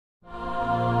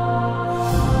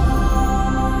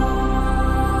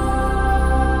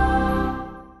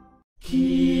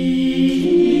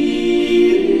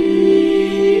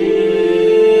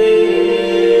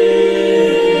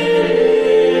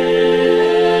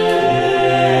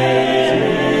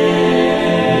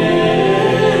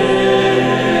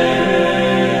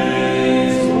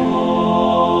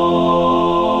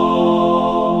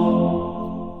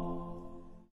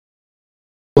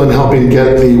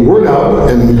get the word out,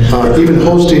 and even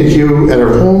hosting Hugh at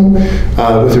her home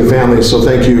with her family. So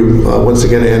thank you once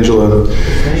again, Angela.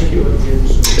 Thank you.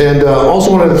 And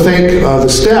also wanted to thank the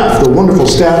staff, the wonderful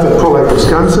staff at Pro-Life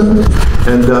Wisconsin.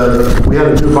 And we had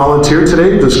a new volunteer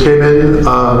today, just came in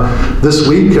this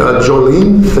week,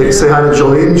 Jolene. Say hi to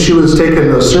Jolene. She was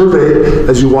taking a survey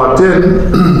as you walked in,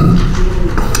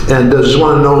 and just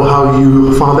want to know how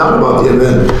you found out about the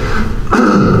event.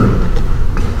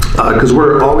 Because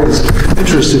we're always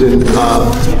interested in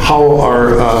how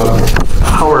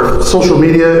our social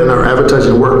media and our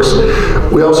advertising works.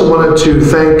 We also wanted to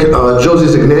thank Josie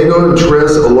Zignago and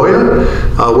Therese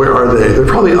Aloya. Where are they? They're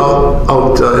probably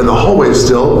out in the hallway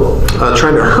still,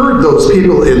 trying to herd those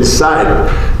people inside.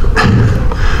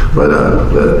 But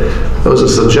that was a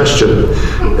suggestion.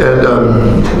 And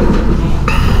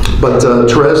but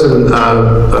Therese and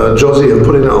Josie have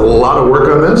put in a lot of work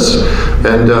on this,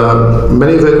 and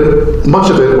much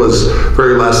of it was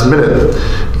very last minute.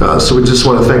 So we just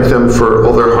want to thank them for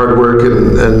all their hard work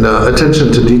and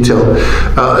attention to detail.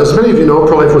 As many of you know,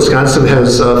 Pro-Life Wisconsin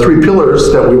has 3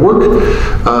 pillars that we work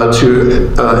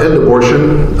to end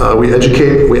abortion. We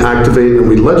educate, we activate, and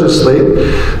we legislate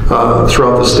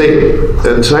throughout the state.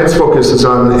 And tonight's focus is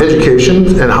on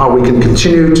education and how we can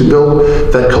continue to build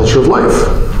that culture of life.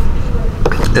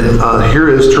 And here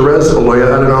is Therese Aloya.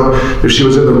 I don't know if she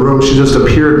was in the room. She just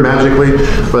appeared magically.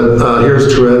 But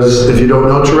here's Therese. If you don't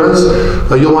know Therese,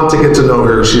 you'll want to get to know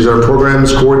her. She's our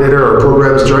programs coordinator, our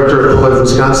programs director at Pro-Life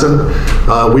Wisconsin.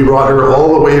 We brought her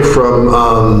all the way from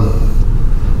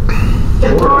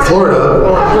Florida.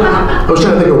 I was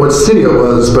trying to think of what city it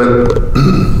was, but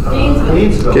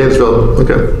Gainesville.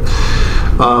 Okay.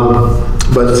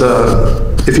 But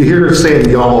if you hear her saying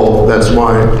y'all, that's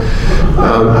why.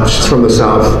 She's from the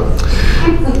South.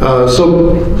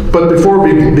 But before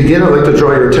we begin, I'd like to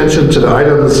draw your attention to the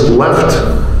items left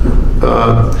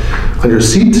on your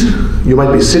seat. You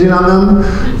might be sitting on them.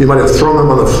 You might have thrown them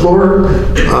on the floor.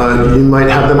 You might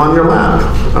have them on your lap.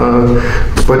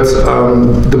 But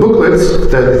the booklet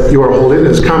that you are holding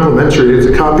is complimentary. It's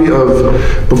a copy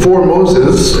of Before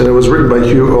Moses, and it was written by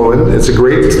Hugh, Owen. It's a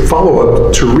great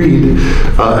follow-up to read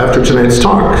after tonight's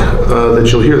talk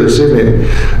that you'll hear this evening.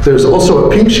 There's also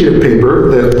a pink sheet of paper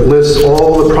that lists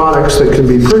all the products that can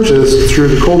be purchased through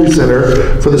the Colby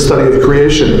Center for the Study of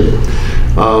Creation.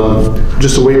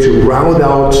 Just a way to round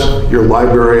out your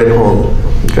library at home.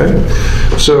 Okay,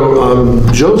 so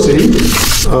Josie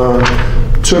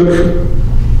took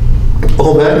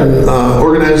all that and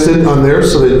organized it on there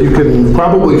so that you can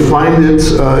probably find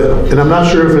it, and I'm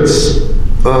not sure if it's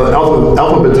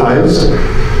alphabetized,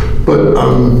 but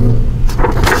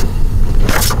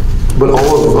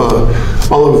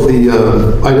all of the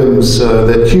items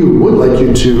that Hugh would like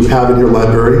you to have in your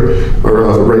library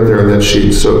are right there on that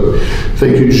sheet. So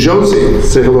thank you, Josie.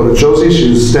 Say hello to Josie.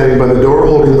 She's standing by the door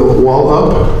holding the wall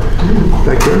up.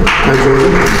 Back here. Hi,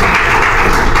 Josie.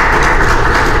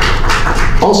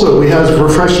 Also, we have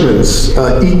refreshments.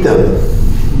 Eat them.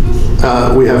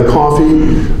 We have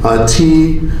coffee,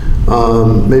 tea,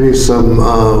 maybe some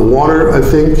water, I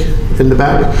think, in the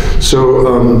back.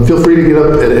 So feel free to get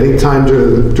up at any time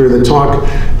during the talk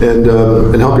and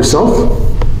help yourself,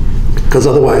 because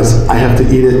otherwise I have to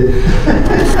eat it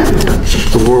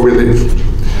before we leave.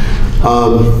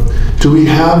 Do we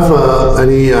have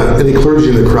any clergy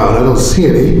in the crowd? I don't see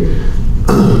any.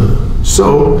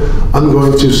 So I'm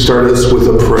going to start us with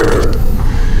a prayer.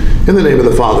 In the name of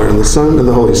the Father, and the Son, and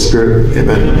the Holy Spirit,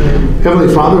 amen.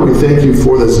 Heavenly Father, we thank you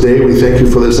for this day. We thank you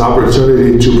for this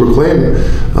opportunity to proclaim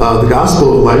the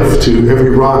gospel of life to every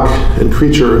rock and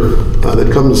creature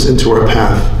that comes into our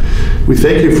path. We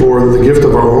thank you for the gift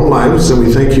of our own lives, and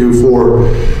we thank you for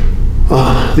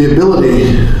the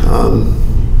ability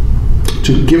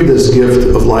to give this gift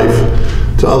of life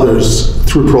to others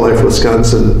through Pro-Life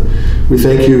Wisconsin. We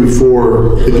thank you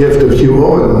for the gift of Hugh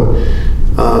Owen,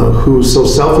 who so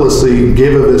selflessly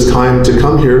gave of his time to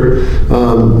come here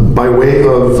by way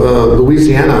of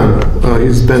Louisiana.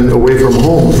 He's been away from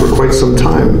home for quite some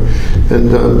time,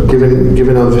 and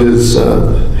given of his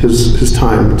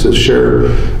time to share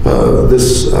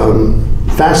this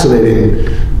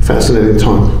fascinating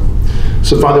talk.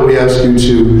 So, Father, we ask you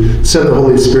to send the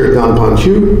Holy Spirit down upon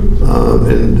Hugh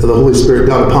and the Holy Spirit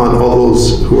down upon all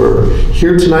those who are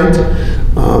here tonight,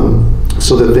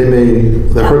 so that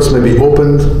their hearts may be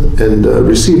opened and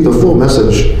receive the full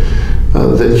message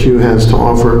that Hugh has to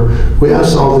offer. We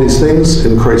ask all these things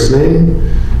in Christ's name.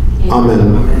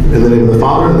 Amen. In the name of the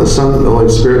Father, and the Son, and the Holy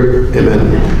Spirit.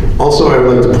 Amen. Also, I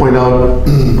would like to point out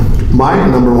my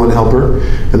number one helper,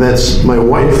 and that's my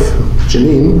wife,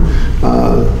 Janine.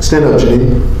 Stand up,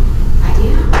 Janine.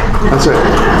 That's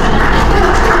right.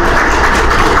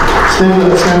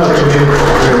 stand up to me.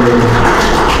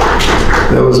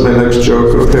 That was my next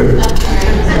joke, okay.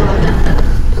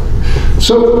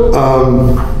 So,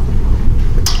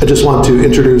 I just want to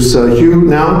introduce Hugh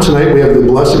now. Tonight we have the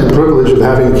blessed and privilege of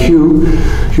having Hugh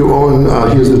Owen.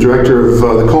 He is the director of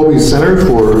the Colby Center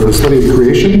for the Study of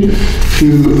Creation.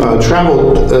 Hugh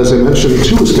traveled, as I mentioned,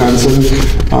 to Wisconsin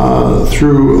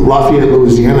through Lafayette,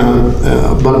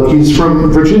 Louisiana, but he's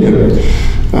from Virginia.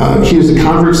 He is the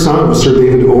convert son of Sir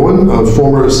David Owen, a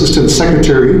former Assistant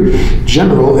Secretary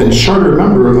General and Charter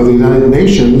Member of the United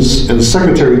Nations and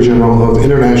Secretary General of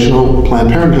International Planned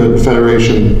Parenthood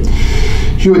Federation.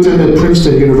 Hugh attended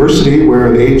Princeton University, where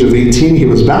at the age of 18 he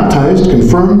was baptized,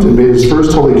 confirmed, and made his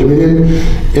first Holy Communion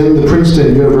in the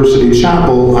Princeton University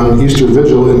Chapel on Easter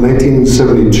Vigil in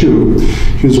 1972.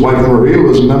 Hugh's wife Maria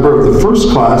was a member of the first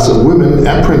class of women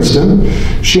at Princeton.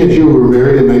 She and Hugh were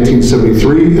married in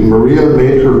 1973, and Maria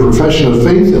made her profession of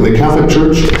faith in the Catholic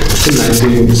Church in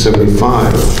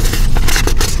 1975.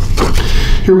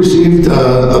 He received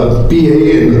a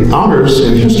BA in Honors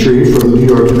in History from New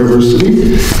York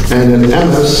University and an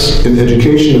MS in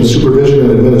Education and Supervision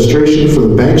and Administration from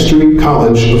the Bank Street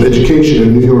College of Education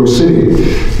in New York City.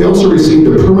 He also received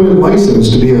a permanent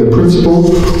license to be a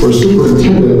principal or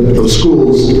superintendent of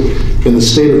schools in the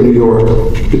state of New York.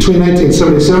 Between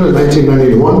 1977 and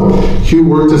 1991, Hugh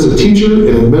worked as a teacher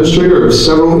and administrator of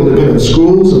several independent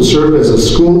schools and served as a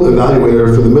school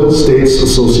evaluator for the Middle States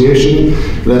Association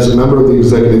and as a member of the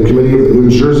executive committee of the New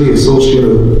Jersey Association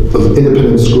of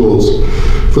Independent Schools.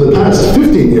 For the past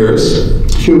 15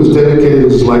 years, Hugh has dedicated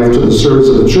his life to the service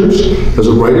of the church as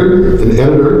a writer, an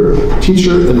editor,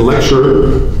 teacher, and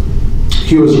lecturer.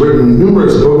 Hugh has written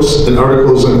numerous books and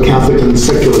articles on Catholic and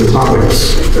secular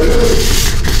topics.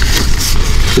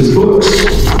 His books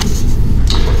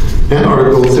and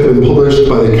articles have been published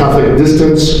by the Catholic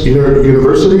Distance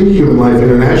University, Human Life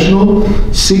International,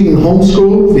 Seton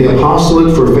Homeschool, the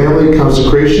Apostolate for Family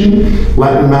Consecration,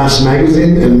 Latin Mass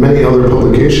Magazine, and many other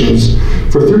publications.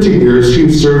 For 13 years,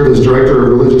 Hugh served as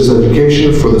Director of Religious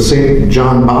Education for the St.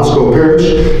 John Bosco Parish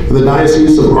in the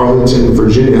Diocese of Arlington,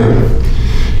 Virginia.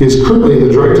 He is currently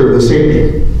the director of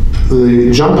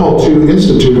the John Paul II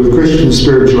Institute of Christian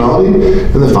Spirituality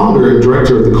and the founder and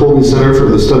director of the Colby Center for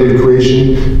the Study of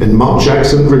Creation in Mount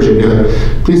Jackson, Virginia.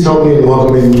 Please help me in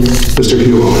welcoming Mr.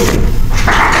 Hugh Owen.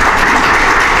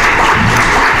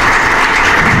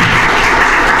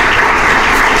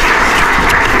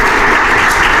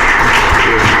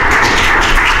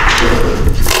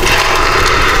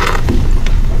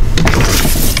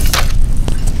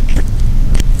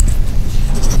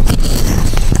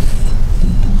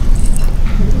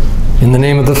 In the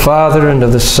name of the Father, and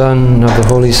of the Son, and of the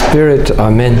Holy Spirit.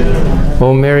 Amen.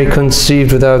 O Mary,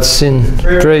 conceived without sin,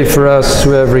 pray for us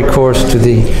who have recourse to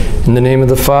Thee. In the name of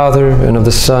the Father, and of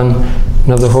the Son,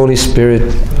 and of the Holy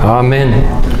Spirit. Amen.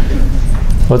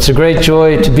 Well, it's a great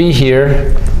joy to be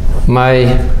here.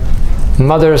 My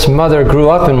mother's mother grew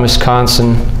up in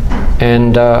Wisconsin,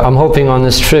 and I'm hoping on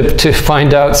this trip to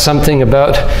find out something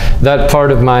about that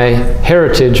part of my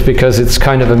heritage, because it's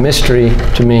kind of a mystery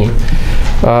to me.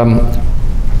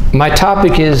 My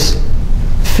topic is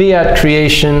Fiat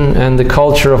creation and the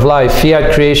culture of life.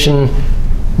 Fiat creation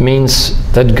means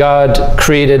that God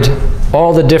created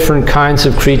all the different kinds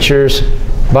of creatures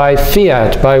by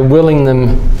fiat, by willing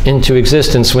them into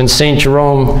existence. When St.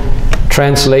 Jerome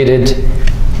translated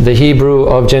the Hebrew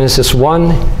of Genesis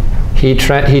 1, he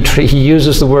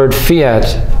uses the word fiat,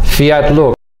 fiat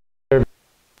lux.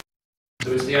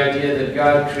 So it's the idea that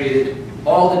God created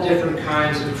all the different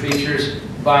kinds of creatures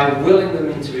by willing them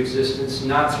into existence,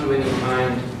 not through any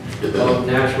kind of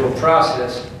natural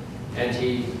process, and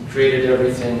He created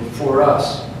everything for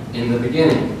us in the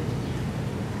beginning.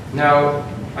 Now,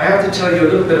 I have to tell you a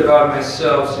little bit about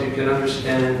myself so you can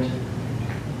understand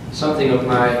something of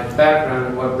my background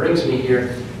and what brings me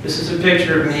here. This is a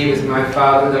picture of me with my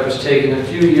father that was taken a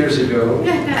few years ago.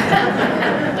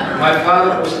 My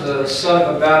father was the son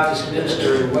of a Baptist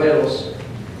minister in Wales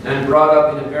and brought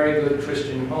up in a very good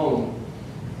Christian home.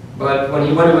 But when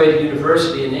he went away to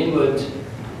university in England,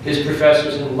 his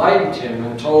professors enlightened him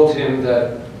and told him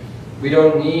that we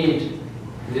don't need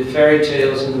the fairy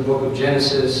tales in the book of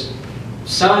Genesis.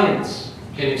 Science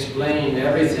can explain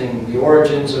everything, the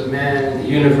origins of man and the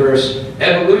universe.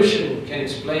 Evolution can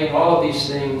explain all of these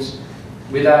things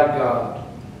without God.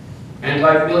 And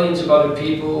like millions of other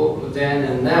people then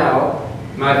and now,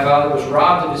 my father was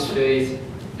robbed of his faith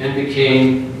and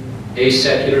became a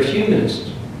secular humanist.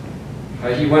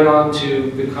 He went on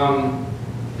to become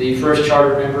the first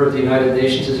charter member of the United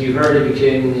Nations. As you heard, he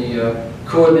became the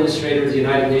co-administrator of the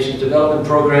United Nations Development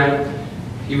Program.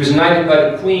 He was knighted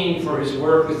by the Queen for his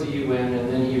work with the UN,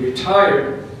 and then he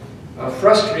retired,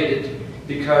 frustrated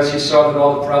because he saw that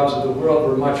all the problems of the world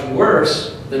were much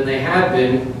worse than they had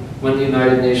been when the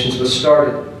United Nations was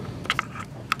started.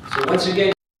 So once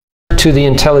again, to the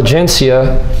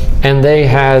intelligentsia, and they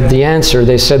had the answer.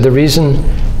 They said the reason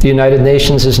the United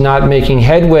Nations is not making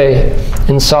headway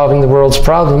in solving the world's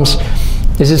problems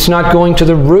is it's not going to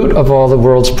the root of all the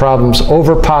world's problems: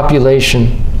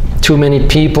 overpopulation, too many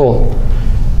people.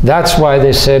 That's why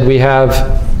they said we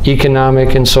have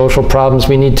economic and social problems.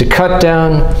 We need to cut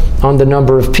down on the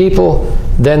number of people,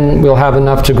 then we'll have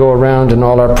enough to go around and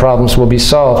all our problems will be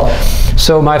solved.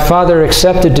 So my father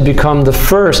accepted to become the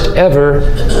first ever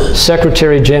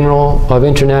Secretary General of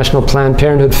International Planned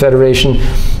Parenthood Federation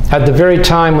at the very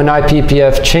time when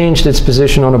IPPF changed its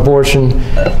position on abortion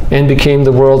and became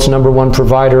the world's #1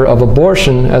 provider of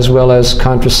abortion as well as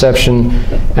contraception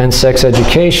and sex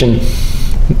education.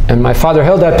 And my father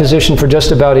held that position for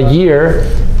just about a year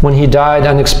when he died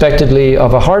unexpectedly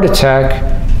of a heart attack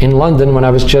in London when I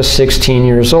was just 16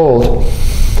 years old.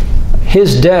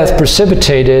 His death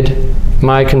precipitated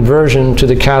my conversion to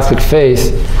the Catholic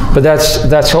faith, but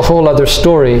that's a whole other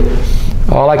story.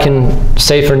 All I can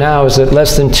say for now is that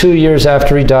less than 2 years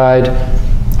after he died,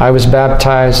 I was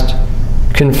baptized,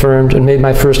 confirmed, and made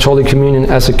my first Holy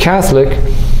Communion as a Catholic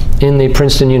in the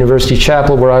Princeton University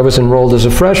Chapel where I was enrolled as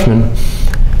a freshman.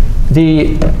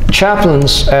 The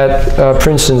chaplains at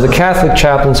Princeton, the Catholic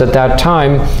chaplains at that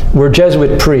time, were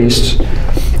Jesuit priests,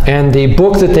 and the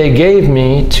book that they gave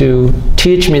me to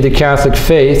teach me the Catholic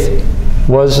faith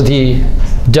was the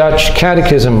Dutch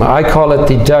Catechism. I call it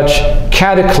the Dutch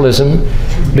Cataclysm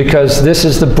because this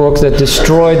is the book that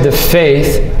destroyed the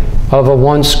faith of a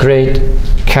once great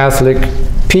Catholic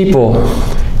people.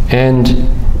 And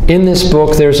in this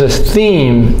book there's a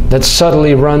theme that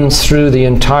subtly runs through the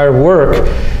entire work,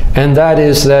 and that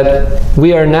is that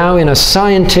we are now in a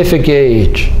scientific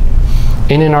age.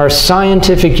 And in our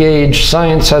scientific age,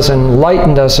 science has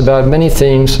enlightened us about many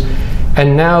things,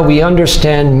 and now we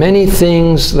understand many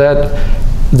things that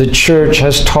the Church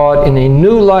has taught in a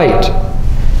new light.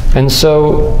 And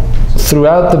so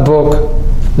throughout the book,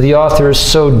 the authors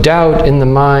sow doubt in the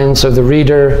minds of the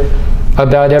reader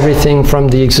about everything from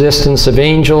the existence of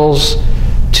angels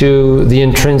to the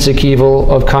intrinsic evil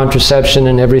of contraception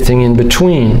and everything in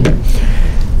between.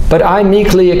 But I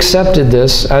meekly accepted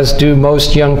this, as do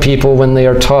most young people when they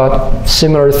are taught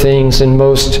similar things in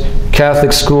most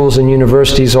Catholic schools and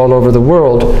universities all over the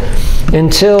world,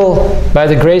 until, by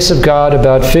the grace of God,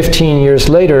 about 15 years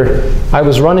later, I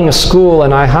was running a school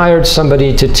and I hired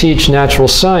somebody to teach natural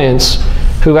science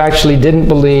who actually didn't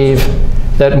believe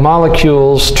that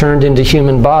molecules turned into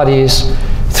human bodies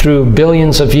through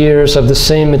billions of years of the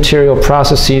same material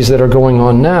processes that are going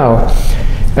on now.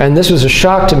 And this was a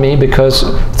shock to me because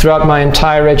throughout my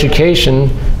entire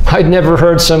education, I'd never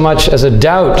heard so much as a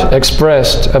doubt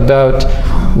expressed about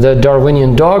the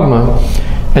Darwinian dogma.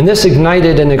 And this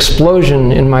ignited an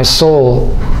explosion in my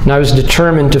soul, and I was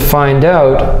determined to find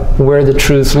out where the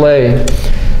truth lay.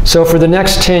 So for the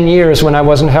next 10 years, when I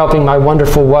wasn't helping my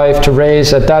wonderful wife to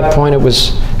raise, at that point it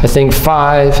was, I think,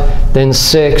 5, then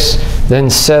 6, then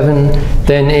 7,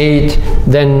 then 8,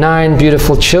 then 9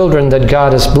 beautiful children that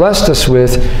God has blessed us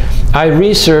with, I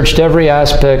researched every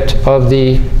aspect of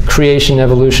the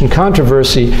creation-evolution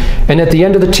controversy. And at the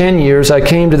end of the 10 years, I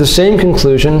came to the same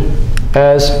conclusion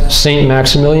as Saint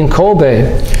Maximilian Kolbe.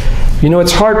 You know,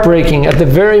 it's heartbreaking. At the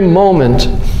very moment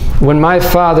when my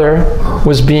father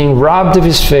was being robbed of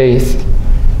his faith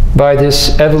by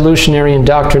this evolutionary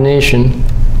indoctrination,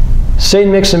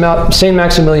 Saint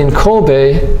Maximilian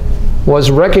Kolbe was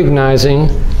recognizing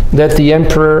that the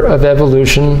Emperor of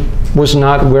Evolution was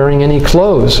not wearing any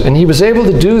clothes. And he was able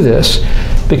to do this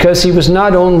because he was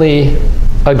not only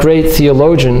a great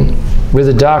theologian with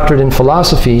a doctorate in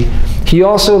philosophy, he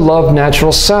also loved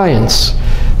natural science.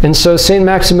 And so Saint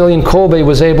Maximilian Kolbe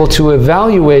was able to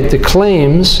evaluate the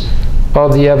claims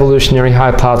of the evolutionary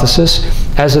hypothesis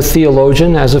as a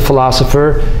theologian, as a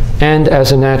philosopher, and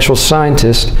as a natural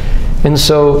scientist. And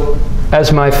so,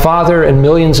 as my father and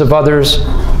millions of others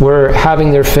were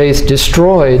having their faith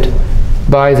destroyed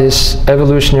by this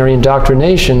evolutionary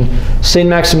indoctrination, Saint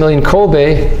Maximilian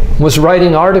Kolbe was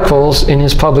writing articles in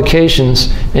his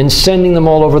publications and sending them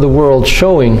all over the world,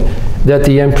 showing that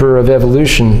the Emperor of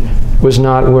Evolution was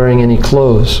not wearing any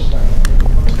clothes.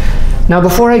 Now,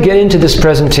 before I get into this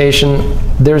presentation,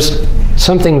 there's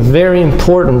something very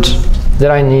important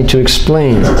that I need to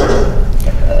explain.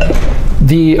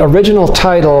 The original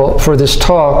title for this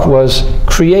talk was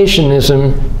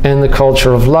Creationism and the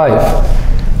Culture of Life.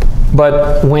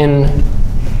 But when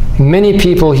many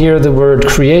people hear the word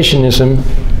creationism,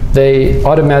 they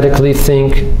automatically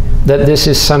think that this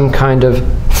is some kind of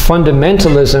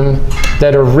fundamentalism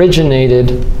that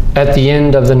originated at the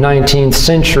end of the 19th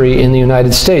century in the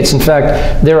United States. In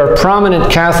fact, there are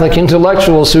prominent Catholic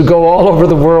intellectuals who go all over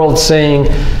the world saying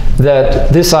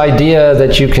that this idea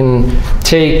that you can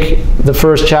take the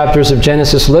first chapters of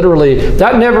Genesis literally,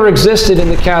 that never existed in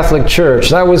the Catholic Church.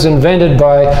 That was invented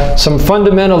by some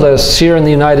fundamentalists here in the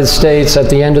United States at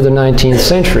the end of the 19th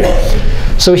century.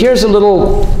 So here's a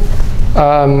little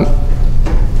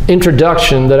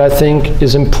introduction that I think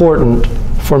is important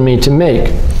for me to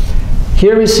make.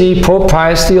 Here we see Pope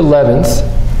Pius XI,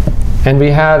 and we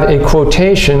have a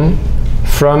quotation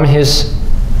from his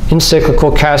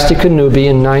encyclical Castica Nubi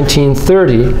in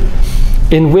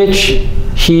 1930, in which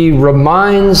he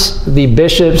reminds the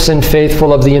bishops and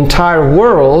faithful of the entire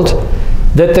world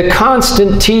that the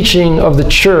constant teaching of the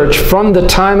Church from the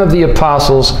time of the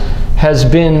apostles has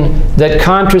been that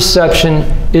contraception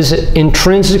is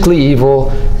intrinsically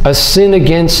evil, a sin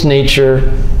against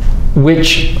nature,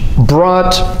 which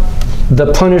brought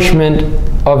the punishment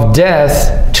of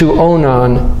death to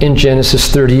Onan in Genesis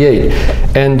 38.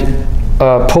 And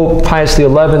Pope Pius XI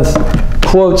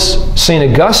quotes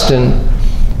St. Augustine,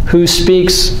 who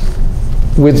speaks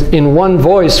in one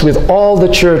voice with all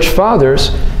the church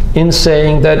fathers in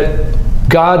saying that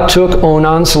God took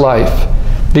Onan's life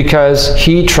because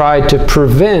he tried to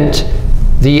prevent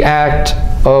the act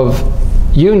of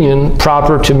union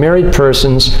proper to married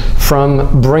persons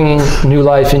from bringing new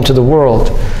life into the world.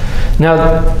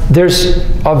 Now, there's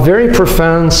a very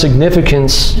profound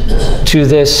significance to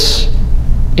this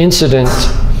incident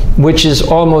which is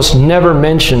almost never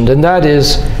mentioned, and that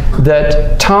is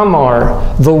that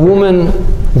Tamar, the woman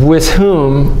with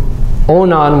whom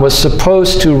Onan was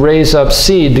supposed to raise up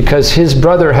seed because his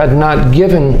brother had not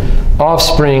given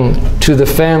offspring to the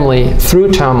family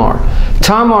through Tamar.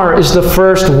 Tamar is the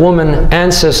first woman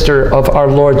ancestor of our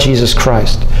Lord Jesus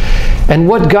Christ. And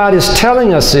what God is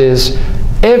telling us is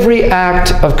every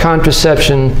act of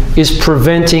contraception is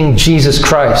preventing Jesus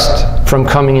Christ from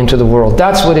coming into the world.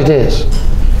 That's what it is.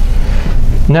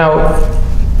 Now,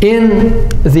 in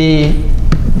the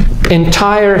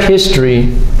entire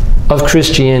history of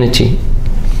Christianity,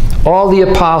 all the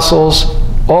apostles,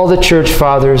 all the church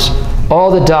fathers, all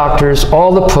the doctors,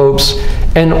 all the popes,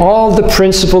 and all the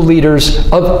principal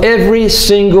leaders of every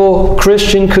single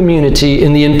Christian community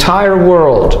in the entire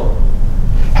world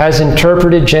has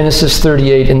interpreted Genesis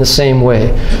 38 in the same way.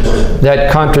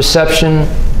 That contraception,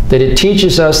 that it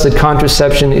teaches us that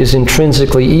contraception is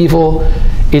intrinsically evil.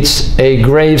 It's a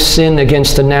grave sin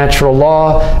against the natural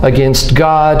law, against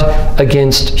God,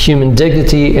 against human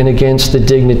dignity, and against the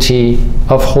dignity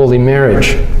of holy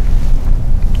marriage.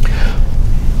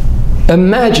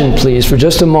 Imagine, please, for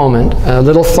just a moment, a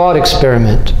little thought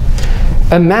experiment.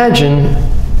 Imagine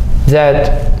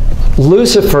that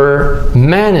Lucifer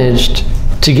managed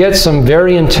to get some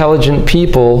very intelligent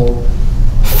people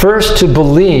first to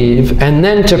believe and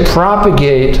then to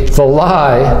propagate the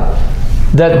lie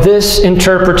that this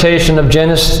interpretation of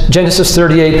Genesis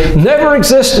 38 never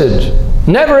existed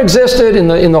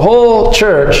in the whole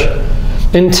church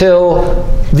until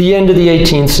the end of the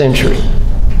 18th century,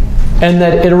 and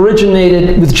that it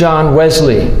originated with John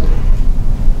Wesley.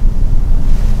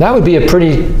 That would be a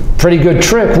pretty good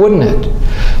trick, wouldn't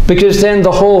it? Because then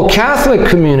the whole Catholic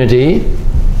community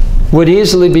would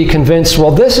easily be convinced,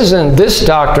 well, this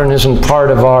doctrine isn't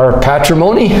part of our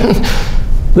patrimony.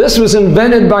 This was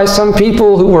invented by some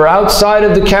people who were outside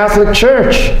of the Catholic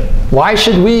Church. Why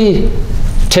should we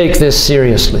take this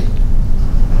seriously?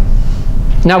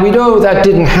 Now, we know that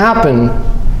didn't happen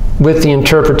with the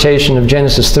interpretation of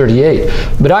Genesis 38,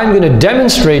 but I'm going to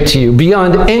demonstrate to you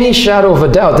beyond any shadow of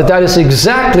a doubt that that is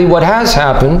exactly what has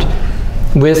happened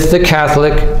with the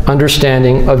Catholic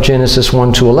understanding of Genesis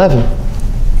 1 to 11.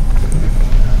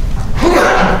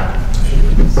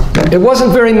 It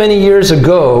wasn't very many years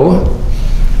ago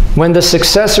when the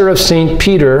successor of St.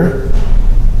 Peter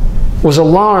was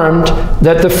alarmed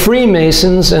that the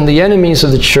Freemasons and the enemies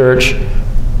of the church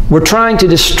were trying to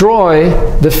destroy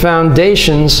the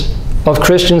foundations of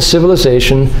Christian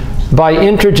civilization by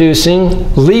introducing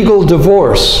legal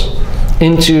divorce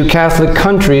into Catholic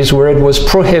countries where it was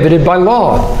prohibited by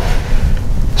law.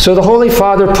 So the Holy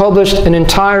Father published an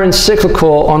entire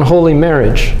encyclical on holy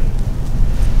marriage.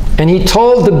 And he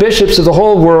told the bishops of the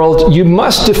whole world, you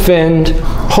must defend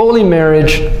holy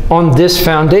marriage on this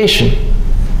foundation.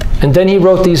 And then he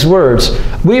wrote these words,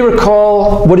 we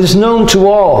recall what is known to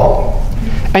all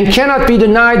and cannot be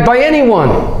denied by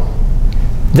anyone,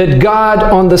 that God,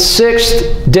 on the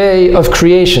 6th day of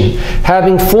creation,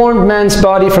 having formed man's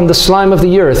body from the slime of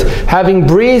the earth, having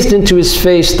breathed into his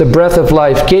face the breath of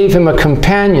life, gave him a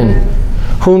companion,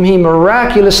 whom he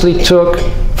miraculously took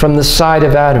from the side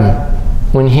of Adam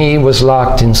when he was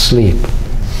locked in sleep.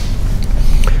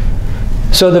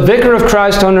 So the Vicar of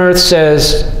Christ on earth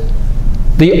says,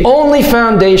 the only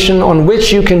foundation on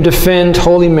which you can defend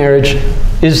holy marriage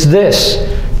is this: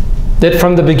 that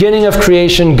from the beginning of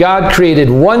creation, God created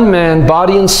one man,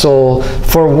 body and soul,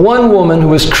 for one woman who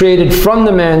was created from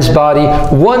the man's body,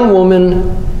 one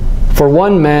woman for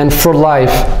one man for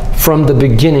life from the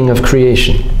beginning of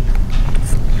creation.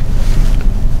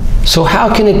 So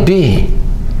how can it be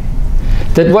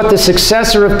that what the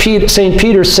successor of St.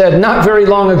 Peter said not very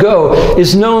long ago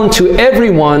is known to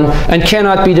everyone and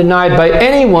cannot be denied by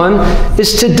anyone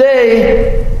is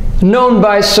today known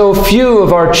by so few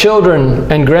of our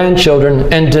children and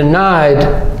grandchildren and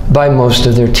denied by most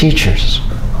of their teachers?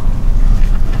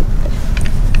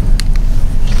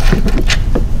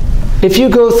 If you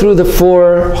go through the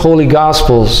 4 Holy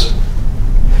Gospels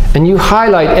and you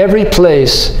highlight every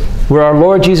place where our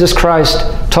Lord Jesus Christ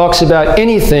talks about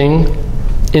anything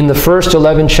in the first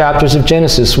 11 chapters of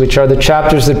Genesis, which are the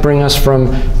chapters that bring us from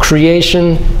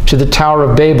creation to the Tower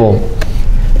of Babel,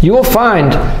 you will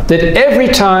find that every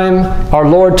time our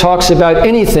Lord talks about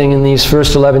anything in these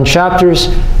first 11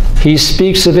 chapters, he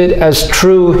speaks of it as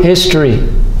true history.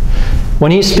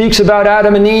 When he speaks about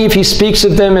Adam and Eve, he speaks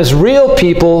of them as real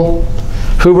people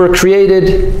who were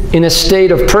created in a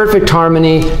state of perfect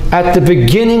harmony at the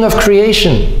beginning of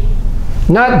creation,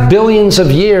 not billions of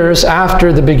years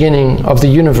after the beginning of the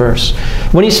universe.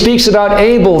 When he speaks about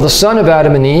Abel, the son of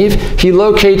Adam and Eve, he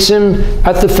locates him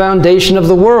at the foundation of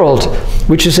the world,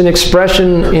 which is an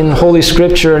expression in Holy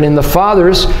Scripture and in the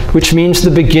Fathers, which means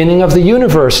the beginning of the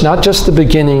universe, not just the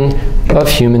beginning of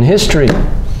human history.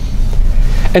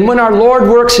 And when our Lord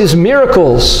works his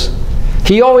miracles,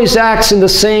 he always acts in the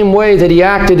same way that he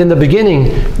acted in the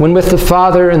beginning, when with the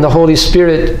Father and the Holy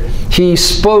Spirit, he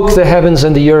spoke the heavens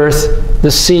and the earth,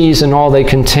 the seas and all they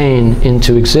contain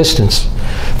into existence.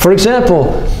 For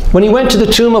example, when he went to the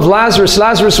tomb of Lazarus,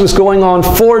 Lazarus was going on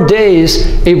 4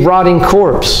 days a rotting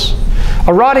corpse.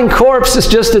 A rotting corpse is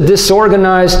just a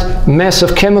disorganized mess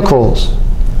of chemicals.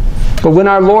 But when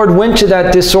our Lord went to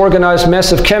that disorganized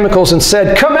mess of chemicals and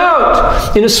said, "Come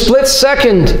out!" in a split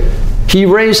second, he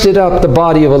raised it up, the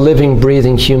body of a living,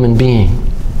 breathing human being.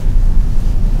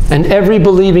 And every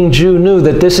believing Jew knew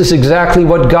that this is exactly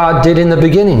what God did in the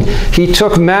beginning. He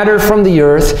took matter from the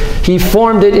earth, he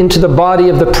formed it into the body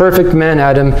of the perfect man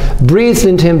Adam, breathed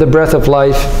into him the breath of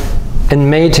life,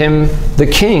 and made him the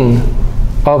king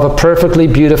of a perfectly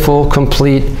beautiful,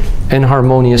 complete, and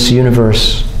harmonious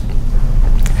universe.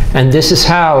 And this is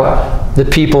how the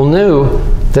people knew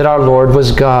that our Lord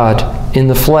was God in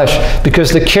the flesh,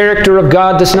 because the character of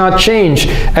God does not change.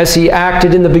 As he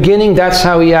acted in the beginning, that's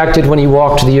how he acted when he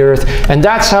walked the earth, and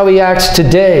that's how he acts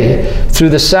today through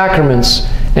the sacraments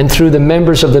and through the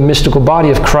members of the mystical body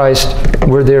of Christ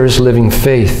where there is living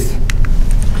faith.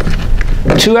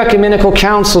 2 ecumenical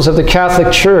councils of the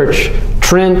Catholic Church,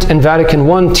 Trent and Vatican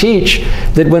I, teach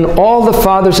that when all the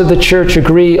fathers of the Church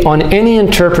agree on any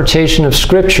interpretation of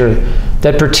Scripture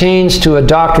that pertains to a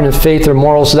doctrine of faith or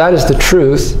morals, that is the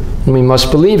truth, and we must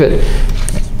believe it.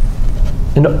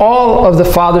 And all of the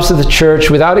fathers of the Church,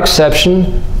 without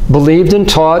exception, believed and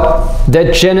taught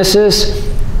that Genesis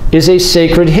is a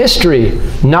sacred history,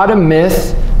 not a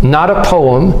myth, not a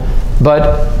poem,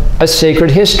 but a sacred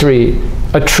history,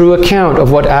 a true account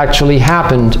of what actually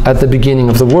happened at the beginning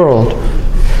of the world.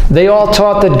 They all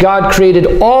taught that God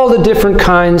created all the different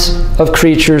kinds of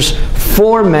creatures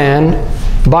for man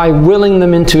by willing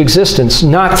them into existence,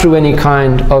 not through any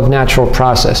kind of natural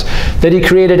process. That he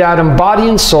created Adam body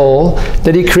and soul,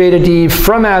 that he created Eve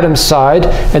from Adam's side,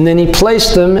 and then he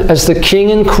placed them as the king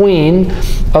and queen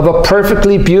of a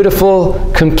perfectly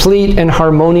beautiful, complete, and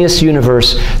harmonious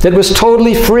universe that was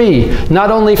totally free,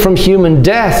 not only from human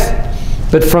death,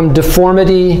 but from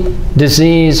deformity,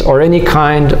 disease, or any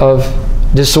kind of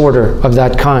disorder of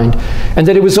that kind. And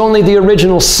that it was only the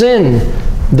original sin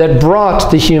that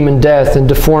brought the human death and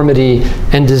deformity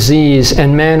and disease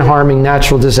and man-harming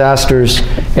natural disasters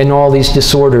and all these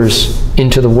disorders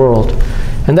into the world.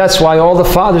 And that's why all the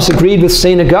fathers agreed with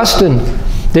St. Augustine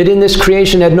that in this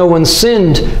creation, had no one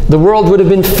sinned, the world would have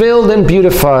been filled and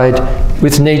beautified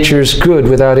with nature's good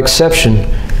without exception.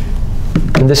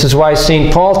 And this is why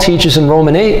St. Paul teaches in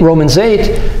Romans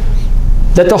 8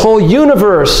 that the whole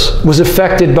universe was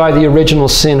affected by the original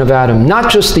sin of Adam. Not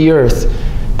just the earth,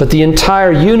 but the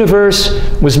entire universe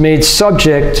was made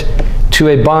subject to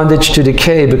a bondage to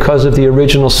decay because of the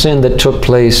original sin that took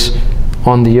place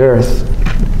on the earth.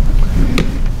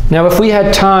 Now, if we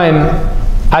had time,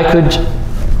 I could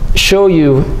show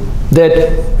you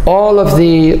that all of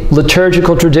the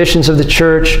liturgical traditions of the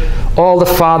church, all the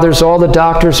fathers, all the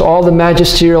doctors, all the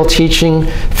magisterial teaching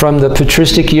from the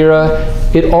patristic era,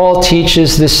 it all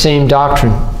teaches this same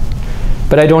doctrine.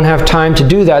 But I don't have time to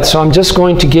do that, so I'm just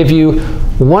going to give you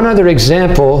one other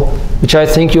example, which I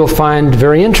think you'll find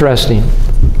very interesting.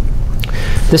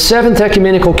 The Seventh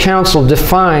Ecumenical Council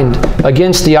defined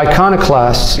against the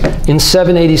iconoclasts in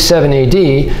 787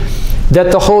 AD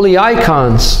that the holy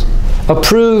icons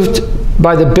approved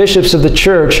by the bishops of the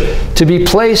church to be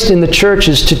placed in the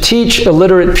churches to teach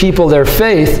illiterate people their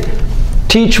faith,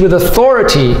 teach with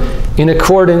authority in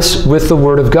accordance with the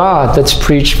Word of God that's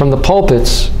preached from the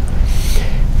pulpits.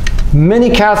 Many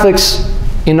Catholics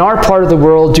in our part of the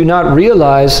world do not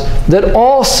realize that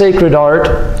all sacred art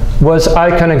was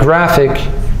iconographic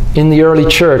in the early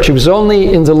church. It was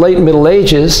only in the late Middle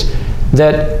Ages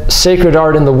that sacred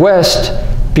art in the West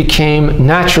became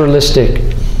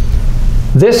naturalistic.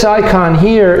 This icon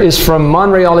here is from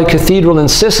Monreale Cathedral in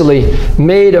Sicily,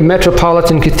 made a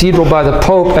metropolitan cathedral by the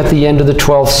Pope at the end of the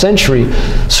 12th century,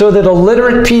 so that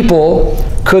illiterate people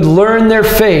could learn their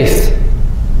faith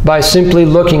by simply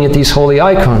looking at these holy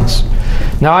icons.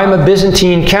 Now, I'm a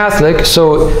Byzantine Catholic,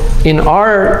 so in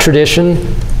our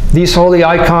tradition, these holy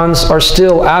icons are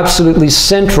still absolutely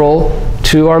central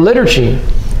to our liturgy.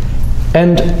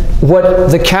 And what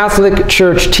the Catholic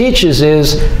Church teaches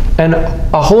is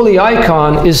a holy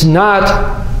icon is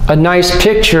not a nice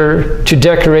picture to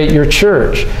decorate your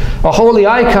church. A holy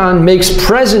icon makes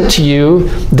present to you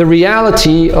the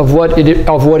reality of what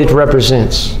it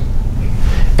represents.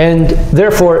 And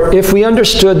therefore, if we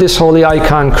understood this holy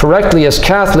icon correctly as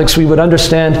Catholics, we would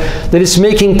understand that it's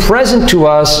making present to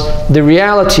us the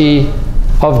reality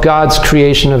of God's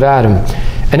creation of Adam.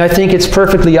 And I think it's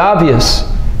perfectly obvious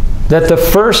that the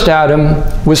first Adam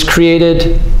was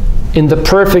created in the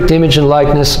perfect image and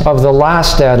likeness of the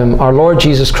last Adam, our Lord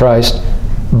Jesus Christ,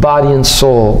 body and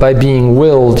soul, by being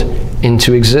willed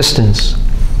into existence.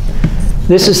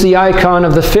 This is the icon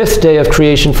of the fifth day of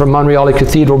creation from Monreale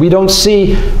Cathedral. We don't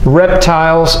see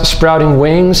reptiles sprouting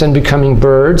wings and becoming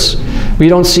birds. We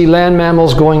don't see land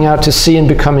mammals going out to sea and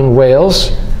becoming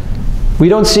whales. We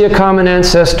don't see a common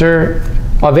ancestor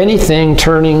of anything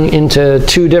turning into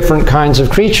two different kinds of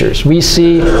creatures. We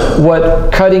see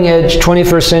what cutting-edge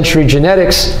 21st century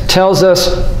genetics tells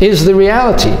us is the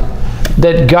reality,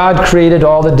 that God created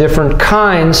all the different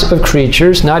kinds of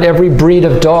creatures, not every breed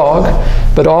of dog,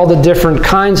 but all the different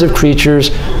kinds of creatures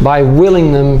by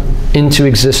willing them into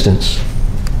existence.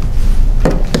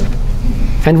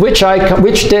 And which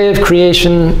day of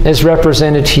creation is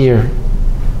represented here?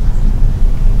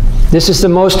 This is the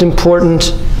most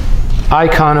important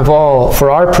icon of all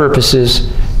for our purposes,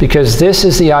 because this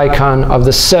is the icon of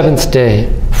the seventh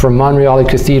day from Monreale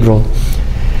Cathedral.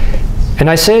 And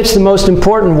I say it's the most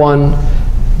important one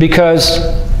because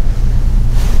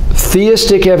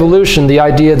theistic evolution, the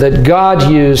idea that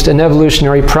God used an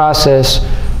evolutionary process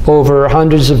over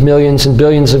hundreds of millions and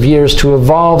billions of years to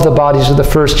evolve the bodies of the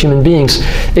first human beings,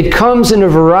 it comes in a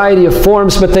variety of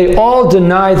forms, but they all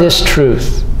deny this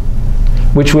truth,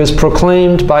 which was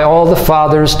proclaimed by all the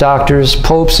fathers, doctors,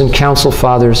 popes, and council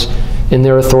fathers in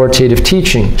their authoritative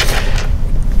teaching.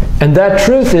 And that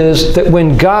truth is that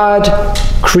when God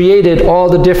created all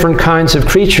the different kinds of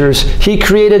creatures, He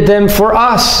created them for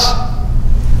us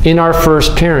in our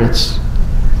first parents.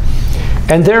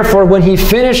 And therefore, when He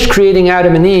finished creating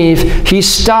Adam and Eve, He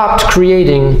stopped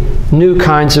creating new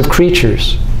kinds of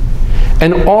creatures.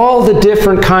 And all the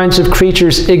different kinds of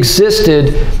creatures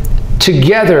existed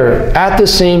together at the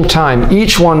same time,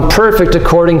 each one perfect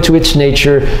according to its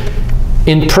nature,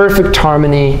 in perfect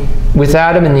harmony with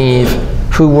Adam and Eve,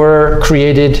 who were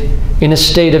created in a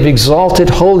state of exalted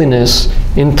holiness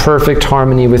in perfect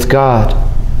harmony with God.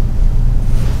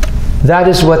 That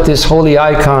is what this holy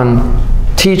icon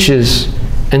teaches,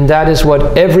 and that is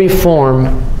what every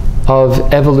form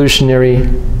of evolutionary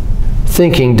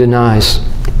thinking denies.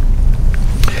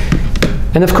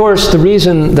 And of course, the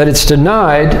reason that it's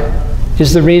denied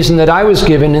is the reason that I was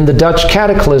given in the Dutch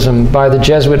Catechism by the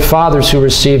Jesuit fathers who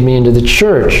received me into the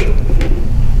church.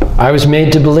 I was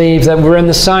made to believe that we're in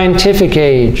the scientific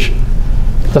age.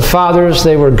 The fathers,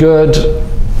 they were good,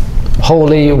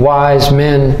 holy, wise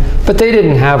men, but they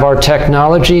didn't have our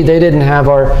technology. They didn't have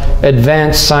our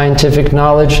advanced scientific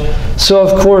knowledge. So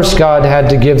of course God had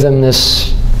to give them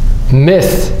this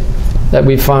myth that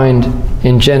we find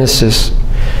in Genesis.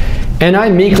 And I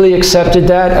meekly accepted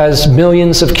that, as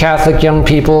millions of Catholic young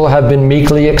people have been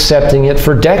meekly accepting it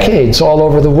for decades all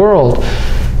over the world.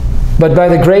 But by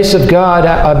the grace of God,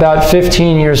 about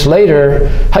 15 years later,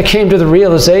 I came to the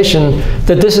realization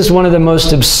that this is one of the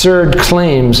most absurd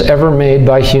claims ever made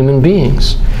by human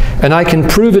beings. And I can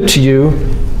prove it to you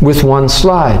with one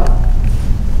slide.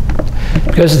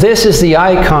 Because this is the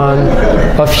icon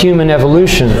of human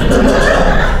evolution.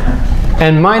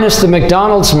 And minus the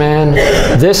McDonald's man,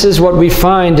 this is what we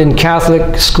find in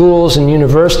Catholic schools and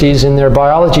universities in their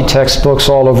biology textbooks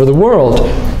all over the world.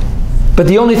 But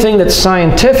the only thing that's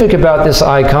scientific about this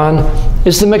icon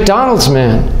is the McDonald's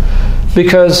man.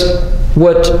 Because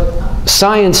what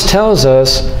science tells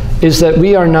us is that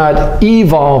we are not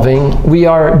evolving, we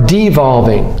are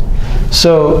devolving.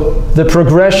 So the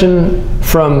progression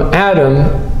from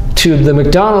Adam to the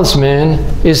McDonald's man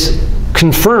is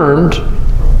confirmed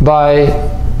by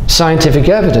scientific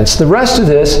evidence. The rest of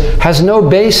this has no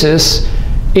basis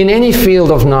in any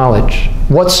field of knowledge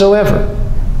whatsoever.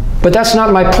 But that's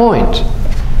not my point.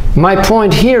 My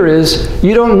point here is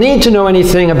you don't need to know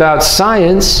anything about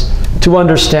science to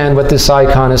understand what this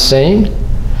icon is saying.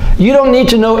 You don't need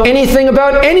to know anything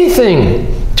about anything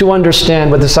to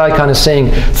understand what this icon is saying.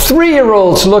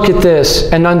 3-year-olds look at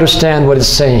this and understand what it's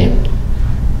saying.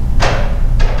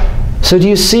 So do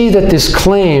you see that this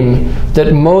claim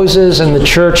that Moses and the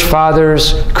church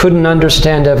fathers couldn't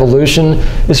understand evolution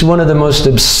is one of the most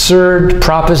absurd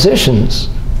propositions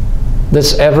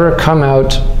that's ever come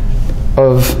out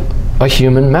of a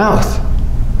human mouth?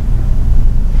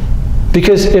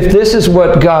 Because if this is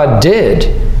what God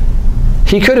did,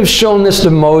 he could have shown this to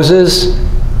Moses.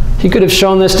 He could have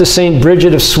shown this to Saint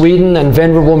Bridget of Sweden and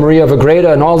Venerable Maria of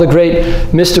Agreda and all the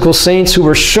great mystical saints who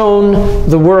were shown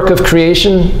the work of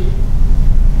creation.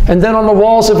 And then on the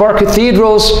walls of our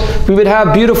cathedrals, we would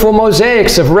have beautiful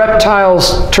mosaics of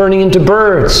reptiles turning into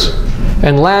birds,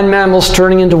 and land mammals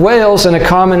turning into whales, and a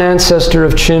common ancestor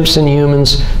of chimps and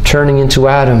humans turning into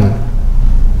Adam.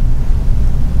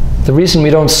 The reason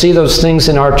we don't see those things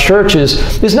in our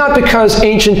churches is not because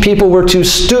ancient people were too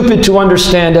stupid to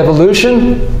understand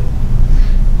evolution.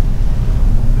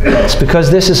 It's because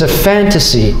this is a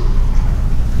fantasy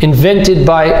invented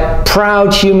by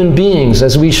proud human beings,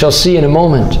 as we shall see in a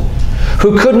moment,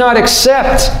 who could not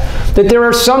accept that there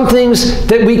are some things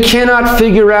that we cannot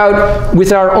figure out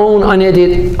with our own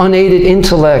unaided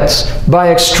intellects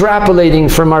by extrapolating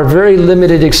from our very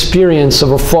limited experience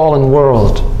of a fallen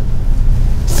world.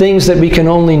 Things that we can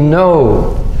only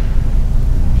know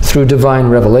through divine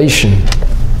revelation.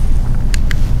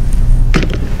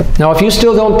 Now, if you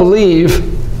still don't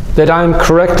believe that I'm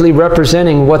correctly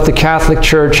representing what the Catholic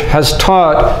Church has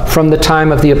taught from the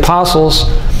time of the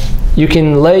apostles, you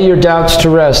can lay your doubts to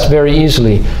rest very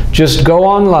easily. Just go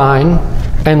online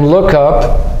and look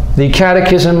up the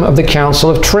Catechism of the Council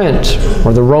of Trent,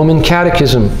 or the Roman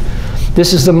Catechism.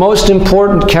 This is the most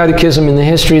important catechism in the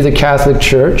history of the Catholic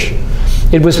Church.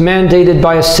 It was mandated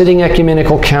by a sitting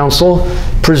ecumenical council,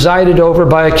 presided over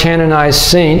by a canonized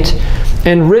saint,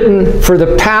 and written for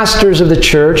the pastors of the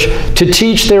church to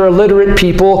teach their illiterate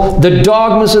people the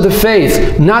dogmas of the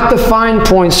faith, not the fine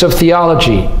points of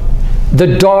theology,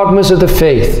 the dogmas of the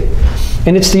faith.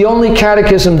 And it's the only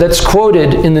catechism that's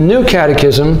quoted in the New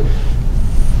Catechism,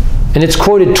 and it's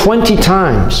quoted 20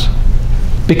 times,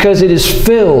 because it is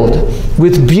filled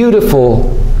with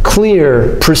beautiful,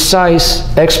 clear,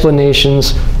 precise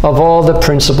explanations of all the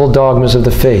principal dogmas of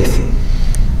the faith.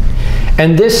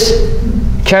 And this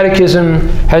catechism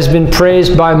has been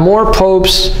praised by more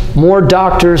popes, more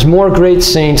doctors, more great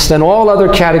saints than all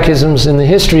other catechisms in the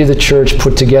history of the church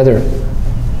put together.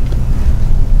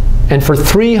 And for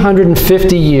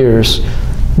 350 years,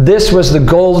 this was the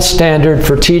gold standard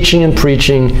for teaching and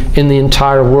preaching in the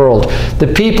entire world.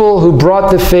 The people who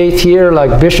brought the faith here,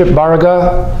 like Bishop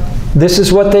Barga, this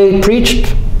is what they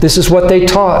preached. This is what they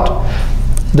taught.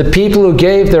 The people who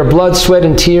gave their blood, sweat,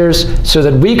 and tears so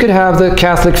that we could have the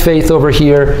Catholic faith over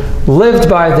here lived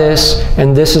by this,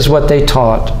 and this is what they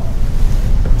taught.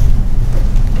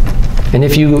 And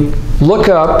if you look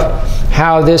up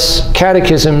how this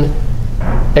catechism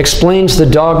explains the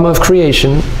dogma of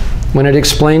creation, when it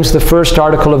explains the first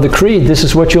article of the Creed, this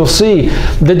is what you'll see.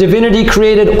 The divinity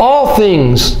created all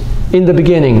things in the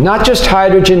beginning, not just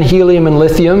hydrogen, helium, and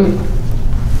lithium.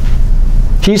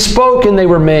 He spoke and they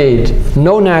were made.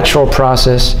 No natural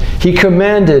process. He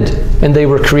commanded and they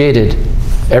were created.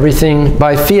 Everything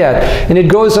by fiat. And it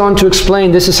goes on to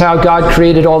explain this is how God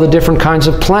created all the different kinds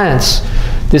of plants.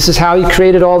 This is how he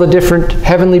created all the different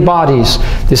heavenly bodies.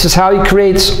 This is how he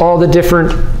creates all the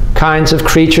different kinds of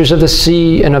creatures of the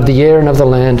sea and of the air and of the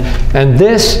land. And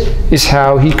this is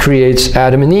how he creates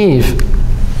Adam and Eve.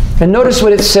 And notice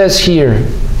what it says here.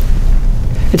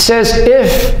 It says,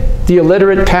 if the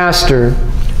illiterate pastor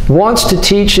wants to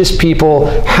teach his people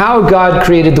how God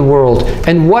created the world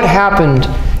and what happened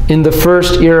in the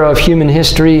first era of human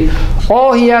history,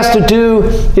 all he has to do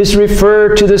is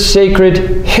refer to the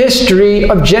sacred history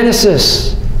of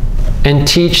Genesis and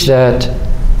teach that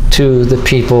to the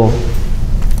people.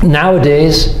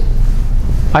 Nowadays,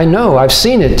 I know, I've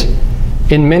seen it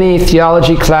in many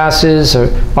theology classes or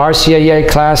RCIA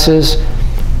classes.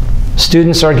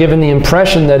 Students are given the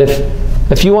impression that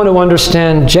if you want to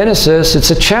understand Genesis,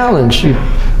 it's a challenge.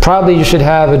 You should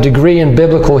have a degree in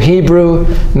biblical Hebrew,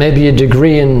 maybe a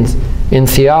degree in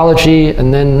theology,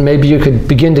 and then maybe you could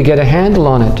begin to get a handle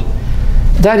on it.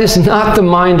 That is not the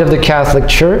mind of the Catholic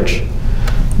Church.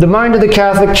 The mind of the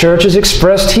Catholic Church is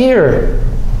expressed here.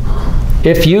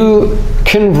 If you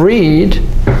can read,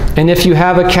 and if you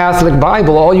have a Catholic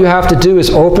Bible, all you have to do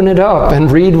is open it up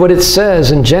and read what it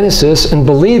says in Genesis and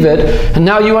believe it, and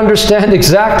now you understand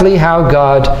exactly how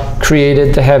God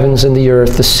created the heavens and the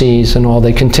earth, the seas, and all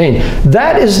they contain.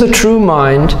 That is the true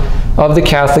mind of the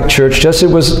Catholic Church, just as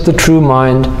it was the true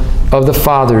mind of the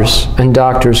fathers and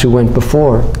doctors who went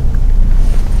before.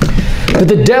 But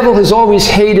the devil has always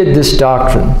hated this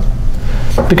doctrine,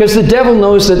 because the devil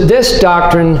knows that this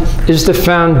doctrine is the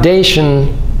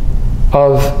foundation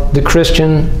of the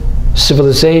Christian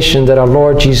civilization that our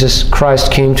Lord Jesus Christ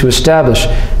came to establish.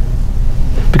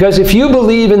 Because if you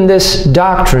believe in this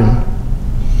doctrine,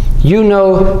 you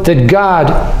know that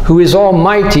God, who is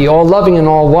almighty, all-loving, and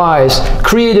all-wise,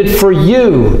 created for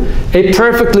you a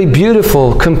perfectly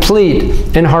beautiful,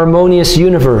 complete, and harmonious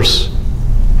universe.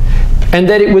 And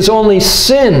that it was only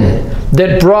sin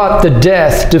that brought the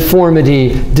death,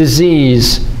 deformity,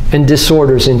 disease, and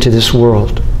disorders into this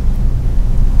world.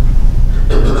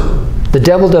 The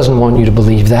devil doesn't want you to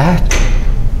believe that.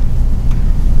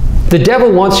 The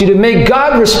devil wants you to make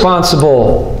God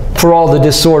responsible for all the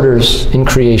disorders in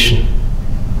creation.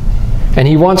 And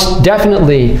he wants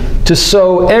definitely to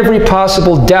sow every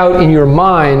possible doubt in your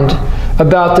mind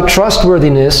about the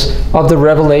trustworthiness of the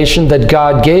revelation that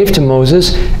God gave to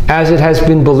Moses, as it has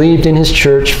been believed in his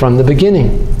church from the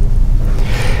beginning.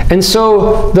 And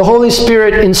so the Holy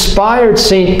Spirit inspired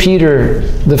St. Peter,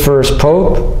 the first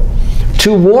pope,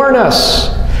 to warn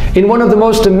us in one of the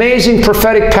most amazing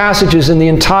prophetic passages in the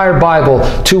entire Bible,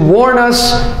 to warn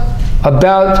us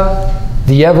about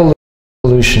the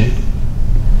evolution.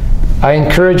 I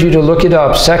encourage you to look it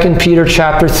up, 2 Peter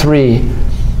chapter 3,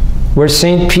 where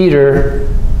St. Peter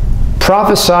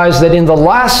prophesies that in the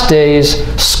last days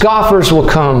scoffers will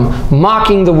come,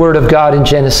 mocking the word of God in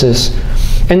Genesis,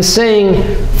 and saying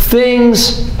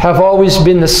things have always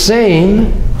been the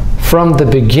same from the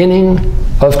beginning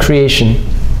of creation.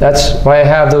 That's why I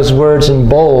have those words in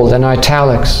bold and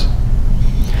italics.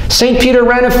 St. Peter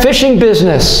ran a fishing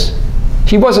business.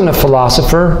 He wasn't a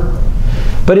philosopher,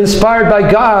 but inspired by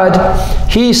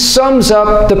God, he sums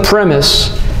up the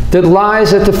premise that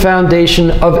lies at the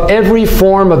foundation of every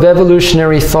form of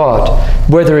evolutionary thought,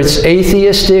 whether it's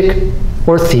atheistic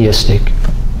or theistic.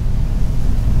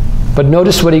 But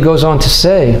notice what he goes on to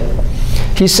say.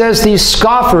 He says these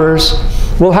scoffers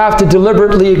will have to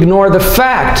deliberately ignore the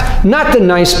fact, not the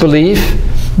nice belief,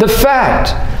 the fact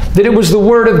that it was the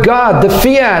Word of God, the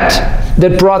Fiat,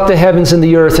 that brought the heavens and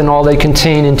the earth and all they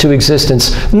contain into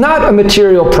existence. Not a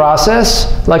material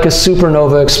process like a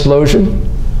supernova explosion.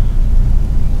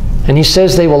 And he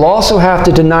says they will also have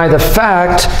to deny the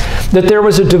fact that there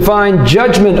was a divine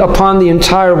judgment upon the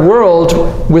entire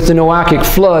world with the Noachic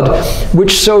flood,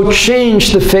 which so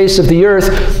changed the face of the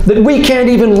earth that we can't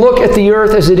even look at the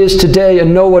earth as it is today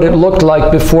and know what it looked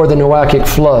like before the Noachic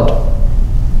flood.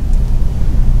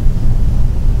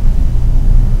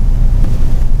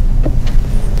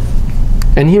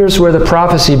 And here's where the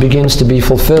prophecy begins to be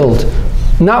fulfilled.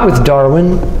 Not with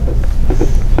Darwin,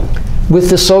 with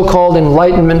the so-called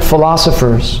Enlightenment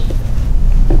philosophers.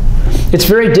 It's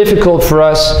very difficult for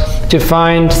us to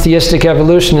find theistic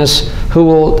evolutionists who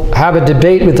will have a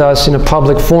debate with us in a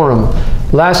public forum.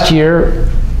 Last year,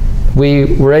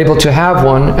 we were able to have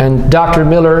one, and Dr.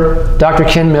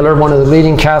 Ken Miller, one of the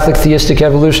leading Catholic theistic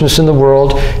evolutionists in the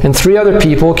world, and 3 other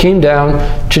people came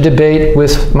down to debate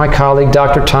with my colleague,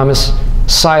 Dr. Thomas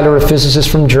Seiler, a physicist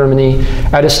from Germany,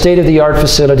 at a state-of-the-art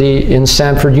facility in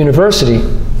Stanford University.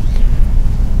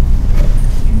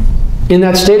 In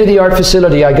that state-of-the-art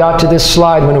facility, I got to this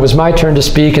slide when it was my turn to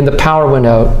speak, and the power went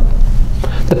out.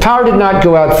 The power did not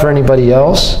go out for anybody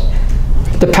else.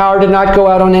 The power did not go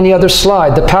out on any other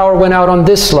slide. The power went out on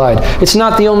this slide. It's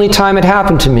not the only time it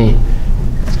happened to me.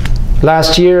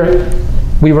 Last year,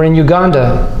 we were in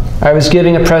Uganda. I was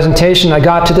giving a presentation. I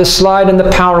got to this slide and the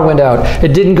power went out.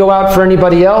 It didn't go out for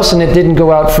anybody else and it didn't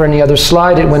go out for any other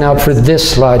slide. It went out for this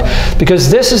slide. Because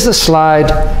this is the slide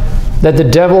that the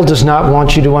devil does not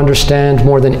want you to understand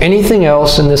more than anything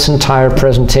else in this entire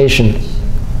presentation.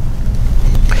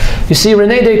 You see,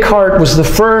 René Descartes was the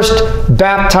first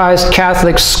baptized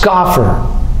Catholic scoffer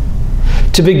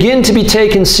to begin to be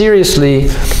taken seriously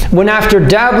when, after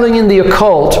dabbling in the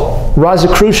occult,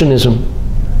 Rosicrucianism,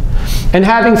 and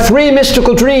having 3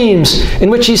 mystical dreams in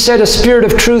which he said a spirit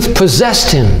of truth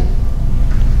possessed him,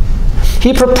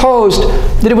 he proposed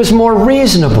that it was more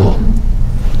reasonable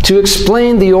to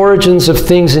explain the origins of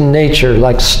things in nature,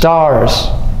 like stars,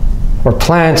 or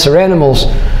plants, or animals,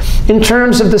 in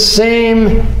terms of the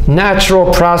same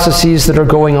natural processes that are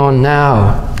going on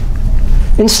now.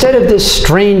 Instead of this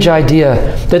strange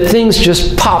idea that things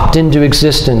just popped into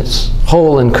existence,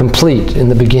 whole and complete in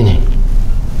the beginning.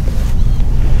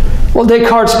 Well,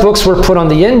 Descartes' books were put on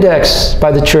the index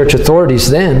by the church authorities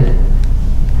then.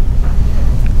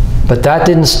 But that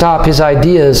didn't stop his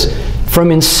ideas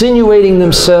from insinuating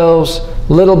themselves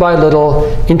little by little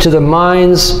into the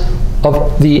minds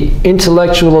of the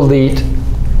intellectual elite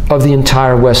of the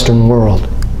entire Western world.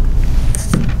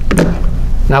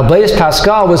 Now, Blaise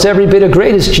Pascal was every bit as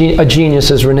great a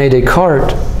genius as René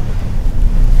Descartes.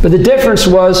 But the difference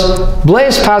was,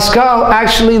 Blaise Pascal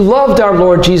actually loved our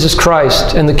Lord Jesus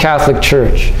Christ and the Catholic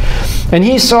Church. And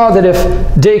he saw that if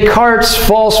Descartes'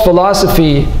 false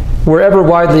philosophy were ever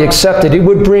widely accepted, it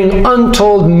would bring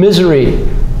untold misery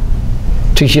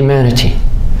to humanity.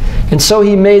 And so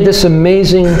he made this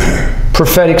amazing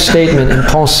prophetic statement in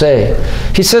Pensée.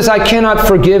 He says, I cannot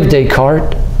forgive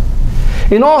Descartes.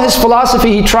 In all his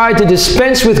philosophy, he tried to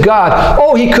dispense with God.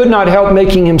 Oh, he could not help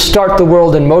making him start the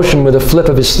world in motion with a flip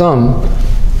of his thumb.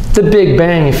 The Big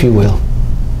Bang, if you will.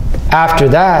 After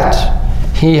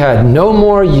that, he had no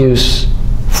more use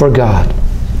for God.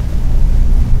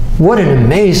 What an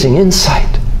amazing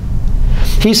insight.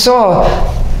 He saw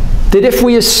that if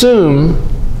we assume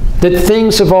that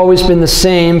things have always been the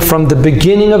same from the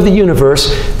beginning of the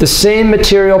universe, the same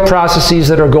material processes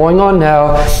that are going on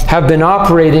now have been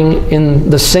operating in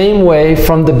the same way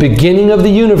from the beginning of the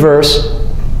universe,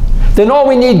 then all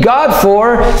we need God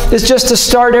for is just to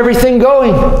start everything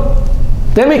going.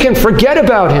 Then we can forget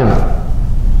about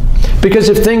him. Because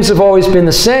if things have always been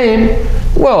the same,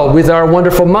 well, with our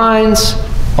wonderful minds,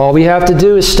 all we have to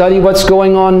do is study what's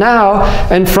going on now,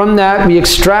 and from that we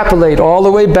extrapolate all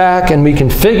the way back and we can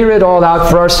figure it all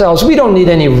out for ourselves. We don't need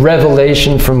any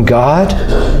revelation from God.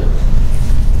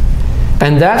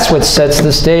 And that's what sets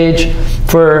the stage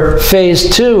for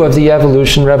phase 2 of the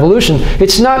evolution revolution.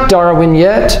 It's not Darwin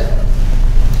yet,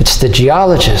 it's the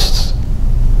geologists.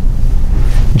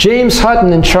 James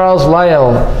Hutton and Charles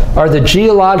Lyell are the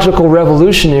geological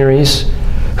revolutionaries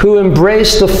who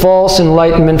embrace the false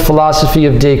Enlightenment philosophy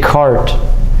of Descartes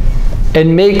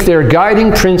and make their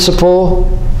guiding principle,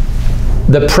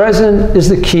 the present is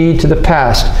the key to the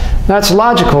past. That's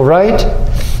logical, right?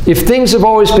 If things have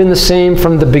always been the same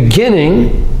from the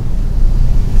beginning,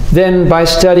 then by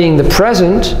studying the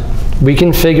present, we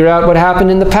can figure out what happened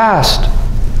in the past.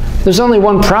 There's only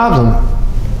one problem.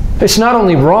 It's not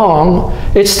only wrong,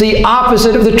 it's the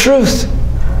opposite of the truth.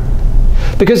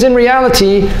 Because in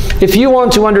reality, if you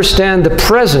want to understand the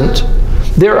present,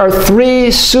 there are 3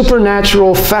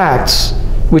 supernatural facts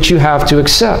which you have to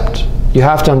accept. You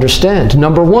have to understand.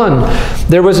 Number 1,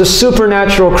 there was a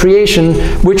supernatural creation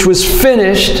which was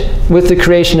finished with the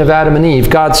creation of Adam and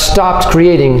Eve. God stopped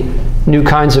creating new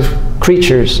kinds of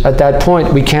creatures. At that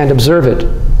point, we can't observe it.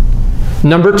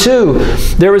 Number 2,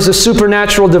 there was a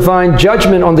supernatural divine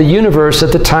judgment on the universe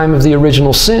at the time of the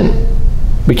original sin.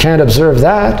 We can't observe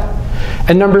that.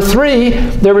 And number 3,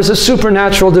 there was a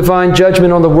supernatural divine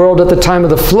judgment on the world at the time of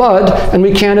the flood, and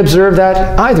we can't observe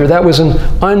that either. That was an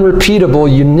unrepeatable,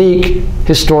 unique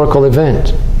historical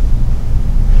event.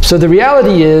 So the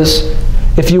reality is,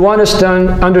 if you want to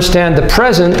understand the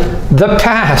present, the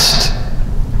past,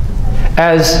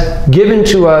 as given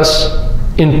to us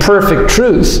in perfect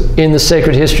truth in the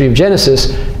sacred history of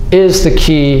Genesis, is the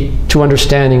key to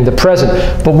understanding the present.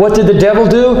 But what did the devil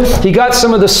do? He got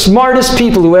some of the smartest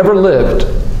people who ever lived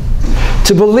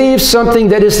to believe something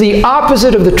that is the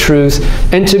opposite of the truth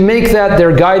and to make that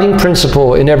their guiding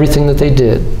principle in everything that they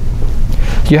did.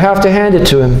 You have to hand it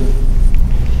to him.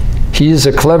 He is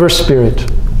a clever spirit.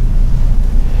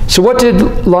 So what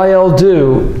did Lyell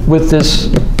do with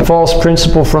this false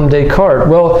principle from Descartes?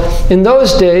 Well, in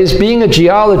those days, being a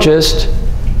geologist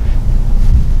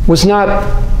was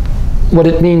not what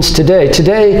it means today.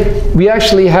 Today, we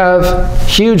actually have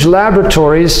huge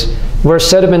laboratories where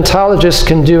sedimentologists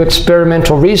can do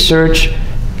experimental research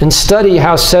and study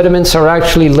how sediments are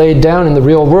actually laid down in the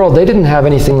real world. They didn't have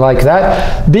anything like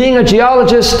that. Being a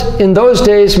geologist in those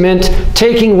days meant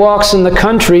taking walks in the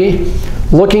country,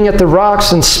 looking at the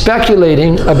rocks and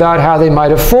speculating about how they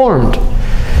might have formed.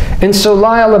 And so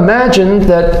Lyell imagined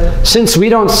that since we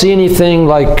don't see anything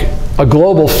like a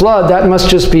global flood, that must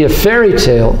just be a fairy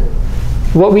tale.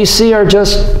 What we see are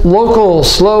just local,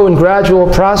 slow, and gradual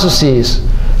processes.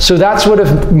 So that's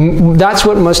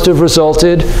what must have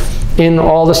resulted in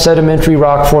all the sedimentary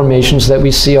rock formations that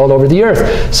we see all over the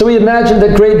earth. So we imagined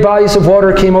that great bodies of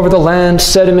water came over the land,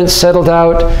 sediments settled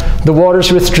out, the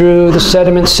waters withdrew, the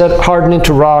sediments hardened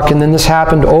into rock, and then this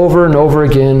happened over and over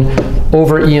again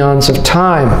over eons of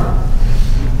time.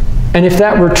 And if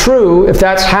that were true, if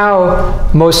that's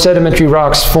how most sedimentary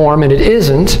rocks form, and it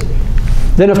isn't,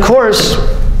 then of course,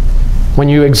 when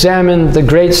you examine the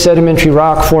great sedimentary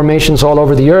rock formations all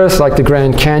over the earth, like the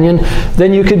Grand Canyon,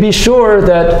 then you could be sure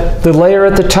that the layer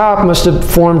at the top must have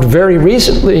formed very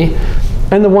recently,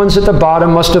 and the ones at the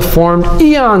bottom must have formed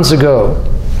eons ago.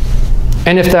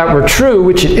 And if that were true,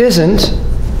 which it isn't,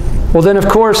 well then of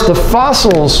course the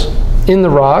fossils in the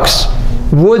rocks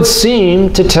would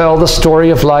seem to tell the story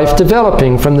of life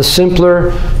developing from the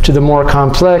simpler to the more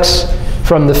complex,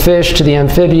 from the fish to the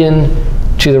amphibian,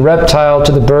 to the reptile,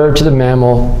 to the bird, to the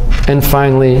mammal, and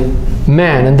finally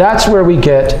man. And that's where we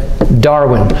get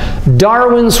Darwin.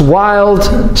 Darwin's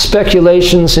wild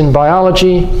speculations in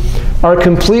biology are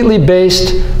completely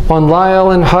based on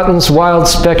Lyell and Hutton's wild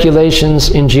speculations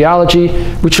in geology,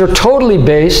 which are totally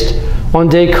based on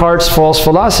Descartes' false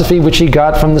philosophy, which he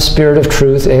got from the Spirit of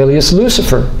Truth, alias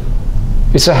Lucifer.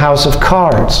 It's a house of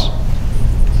cards.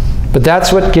 But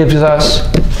that's what gives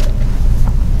us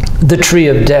the tree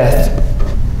of death,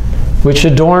 which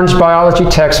adorns biology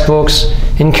textbooks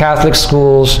in Catholic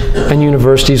schools and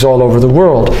universities all over the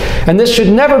world. And this should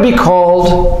never be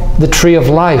called the tree of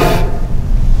life,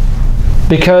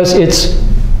 because it's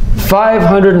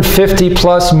 550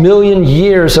 plus million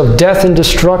years of death and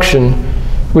destruction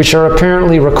which are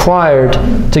apparently required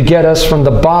to get us from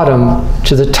the bottom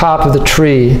to the top of the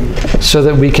tree so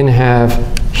that we can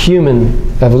have human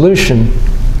evolution.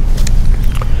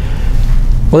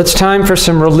 Well, it's time for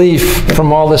some relief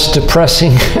from all this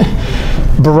depressing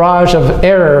barrage of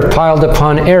error piled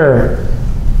upon error.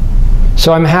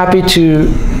 So I'm happy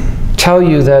to tell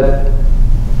you that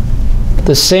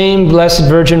the same Blessed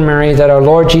Virgin Mary that our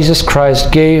Lord Jesus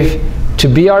Christ gave to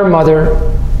be our mother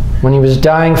when he was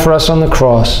dying for us on the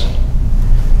cross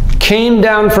came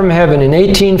down from heaven in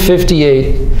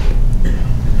 1858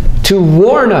 to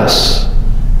warn us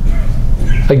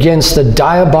against the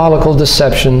diabolical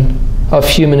deception of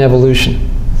human evolution,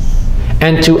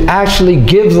 and to actually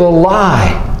give the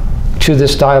lie to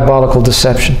this diabolical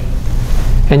deception.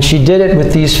 And she did it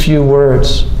with these few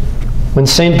words. When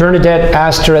Saint Bernadette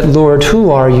asked her at Lourdes, "Who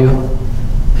are you?"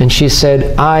 and she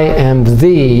said, "I am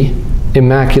the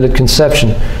Immaculate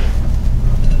Conception."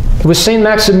 It was Saint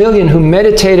Maximilian who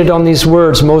meditated on these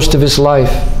words most of his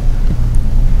life.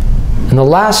 And the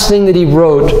last thing that he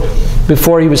wrote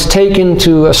before he was taken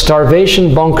to a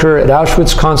starvation bunker at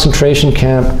Auschwitz concentration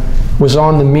camp was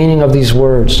on the meaning of these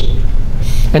words.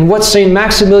 And what Saint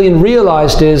Maximilian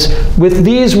realized is, with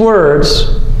these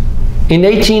words, in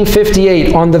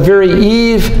 1858, on the very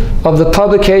eve of the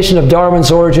publication of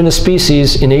Darwin's Origin of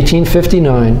Species in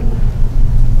 1859,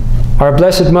 our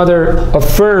Blessed Mother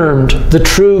affirmed the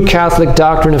true Catholic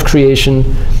doctrine of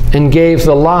creation and gave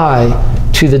the lie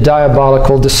to the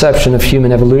diabolical deception of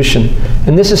human evolution.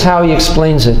 And this is how he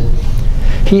explains it.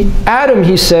 Adam,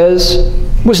 he says,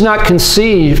 was not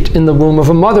conceived in the womb of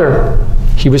a mother.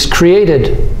 He was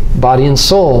created, body and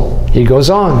soul. He goes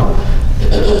on.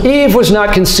 Eve was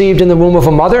not conceived in the womb of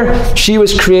a mother. She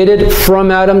was created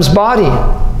from Adam's body.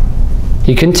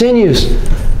 He continues.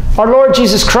 Our Lord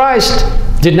Jesus Christ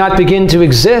did not begin to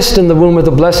exist in the womb of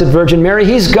the Blessed Virgin Mary.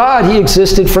 He's God. He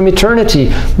existed from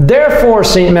eternity. Therefore,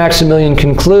 St. Maximilian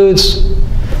concludes,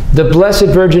 the Blessed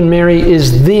Virgin Mary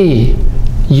is the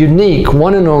unique,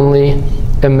 one and only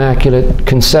Immaculate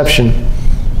Conception.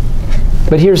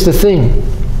 But here's the thing.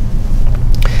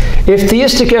 If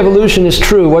theistic evolution is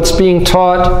true, what's being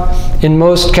taught in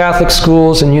most Catholic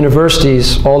schools and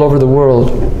universities all over the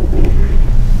world,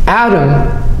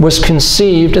 Adam was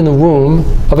conceived in the womb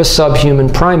of a subhuman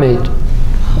primate.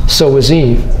 So was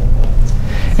Eve.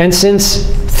 And since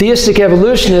theistic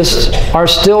evolutionists are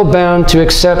still bound to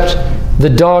accept the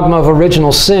dogma of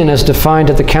original sin as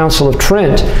defined at the Council of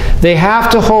Trent, they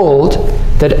have to hold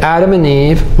that Adam and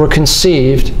Eve were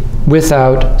conceived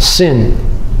without sin.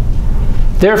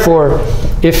 Therefore,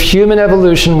 if human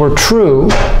evolution were true,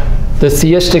 the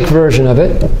theistic version of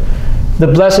it, the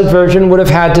Blessed Virgin would have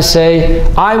had to say,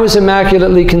 I was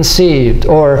immaculately conceived,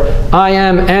 or I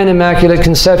am an Immaculate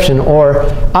Conception, or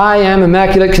I am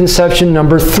Immaculate Conception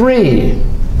number 3.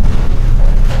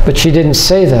 But she didn't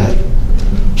say that.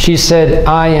 She said,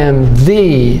 I am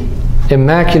the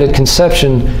Immaculate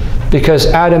Conception, because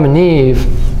Adam and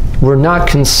Eve were not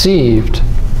conceived,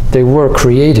 they were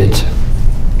created.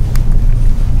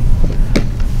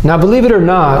 Now, believe it or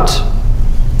not,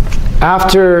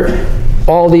 after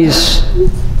all these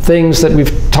things that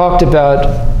we've talked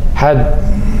about had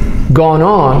gone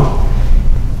on,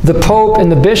 the Pope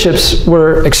and the bishops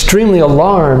were extremely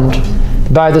alarmed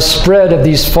by the spread of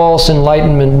these false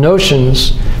Enlightenment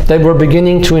notions that were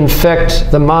beginning to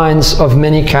infect the minds of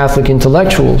many Catholic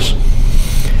intellectuals.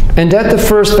 And at the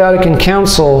First Vatican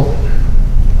Council,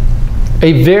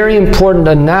 a very important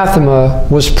anathema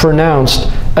was pronounced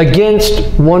against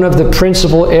one of the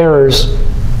principal errors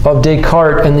of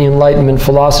Descartes and the Enlightenment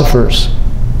philosophers.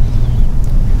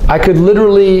 I could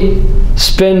literally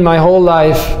spend my whole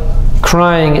life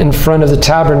crying in front of the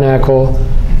tabernacle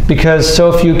because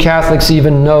so few Catholics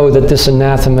even know that this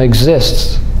anathema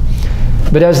exists.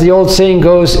 But as the old saying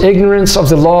goes, ignorance of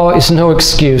the law is no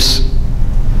excuse.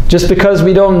 Just because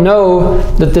we don't know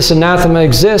that this anathema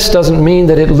exists doesn't mean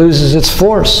that it loses its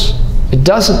force. It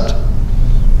doesn't.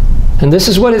 And this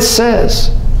is what it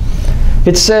says.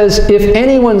 It says, if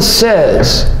anyone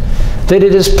says that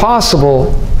it is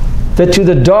possible that to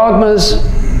the dogmas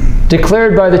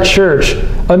declared by the Church,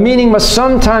 a meaning must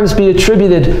sometimes be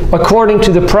attributed according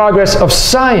to the progress of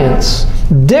science,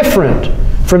 different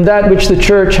from that which the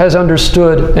Church has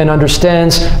understood and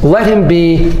understands, let him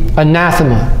be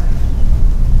anathema.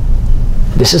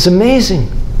 This is amazing.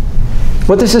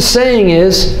 What this is saying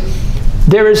is,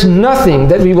 there is nothing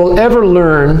that we will ever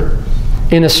learn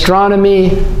in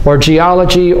astronomy or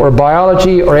geology or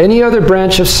biology or any other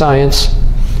branch of science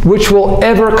which will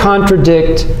ever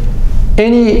contradict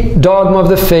any dogma of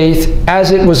the faith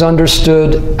as it was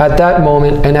understood at that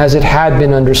moment and as it had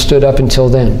been understood up until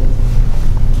then.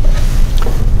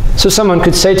 So someone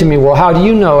could say to me, well, how do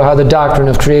you know how the doctrine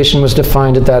of creation was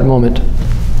defined at that moment?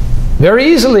 Very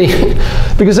easily,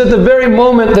 because at the very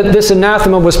moment that this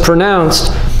anathema was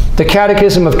pronounced, the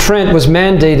Catechism of Trent was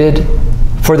mandated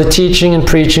for the teaching and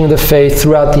preaching of the faith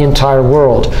throughout the entire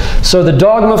world. So the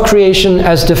dogma of creation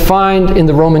as defined in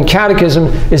the Roman Catechism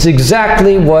is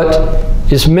exactly what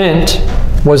is meant,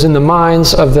 was in the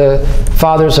minds of the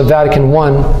Fathers of Vatican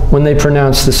I when they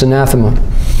pronounced this anathema.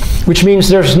 Which means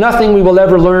there's nothing we will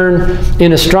ever learn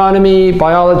in astronomy,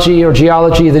 biology, or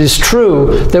geology that is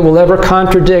true that will ever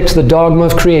contradict the dogma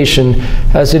of creation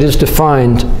as it is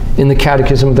defined in the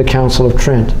Catechism of the Council of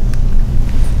Trent.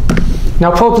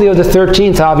 Now, Pope Leo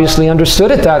XIII obviously understood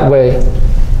it that way.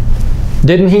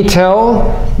 Didn't he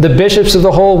tell the bishops of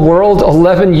the whole world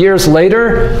 11 years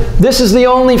later, this is the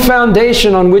only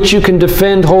foundation on which you can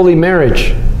defend holy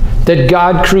marriage, that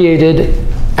God created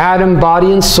Adam,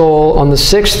 body and soul, on the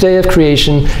 6th day of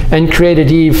creation, and created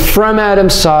Eve from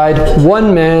Adam's side,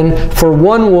 one man for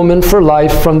one woman for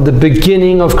life from the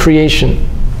beginning of creation.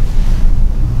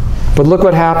 But look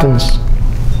what happens.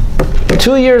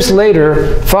 2 years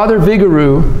later, Father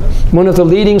Vigouroux, one of the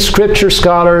leading scripture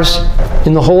scholars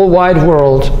in the whole wide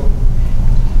world,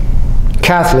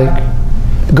 Catholic,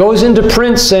 goes into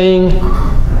print saying,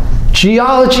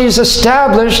 geology has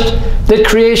established that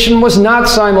creation was not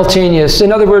simultaneous.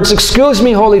 In other words, excuse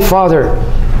me, Holy Father,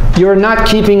 you are not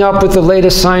keeping up with the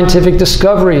latest scientific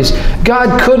discoveries.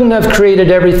 God couldn't have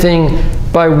created everything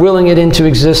by willing it into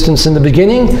existence in the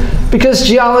beginning, because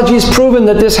geology has proven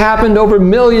that this happened over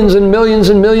millions and millions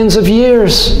and millions of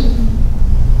years.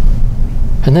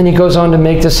 And then he goes on to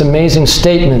make this amazing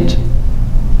statement.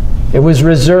 It was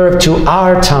reserved to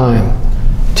our time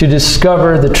to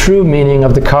discover the true meaning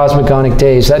of the cosmogonic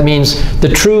days. That means the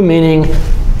true meaning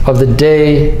of the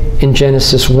day in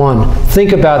Genesis 1.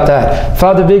 Think about that.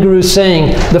 Father Vigouroux is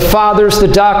saying, the fathers, the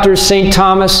doctors, St.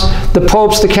 Thomas, the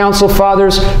popes, the council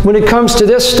fathers, when it comes to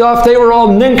this stuff, they were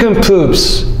all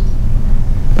nincompoops.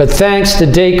 But thanks to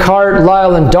Descartes,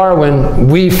 Lyell, and Darwin,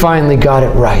 we finally got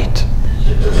it right.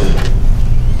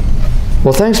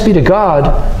 Well, thanks be to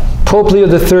God, Pope Leo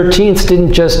XIII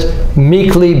didn't just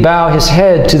meekly bow his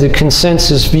head to the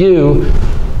consensus view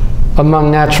among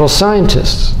natural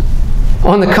scientists.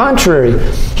 On the contrary,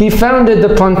 he founded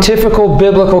the Pontifical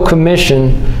Biblical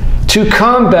Commission to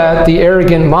combat the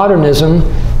arrogant modernism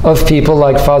of people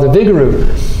like Father Vigouroux.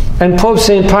 And Pope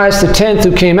St. Pius X,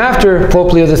 who came after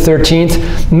Pope Leo XIII,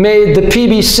 made the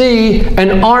PBC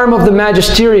an arm of the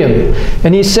magisterium.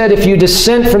 And he said, if you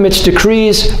dissent from its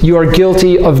decrees, you are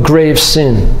guilty of grave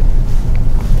sin.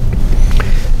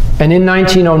 And in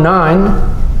 1909,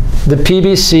 the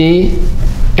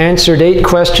PBC answered 8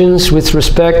 questions with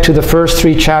respect to the first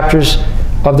 3 chapters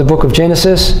of the book of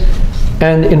Genesis.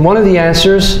 And in one of the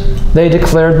answers, they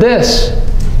declared this,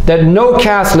 that no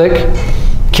Catholic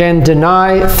can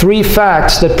deny 3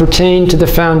 facts that pertain to the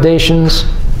foundations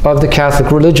of the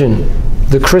Catholic religion,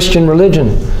 the Christian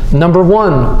religion. Number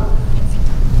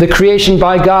 1, the creation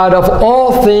by God of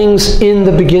all things in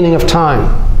the beginning of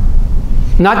time.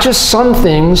 Not just some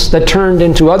things that turned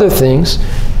into other things.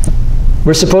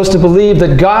 We're supposed to believe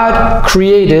that God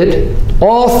created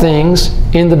all things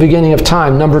in the beginning of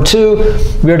time. Number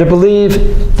 2, we are to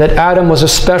believe that Adam was a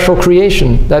special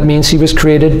creation. That means he was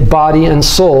created body and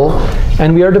soul.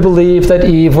 And we are to believe that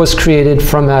Eve was created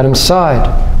from Adam's side.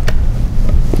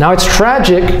 Now it's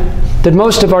tragic that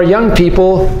most of our young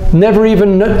people never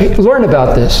even learn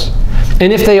about this.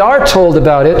 And if they are told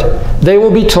about it, they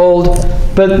will be told,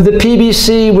 but the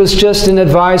PBC was just an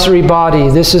advisory body.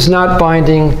 This is not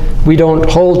binding. We don't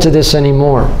hold to this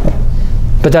anymore.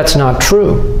 But that's not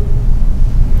true.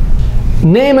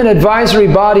 Name an advisory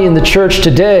body in the church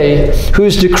today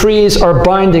whose decrees are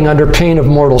binding under pain of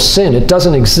mortal sin. It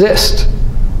doesn't exist.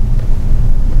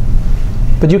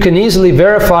 But you can easily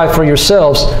verify for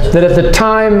yourselves that at the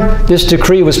time this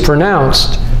decree was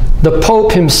pronounced, the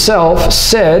Pope himself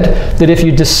said that if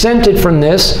you dissented from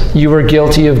this, you were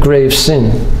guilty of grave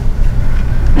sin.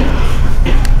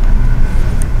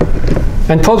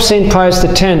 And Pope St. Pius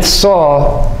X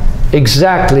saw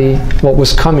exactly what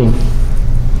was coming.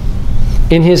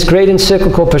 In his great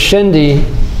encyclical Pascendi,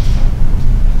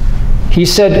 he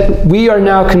said, we are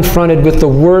now confronted with the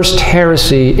worst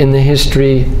heresy in the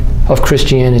history of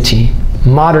Christianity,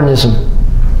 modernism.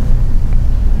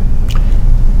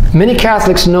 Many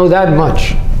Catholics know that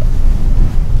much.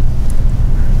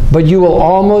 But you will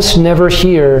almost never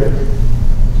hear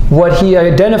what he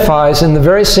identifies in the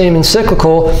very same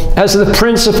encyclical as the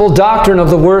principal doctrine of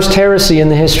the worst heresy in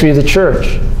the history of the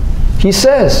Church. He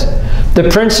says, the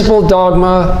principal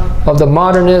dogma of the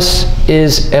modernists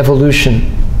is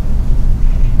evolution.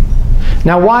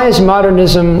 Now, why is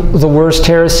modernism the worst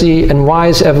heresy, and why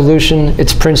is evolution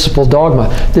its principal dogma?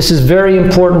 This is very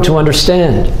important to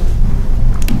understand.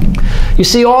 You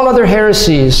see, all other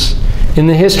heresies in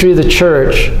the history of the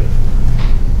Church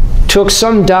took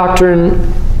some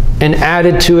doctrine and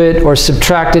added to it, or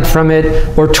subtracted from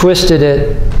it, or twisted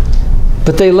it,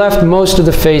 but they left most of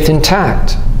the faith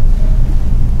intact.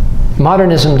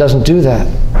 Modernism doesn't do that.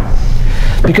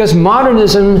 Because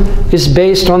modernism is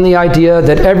based on the idea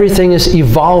that everything is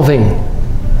evolving.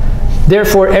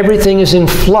 Therefore, everything is in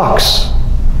flux.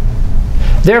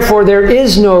 Therefore, there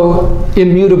is no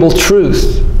immutable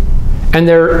truth, and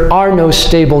there are no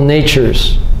stable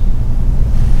natures.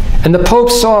 And the Pope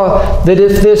saw that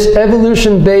if this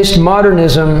evolution-based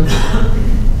modernism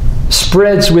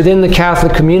spreads within the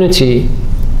Catholic community,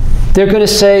 they're going to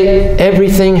say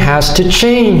everything has to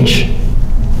change.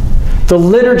 The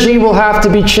liturgy will have to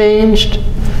be changed.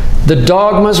 The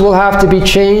dogmas will have to be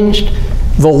changed.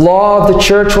 The law of the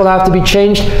church will have to be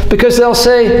changed, because they'll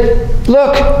say,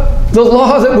 look, the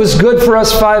law that was good for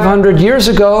us 500 years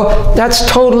ago, that's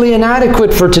totally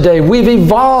inadequate for today. We've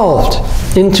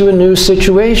evolved into a new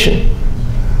situation.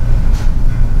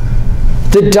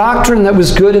 The doctrine that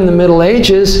was good in the Middle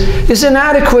Ages is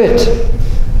inadequate.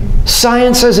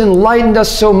 Science has enlightened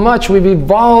us so much, we've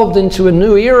evolved into a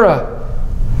new era.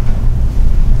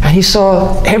 And he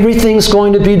saw everything's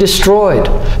going to be destroyed.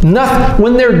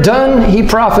 When they're done, he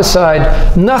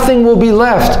prophesied, nothing will be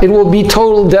left. It will be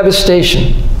total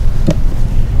devastation.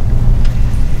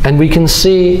 And we can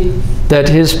see that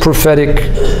his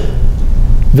prophetic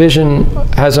vision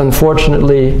has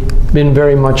unfortunately been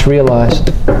very much realized.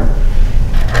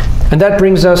 And that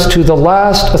brings us to the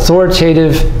last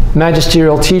authoritative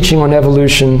magisterial teaching on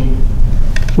evolution,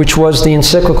 which was the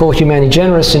encyclical Humani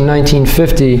Generis in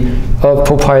 1950 of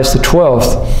Pope Pius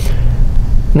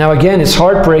XII. Now again, it's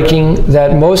heartbreaking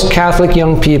that most Catholic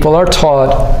young people are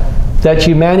taught that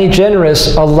Humani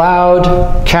Generis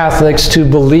allowed Catholics to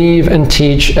believe and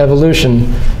teach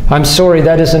evolution. I'm sorry,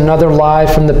 that is another lie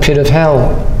from the pit of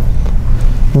hell.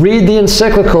 Read the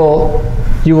encyclical.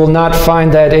 You will not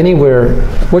find that anywhere.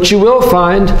 What you will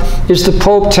find is the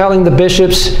Pope telling the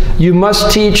bishops, you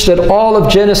must teach that all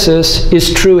of Genesis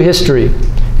is true history,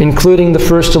 including the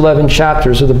first 11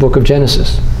 chapters of the book of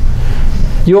Genesis.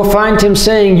 You will find him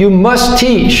saying, you must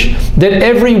teach that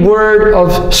every word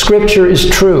of Scripture is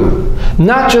true,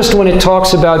 not just when it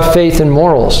talks about faith and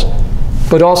morals,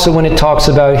 but also when it talks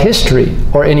about history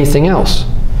or anything else.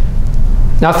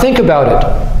 Now think about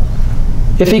it.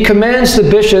 If he commands the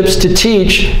bishops to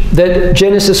teach that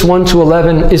Genesis 1 to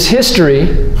 11 is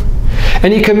history,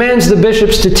 And he commands the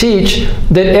bishops to teach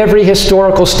that every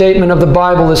historical statement of the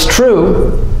Bible is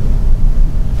true.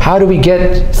 How do we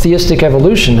get theistic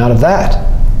evolution out of that?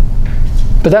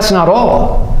 But that's not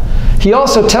all. He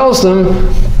also tells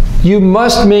them, you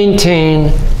must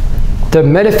maintain the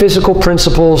metaphysical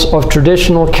principles of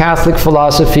traditional Catholic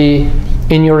philosophy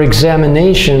in your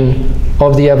examination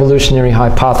of the evolutionary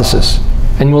hypothesis.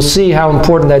 And we'll see how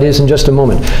important that is in just a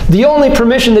moment. The only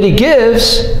permission that he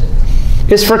gives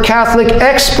is for Catholic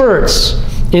experts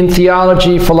in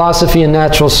theology, philosophy, and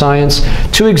natural science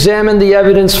to examine the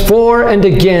evidence for and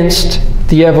against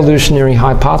the evolutionary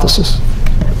hypothesis.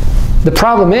 The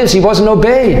problem is he wasn't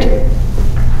obeyed.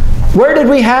 Where did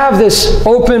we have this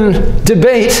open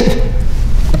debate?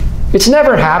 It's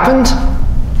never happened.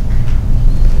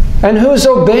 And who's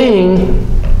obeying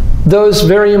those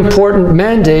very important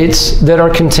mandates that are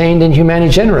contained in Humani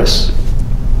Generis?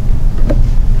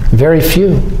 Very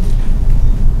few.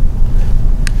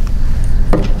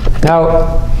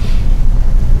 Now,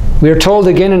 we are told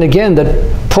again and again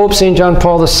that Pope St. John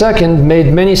Paul II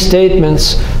made many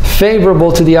statements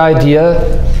favorable to the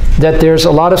idea that there's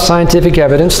a lot of scientific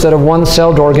evidence that a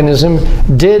one-celled organism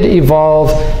did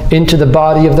evolve into the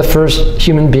body of the first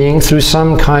human being through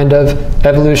some kind of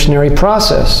evolutionary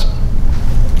process.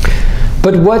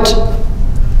 But what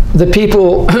the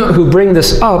people who bring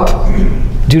this up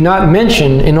do not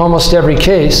mention in almost every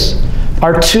case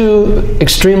are two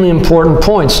extremely important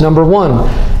points. Number one,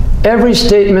 every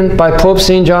statement by Pope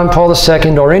St. John Paul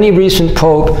II or any recent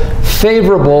pope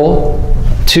favorable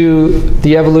to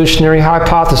the evolutionary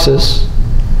hypothesis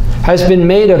has been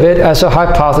made of it as a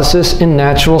hypothesis in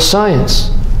natural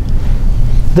science.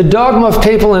 The dogma of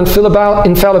papal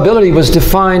infallibility was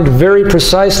defined very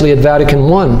precisely at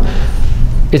Vatican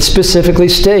I. It specifically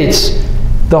states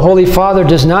the Holy Father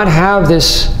does not have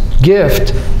this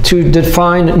gift to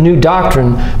define new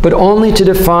doctrine, but only to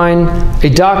define a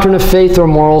doctrine of faith or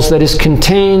morals that is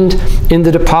contained in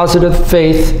the deposit of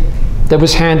faith that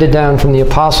was handed down from the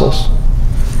apostles.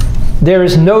 There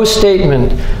is no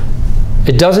statement,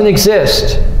 it doesn't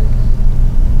exist.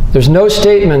 There's no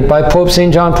statement by Pope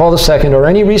St. John Paul II or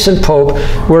any recent pope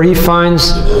where he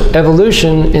finds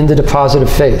evolution in the deposit of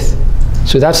faith.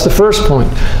 So that's the first point.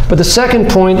 But the second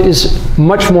point is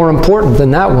much more important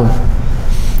than that one.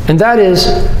 And that is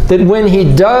that when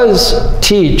he does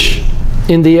teach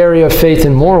in the area of faith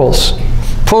and morals,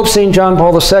 Pope St. John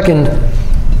Paul II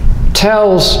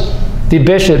tells the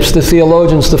bishops, the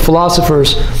theologians, the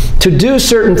philosophers to do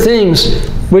certain things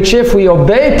which, if we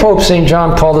obey Pope St.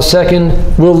 John Paul II,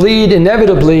 will lead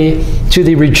inevitably to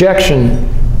the rejection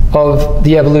of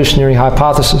the evolutionary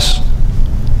hypothesis.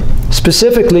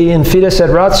 Specifically, in Fides et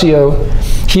Ratio,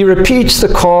 he repeats the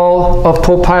call of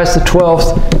Pope Pius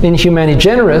XII in Humani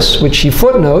Generis, which he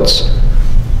footnotes,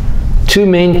 to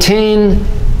maintain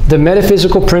the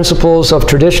metaphysical principles of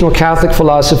traditional Catholic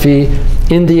philosophy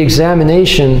in the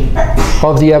examination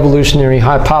of the evolutionary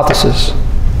hypothesis.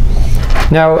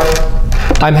 Now,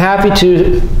 I'm happy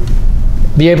to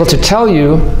be able to tell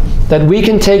you that we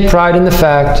can take pride in the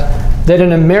fact that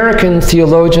an American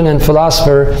theologian and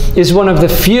philosopher is one of the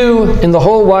few in the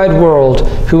whole wide world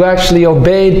who actually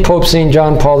obeyed Pope St.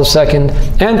 John Paul II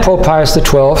and Pope Pius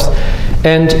XII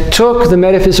and took the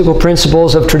metaphysical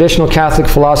principles of traditional Catholic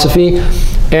philosophy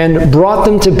and brought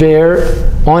them to bear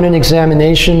on an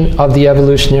examination of the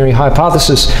evolutionary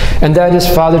hypothesis. And that is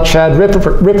Father Chad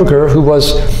Ripperger, who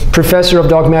was professor of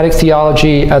dogmatic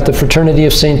theology at the Fraternity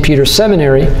of St. Peter's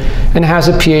Seminary and has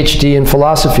a PhD in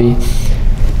philosophy.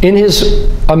 In his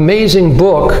amazing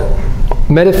book,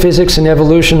 Metaphysics and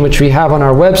Evolution, which we have on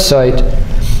our website,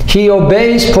 he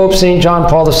obeys Pope St. John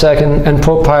Paul II and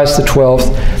Pope Pius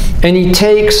XII, and he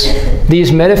takes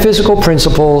these metaphysical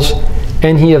principles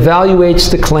and he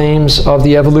evaluates the claims of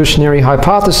the evolutionary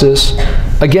hypothesis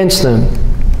against them.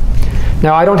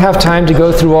 Now, I don't have time to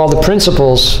go through all the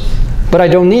principles, but I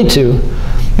don't need to,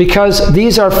 because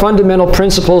these are fundamental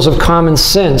principles of common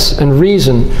sense and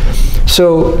reason.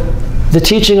 So, the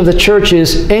teaching of the Church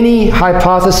is any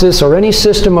hypothesis or any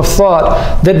system of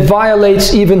thought that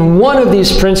violates even one of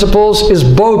these principles is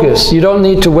bogus. You don't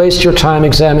need to waste your time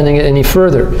examining it any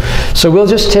further. So we'll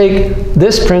just take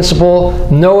this principle,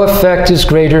 no effect is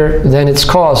greater than its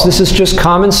cause. This is just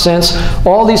common sense.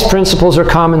 All these principles are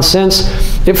common sense.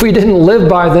 If we didn't live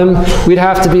by them, we'd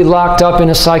have to be locked up in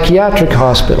a psychiatric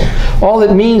hospital. All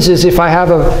it means is if I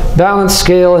have a balance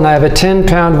scale and I have a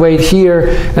 10-pound weight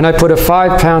here and I put a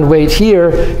 5-pound weight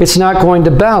here, it's not going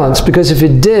to balance, because if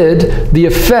it did, the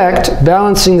effect,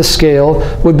 balancing the scale,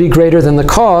 would be greater than the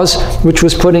cause, which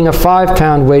was putting a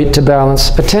 5-pound weight to balance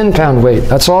a 10-pound weight.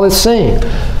 That's all it's saying.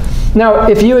 Now,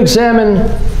 if you examine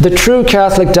the true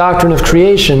Catholic doctrine of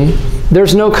creation,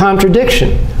 there's no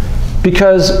contradiction,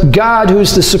 because God,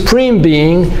 who's the supreme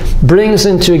being, brings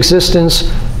into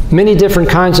existence many different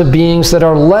kinds of beings that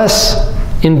are less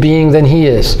in being than he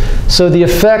is. So the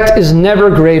effect is never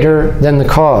greater than the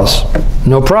cause.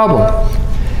 No problem.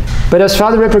 But as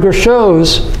Father Ripperger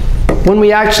shows, when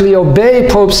we actually obey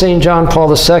Pope St. John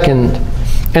Paul II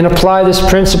and apply this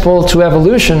principle to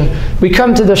evolution, we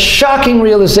come to the shocking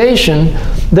realization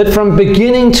that from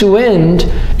beginning to end,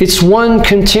 it's one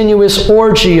continuous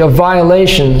orgy of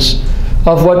violations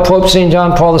of what Pope St.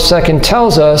 John Paul II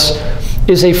tells us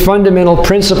is a fundamental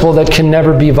principle that can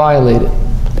never be violated.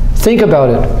 Think about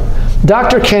it.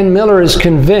 Dr. Ken Miller is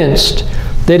convinced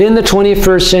that in the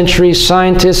 21st century,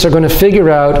 scientists are going to figure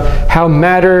out how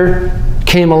matter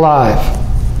came alive.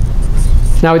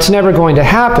 Now, it's never going to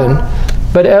happen,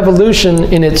 but evolution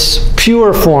in its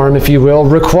pure form, if you will,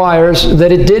 requires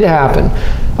that it did happen.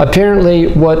 Apparently,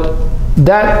 what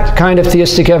that kind of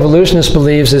theistic evolutionist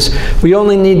believes is we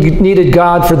only needed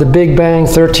God for the Big Bang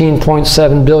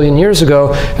 13.7 billion years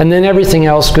ago, and then everything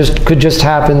else could just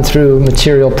happen through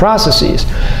material processes.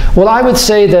 Well, I would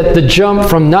say that the jump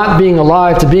from not being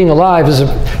alive to being alive is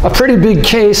a pretty big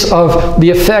case of the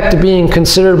effect being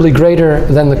considerably greater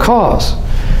than the cause.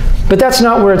 But that's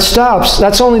not where it stops.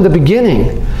 That's only the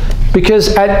beginning.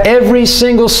 Because at every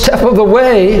single step of the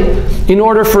way, in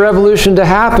order for evolution to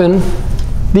happen,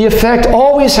 the effect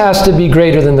always has to be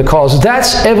greater than the cause.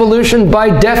 That's evolution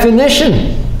by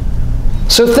definition.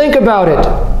 So think about it.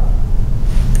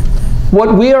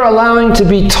 What we are allowing to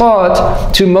be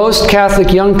taught to most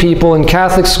Catholic young people in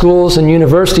Catholic schools and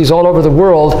universities all over the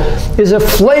world is a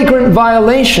flagrant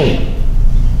violation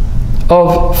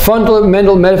of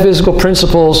fundamental metaphysical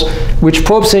principles which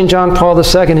Pope St. John Paul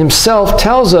II himself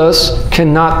tells us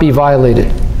cannot be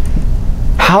violated.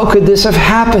 How could this have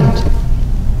happened?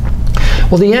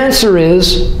 Well, the answer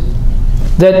is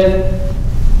that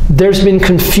there's been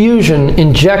confusion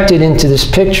injected into this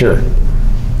picture.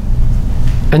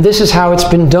 And this is how it's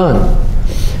been done.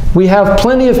 We have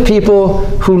plenty of people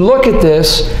who look at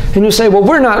this and who say, well,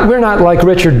 we're not like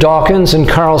Richard Dawkins and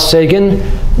Carl Sagan.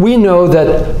 We know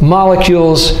that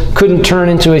molecules couldn't turn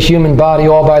into a human body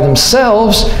all by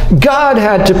themselves. God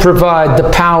had to provide the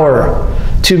power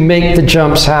to make the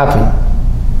jumps happen.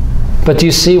 But do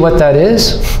you see what that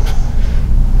is?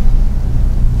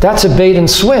 That's a bait and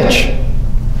switch.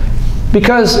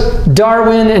 Because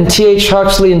Darwin and T.H.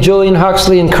 Huxley and Julian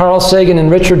Huxley and Carl Sagan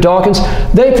and Richard Dawkins,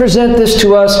 they present this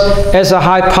to us as a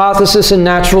hypothesis in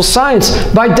natural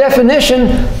science. By definition,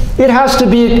 it has to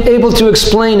be able to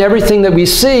explain everything that we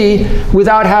see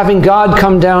without having God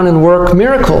come down and work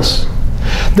miracles.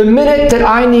 The minute that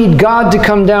I need God to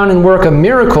come down and work a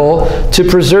miracle to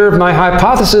preserve my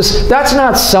hypothesis, that's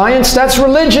not science, that's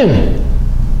religion.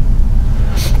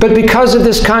 But because of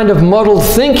this kind of muddled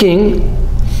thinking,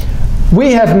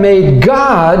 we have made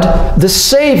God the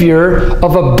savior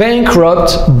of a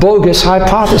bankrupt, bogus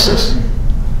hypothesis.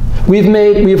 We've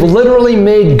literally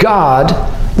made God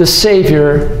the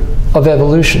savior of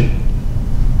evolution.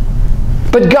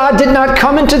 But God did not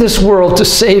come into this world to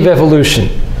save evolution.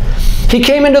 He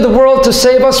came into the world to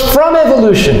save us from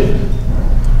evolution.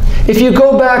 If you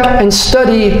go back and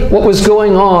study what was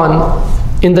going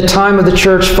on in the time of the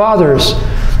Church Fathers,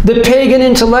 the pagan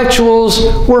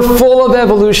intellectuals were full of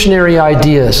evolutionary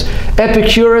ideas.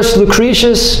 Epicurus,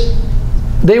 Lucretius,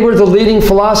 they were the leading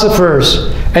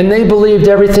philosophers, and they believed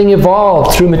everything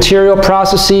evolved through material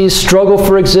processes, struggle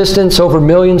for existence over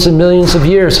millions and millions of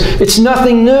years. It's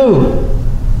nothing new.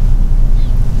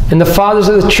 And the fathers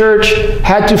of the church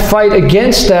had to fight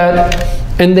against that,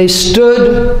 and they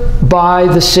stood by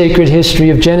the sacred history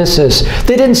of Genesis.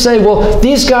 They didn't say, well,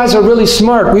 these guys are really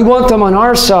smart. We want them on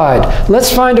our side.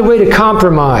 Let's find a way to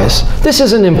compromise. This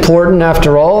isn't important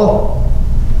after all.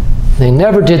 They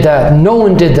never did that. No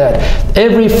one did that.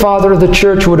 Every father of the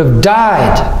church would have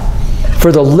died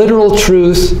for the literal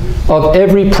truth of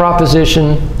every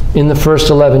proposition in the first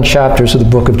 11 chapters of the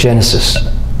book of Genesis.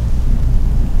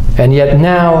 And yet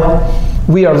now,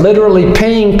 we are literally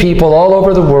paying people all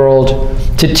over the world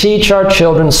to teach our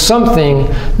children something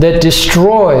that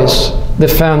destroys the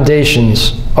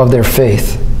foundations of their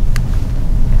faith.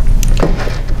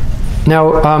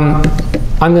 Now,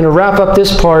 I'm going to wrap up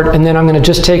this part, and then I'm going to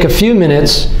just take a few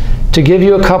minutes to give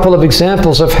you a couple of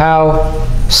examples of how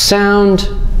sound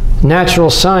natural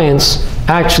science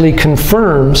actually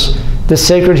confirms the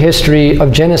sacred history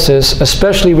of Genesis,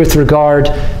 especially with regard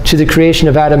to the creation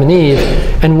of Adam and Eve,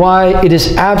 and why it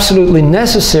is absolutely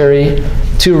necessary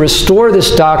to restore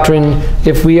this doctrine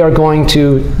if we are going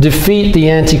to defeat the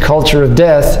anti-culture of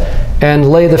death and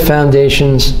lay the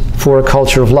foundations for a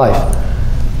culture of life.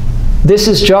 This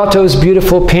is Giotto's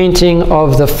beautiful painting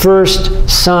of the first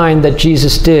sign that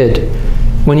Jesus did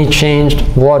when he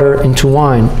changed water into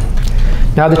wine.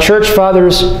 Now, the church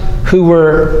fathers, who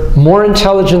were more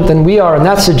intelligent than we are, and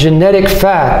that's a genetic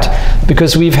fact,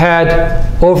 because we've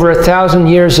had over 1,000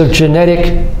 years of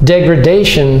genetic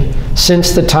degradation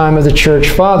since the time of the church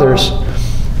fathers,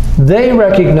 they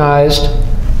recognized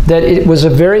that it was a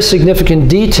very significant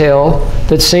detail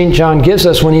that St. John gives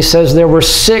us when he says there were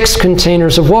 6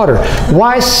 containers of water.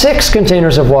 Why 6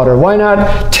 containers of water? Why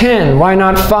not 10? Why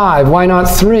not 5? Why not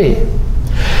 3?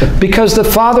 Because the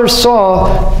Father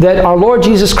saw that our Lord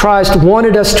Jesus Christ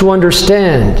wanted us to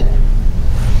understand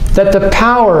that the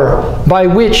power by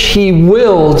which he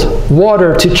willed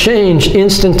water to change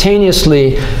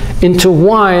instantaneously into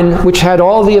wine, which had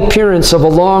all the appearance of a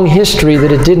long history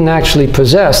that it didn't actually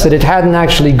possess, that it hadn't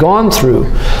actually gone through,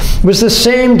 was the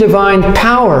same divine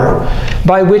power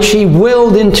by which he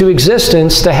willed into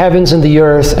existence the heavens and the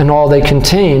earth and all they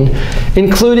contain,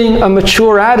 including a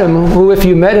mature Adam who, if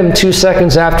you met him 2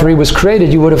 seconds after he was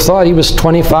created, you would have thought he was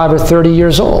 25 or 30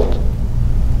 years old.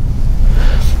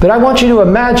 But I want you to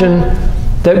imagine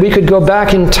that we could go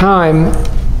back in time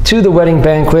to the wedding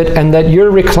banquet and that you're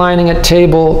reclining at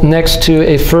table next to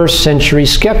a first century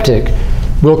skeptic.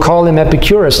 We'll call him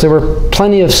Epicurus. There were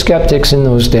plenty of skeptics in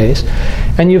those days.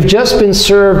 And you've just been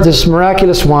served this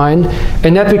miraculous wine,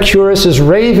 and Epicurus is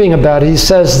raving about it. He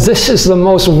says, "This is the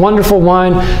most wonderful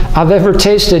wine I've ever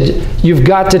tasted. You've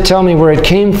got to tell me where it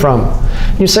came from."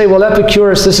 You say, "Well,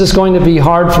 Epicurus, this is going to be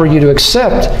hard for you to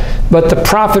accept." But the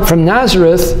prophet from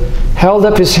Nazareth held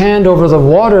up his hand over the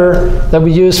water that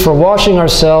we use for washing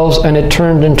ourselves, and it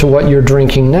turned into what you're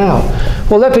drinking now.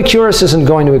 Well, Epicurus isn't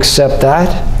going to accept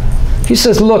that. He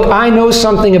says, "Look, I know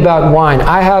something about wine.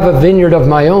 I have a vineyard of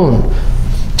my own.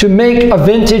 To make a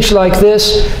vintage like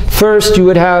this, first you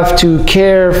would have to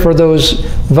care for those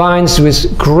vines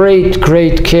with great,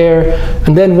 great care.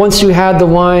 And then once you had the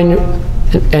wine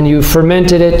and you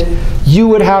fermented it, you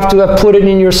would have to have put it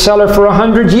in your cellar for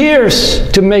 100 years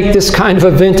to make this kind of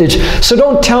a vintage. So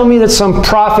don't tell me that some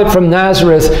prophet from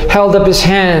Nazareth held up his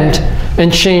hand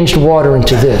and changed water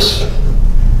into this."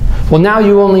 Well, now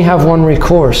you only have one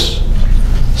recourse.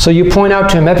 So you point out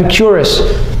to him, "Epicurus,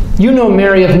 you know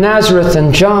Mary of Nazareth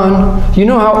and John. You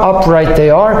know how upright they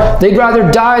are. They'd rather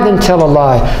die than tell a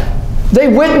lie. They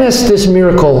witnessed this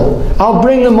miracle. I'll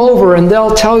bring them over and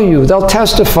they'll tell you, they'll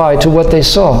testify to what they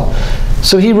saw."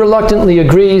 So he reluctantly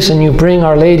agrees, and you bring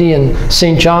Our Lady and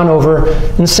St. John over.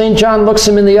 And St. John looks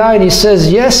him in the eye and he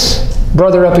says, "Yes,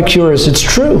 Brother Epicurus, it's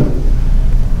true.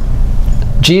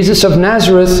 Jesus of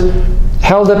Nazareth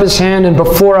held up his hand, and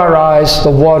before our eyes the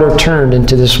water turned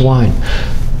into this wine."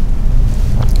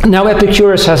 Now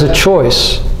Epicurus has a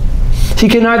choice. He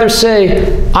can either say,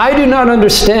 "I do not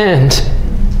understand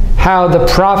how the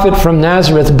prophet from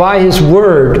Nazareth, by his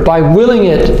word, by willing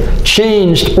it,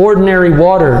 changed ordinary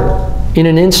water in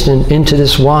an instant into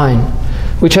this wine,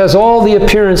 which has all the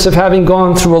appearance of having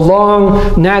gone through a long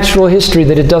natural history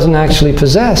that it doesn't actually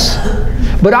possess.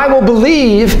 But I will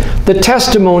believe the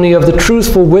testimony of the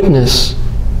truthful witness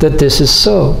that this is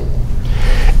so."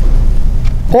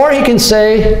 Or he can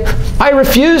say, "I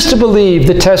refuse to believe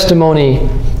the testimony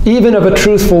even of a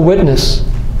truthful witness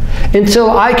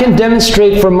until I can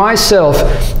demonstrate for myself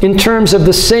in terms of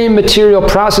the same material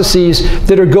processes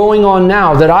that are going on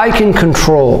now, that I can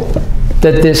control,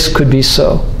 that this could be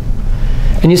so."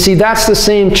 And you see, that's the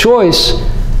same choice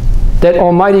that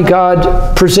Almighty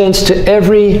God presents to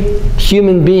every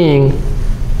human being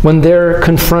when they're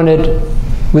confronted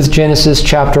with Genesis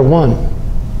chapter 1.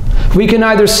 We can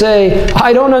either say,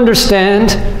 "I don't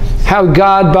understand how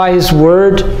God by his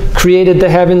word created the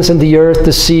heavens and the earth,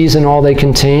 the seas and all they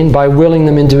contain, by willing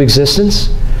them into existence.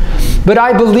 But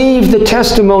I believe the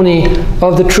testimony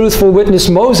of the truthful witness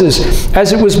Moses,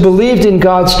 as it was believed in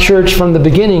God's church from the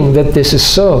beginning, that this is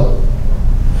so."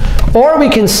 Or we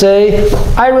can say,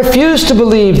 "I refuse to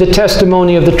believe the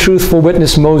testimony of the truthful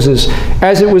witness Moses,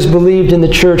 as it was believed in the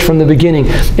church from the beginning,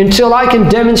 until I can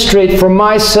demonstrate for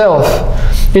myself,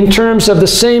 in terms of the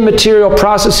same material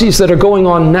processes that are going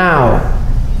on now,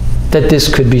 that this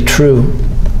could be true."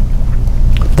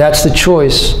 That's the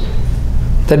choice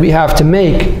that we have to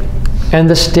make, and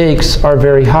the stakes are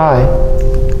very high.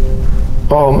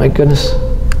 Oh my goodness.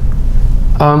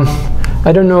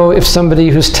 I don't know if somebody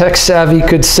who's tech savvy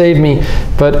could save me,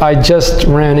 but I just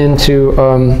ran into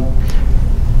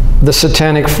the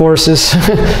satanic forces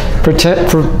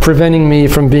preventing me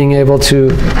from being able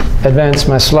to advance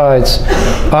my slides.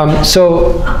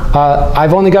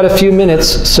 I've only got a few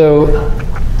minutes, so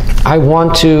I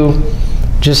want to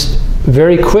just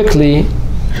very quickly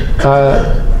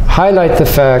highlight the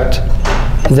fact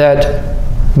that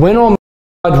when Almighty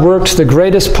God worked the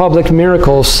greatest public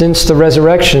miracle since the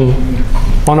resurrection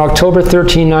on October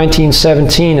 13,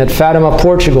 1917 at Fatima,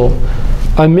 Portugal,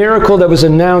 a miracle that was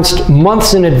announced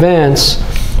months in advance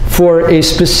for a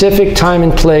specific time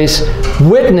and place,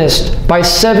 witnessed by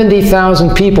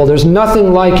 70,000 people. There's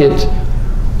nothing like it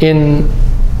in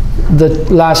the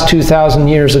last 2,000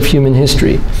 years of human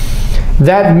history.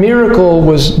 That miracle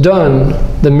was done,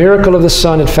 the miracle of the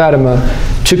sun at Fatima,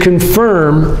 to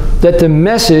confirm that the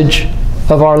message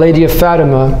of Our Lady of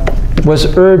Fatima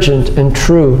was urgent and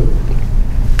true.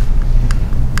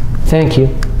 Thank you.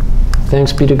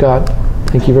 Thanks be to God.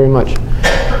 Thank you very much.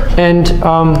 And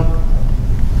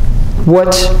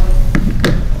what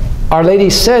Our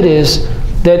Lady said is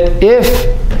that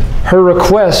if her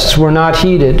requests were not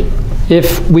heeded,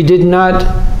 if we did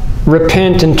not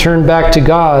repent and turn back to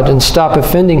God and stop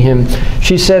offending Him,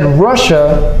 she said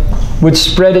Russia would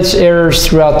spread its errors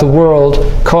throughout the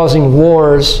world, causing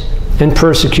wars and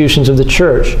persecutions of the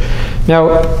Church.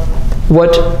 Now,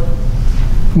 what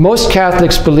most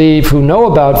Catholics believe who know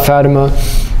about Fatima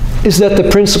is that the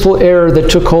principal error that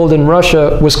took hold in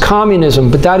Russia was communism,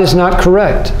 but that is not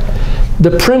correct.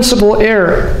 The principal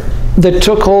error that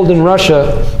took hold in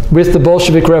Russia with the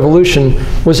Bolshevik Revolution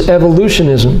was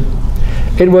evolutionism.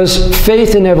 It was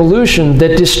faith in evolution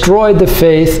that destroyed the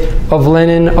faith of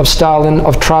Lenin, of Stalin,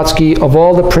 of Trotsky, of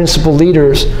all the principal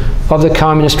leaders of the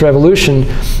communist revolution,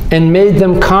 and made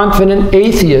them confident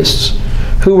atheists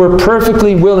who were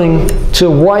perfectly willing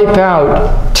to wipe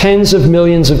out tens of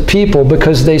millions of people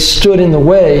because they stood in the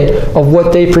way of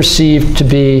what they perceived to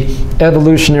be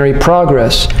evolutionary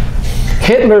progress.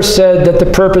 Hitler said that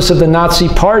the purpose of the Nazi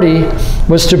Party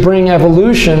was to bring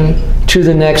evolution to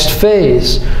the next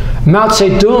phase. Mao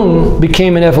Zedong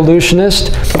became an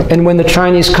evolutionist, and when the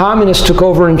Chinese communists took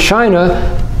over in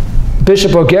China,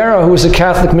 Bishop O'Gara, who was a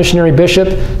Catholic missionary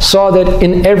bishop, saw that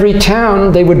in every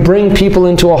town they would bring people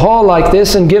into a hall like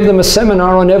this and give them a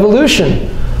seminar on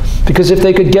evolution. Because if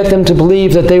they could get them to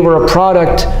believe that they were a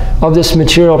product of this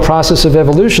material process of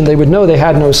evolution, they would know they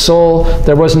had no soul,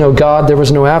 there was no God, there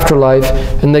was no afterlife,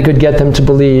 and they could get them to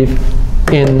believe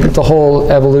in the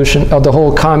whole evolution of the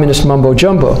whole communist mumbo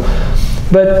jumbo.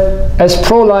 But as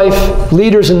pro-life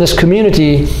leaders in this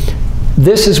community,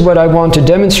 this is what I want to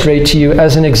demonstrate to you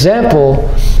as an example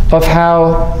of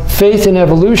how faith in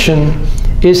evolution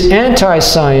is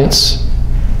anti-science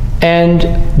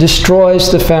and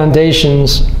destroys the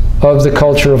foundations of the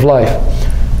culture of life.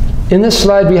 In this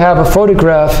slide we have a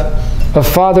photograph of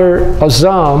Father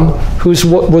Azam, who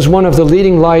was one of the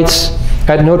leading lights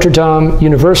at Notre Dame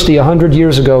University 100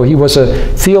 years ago. He was a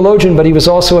theologian, but he was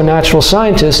also a natural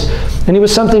scientist, and he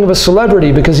was something of a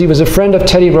celebrity because he was a friend of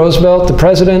Teddy Roosevelt, the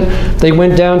president. They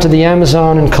went down to the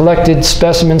Amazon and collected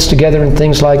specimens together and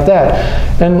things like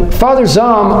that. And Father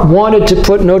Zam wanted to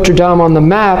put Notre Dame on the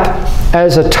map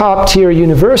as a top-tier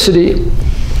university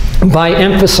by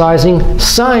emphasizing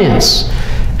science.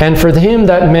 And for him,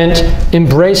 that meant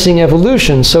embracing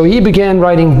evolution. So he began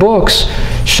writing books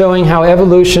showing how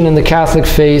evolution and the Catholic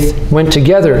faith went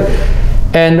together.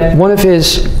 And one of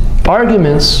his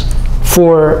arguments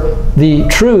for the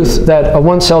truth that a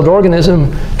one-celled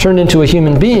organism turned into a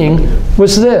human being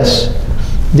was this.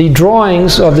 The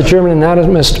drawings of the German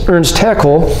anatomist Ernst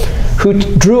Haeckel, who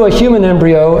drew a human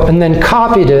embryo and then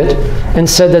copied it and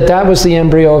said that that was the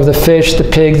embryo of the fish, the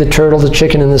pig, the turtle, the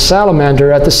chicken, and the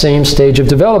salamander at the same stage of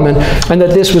development, and that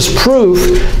this was proof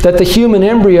that the human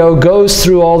embryo goes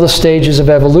through all the stages of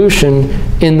evolution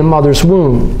in the mother's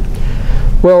womb.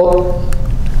 Well,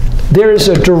 there is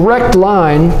a direct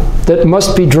line that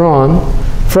must be drawn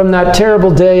from that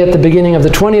terrible day at the beginning of the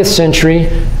 20th century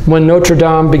when Notre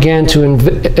Dame began to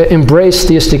embrace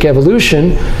theistic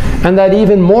evolution, and that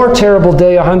even more terrible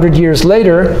day 100 years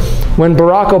later when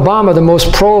Barack Obama, the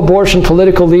most pro-abortion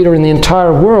political leader in the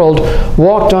entire world,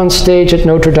 walked on stage at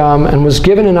Notre Dame and was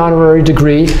given an honorary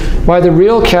degree while the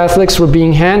real Catholics were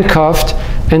being handcuffed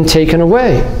and taken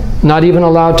away, not even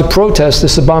allowed to protest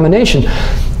this abomination.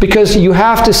 Because you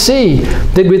have to see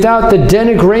that without the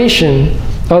denigration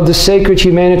of the sacred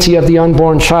humanity of the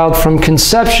unborn child from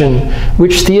conception,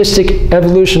 which theistic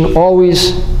evolution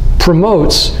always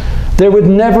promotes, there would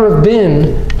never have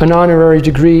been an honorary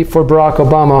degree for Barack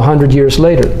Obama 100 years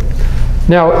later.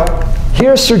 Now,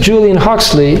 here's Sir Julian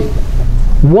Huxley,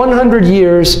 100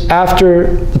 years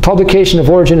after the publication of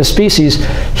Origin of Species.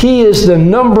 He is the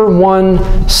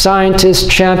 #1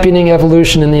 scientist championing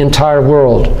evolution in the entire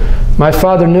world. My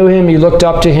father knew him, he looked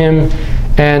up to him,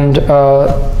 and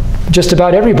just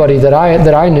about everybody that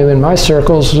I knew in my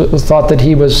circles thought that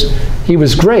he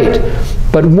was great.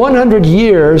 But 100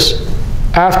 years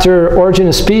after Origin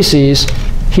of Species,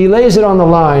 he lays it on the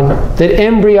line that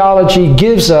embryology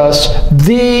gives us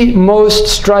the most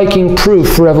striking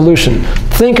proof for evolution.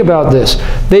 Think about this.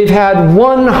 They've had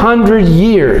 100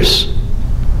 years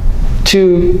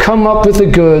to come up with the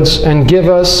goods and give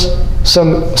us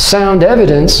some sound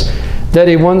evidence that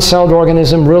a one-celled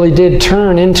organism really did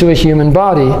turn into a human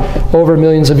body over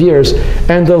millions of years.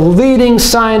 And the leading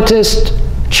scientist,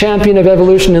 champion of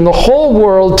evolution in the whole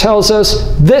world tells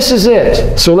us this is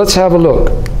it. So let's have a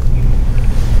look.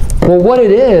 Well, what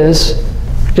it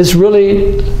is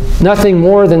really nothing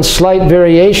more than slight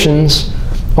variations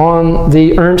on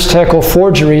the Ernst Haeckel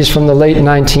forgeries from the late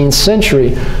 19th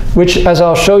century, which, as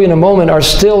I'll show you in a moment, are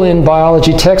still in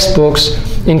biology textbooks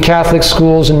in Catholic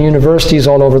schools and universities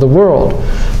all over the world.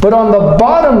 But on the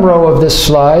bottom row of this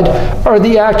slide are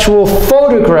the actual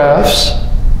photographs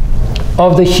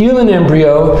of the human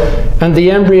embryo and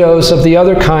the embryos of the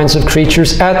other kinds of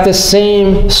creatures at the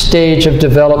same stage of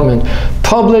development,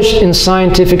 published in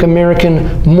Scientific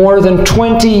American more than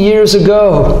 20 years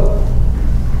ago.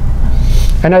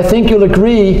 And I think you'll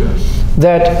agree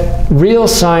that real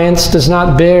science does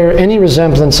not bear any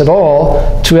resemblance at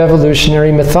all to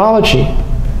evolutionary mythology.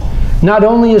 Not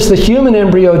only is the human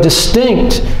embryo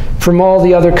distinct from all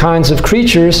the other kinds of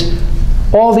creatures,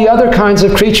 all the other kinds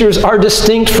of creatures are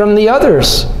distinct from the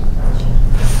others.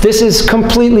 This is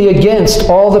completely against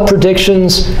all the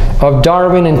predictions of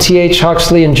Darwin and T.H.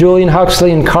 Huxley and Julian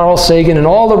Huxley and Carl Sagan and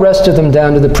all the rest of them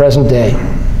down to the present day.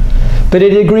 But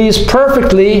it agrees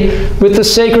perfectly with the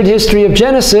sacred history of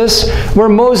Genesis, where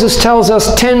Moses tells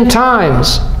us 10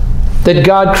 times that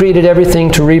God created everything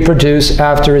to reproduce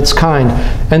after its kind.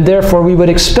 And therefore we would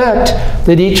expect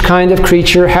that each kind of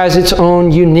creature has its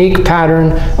own unique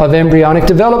pattern of embryonic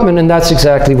development, and that's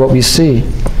exactly what we see.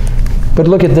 But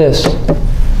look at this.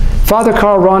 Father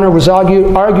Karl Rahner was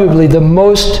arguably the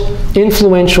most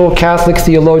influential Catholic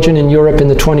theologian in Europe in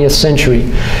the 20th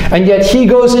century. And yet he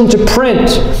goes into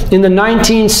print in the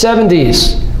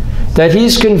 1970s that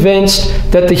he's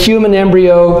convinced that the human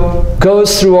embryo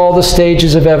goes through all the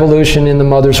stages of evolution in the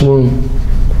mother's womb.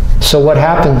 So what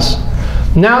happens?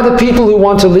 Now the people who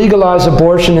want to legalize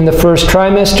abortion in the first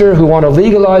trimester, who want to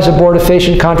legalize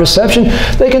abortifacient contraception,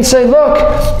 they can say,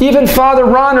 look, even Father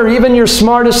Rahner, even your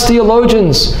smartest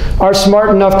theologians are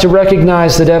smart enough to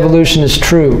recognize that evolution is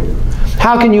true.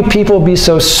 How can you people be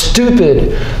so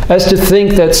stupid as to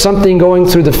think that something going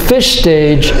through the fish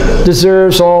stage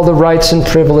deserves all the rights and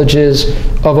privileges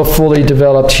of a fully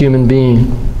developed human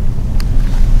being?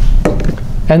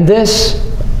 And this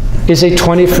is a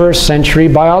 21st century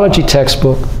biology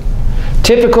textbook,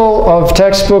 typical of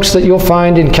textbooks that you'll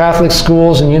find in Catholic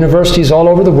schools and universities all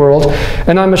over the world.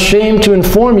 And I'm ashamed to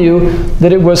inform you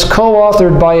that it was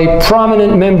co-authored by a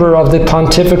prominent member of the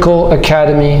Pontifical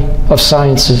Academy of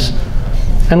Sciences.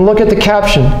 And look at the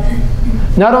caption.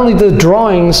 Not only do the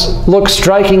drawings look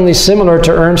strikingly similar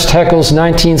to Ernst Haeckel's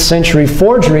 19th century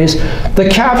forgeries, the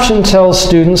caption tells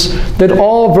students that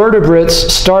all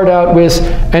vertebrates start out with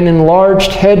an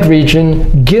enlarged head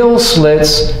region, gill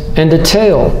slits, and a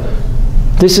tail.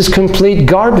 This is complete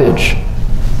garbage.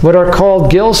 What are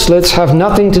called gill slits have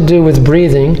nothing to do with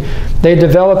breathing. They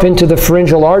develop into the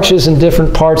pharyngeal arches in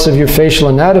different parts of your facial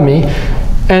anatomy.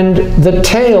 And the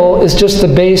tail is just the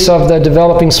base of the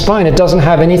developing spine. It doesn't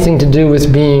have anything to do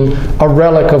with being a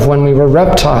relic of when we were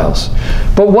reptiles.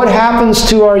 But what happens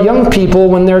to our young people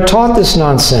when they're taught this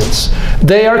nonsense?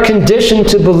 They are conditioned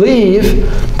to believe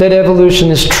that evolution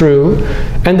is true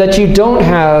and that you don't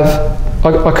have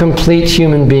a complete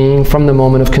human being from the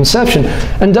moment of conception.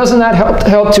 And doesn't that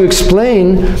help to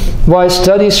explain why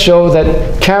studies show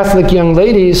that Catholic young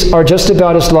ladies are just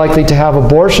about as likely to have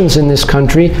abortions in this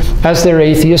country as their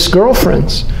atheist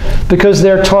girlfriends? Because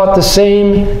they're taught the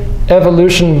same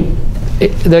evolution,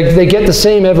 they get the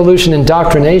same evolution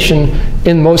indoctrination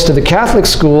in most of the Catholic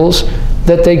schools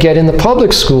that they get in the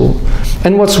public school.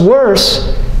 And what's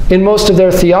worse, in most of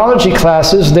their theology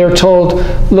classes, they're told,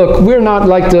 look, we're not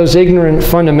like those ignorant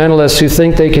fundamentalists who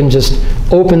think they can just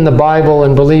open the Bible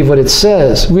and believe what it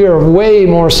says. We are way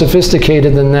more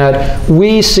sophisticated than that.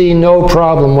 We see no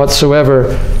problem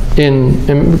whatsoever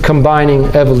in combining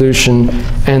evolution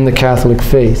and the Catholic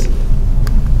faith.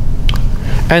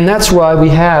 And that's why we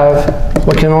have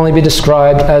what can only be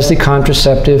described as the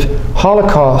contraceptive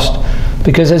holocaust.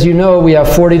 Because as you know, we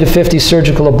have 40 to 50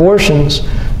 surgical abortions,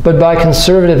 but by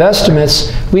conservative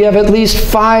estimates, we have at least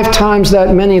 5 times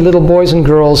that many little boys and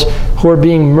girls who are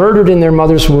being murdered in their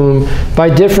mother's womb by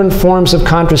different forms of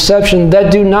contraception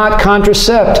that do not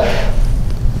contracept.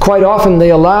 Quite often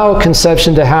they allow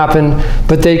conception to happen,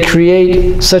 but they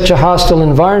create such a hostile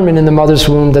environment in the mother's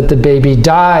womb that the baby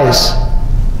dies.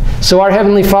 So our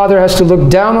Heavenly Father has to look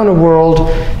down on a world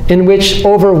in which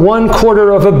over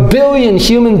 1/4 billion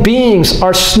human beings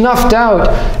are snuffed out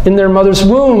in their mother's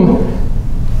womb.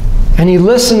 And He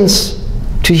listens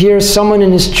to hear someone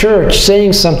in His church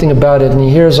saying something about it, and He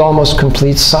hears almost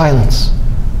complete silence.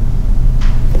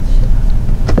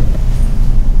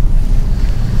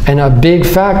 And a big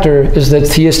factor is that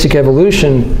theistic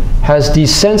evolution has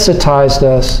desensitized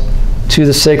us to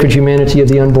the sacred humanity of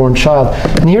the unborn child.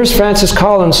 And here's Francis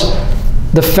Collins,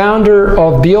 the founder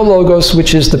of Biologos,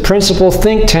 which is the principal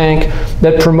think tank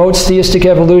that promotes theistic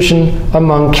evolution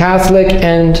among Catholic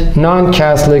and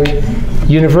non-Catholic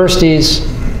universities.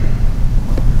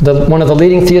 One of the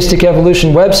leading theistic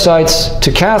evolution websites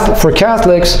for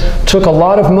Catholics took a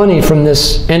lot of money from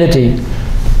this entity.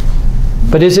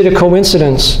 But is it a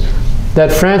coincidence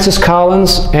that Francis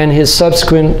Collins and his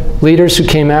subsequent leaders who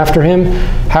came after him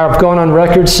have gone on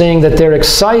record saying that they're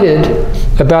excited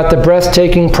about the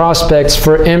breathtaking prospects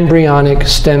for embryonic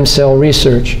stem cell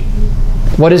research?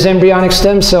 What is embryonic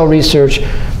stem cell research?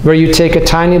 Where you take a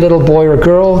tiny little boy or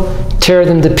girl, tear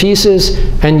them to pieces,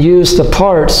 and use the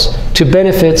parts to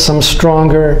benefit some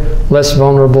stronger, less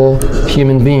vulnerable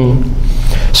human being.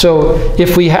 So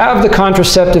if we have the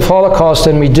contraceptive holocaust,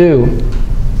 and we do,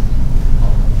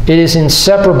 it is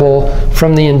inseparable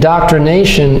from the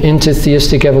indoctrination into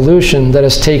theistic evolution that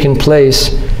has taken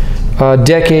place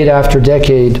decade after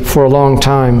decade for a long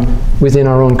time within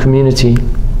our own community.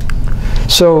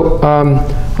 So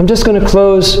I'm just going to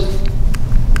close.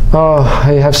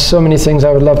 I have so many things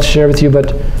I would love to share with you,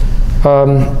 but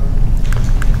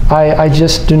I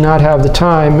just do not have the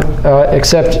time,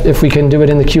 except if we can do it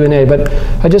in the Q&A. But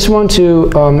I just want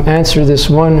to answer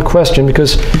this one question,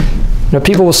 because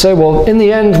people will say, well, in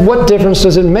the end, what difference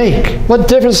does it make? What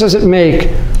difference does it make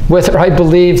whether I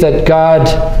believe that God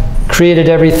created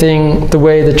everything the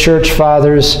way the church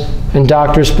fathers and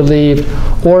doctors believed,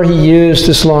 or He used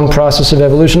this long process of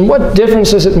evolution? What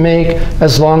difference does it make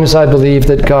as long as I believe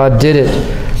that God did it?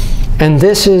 And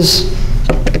this is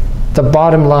the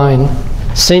bottom line.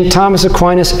 St. Thomas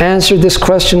Aquinas answered this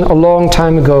question a long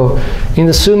time ago. In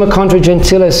the Summa Contra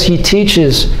Gentiles, he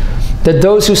teaches that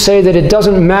those who say that it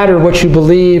doesn't matter what you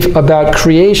believe about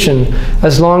creation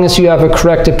as long as you have a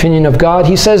correct opinion of God,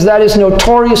 he says that is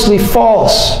notoriously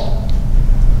false,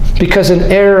 because an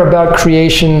error about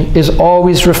creation is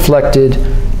always reflected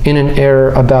in an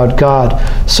error about God.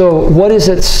 So what is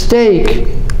at stake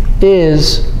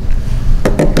is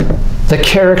the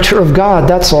character of God,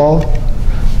 that's all.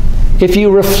 If you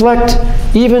reflect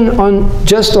even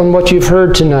just on what you've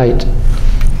heard tonight,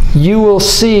 you will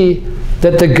see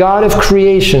that the God of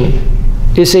creation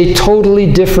is a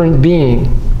totally different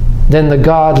being than the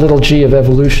God, little g, of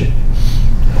evolution.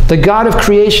 The God of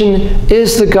creation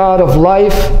is the God of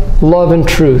life, love, and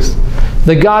truth.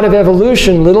 The God of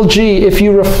evolution, little g, if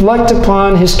you reflect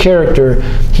upon His character,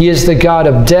 He is the God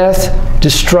of death,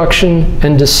 destruction,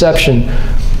 and deception.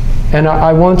 And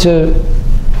I want to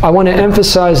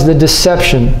emphasize the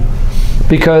deception,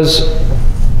 because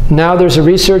now there's a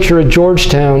researcher at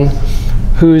Georgetown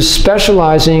who's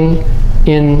specializing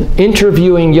in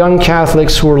interviewing young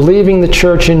Catholics who are leaving the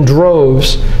church in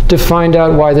droves to find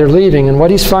out why they're leaving. And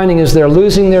what he's finding is they're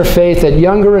losing their faith at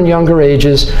younger and younger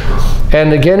ages.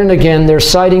 And again, they're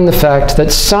citing the fact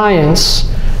that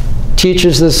science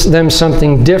teaches them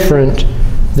something different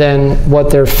than what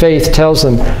their faith tells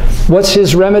them. What's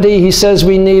his remedy? He says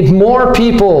we need more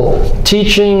people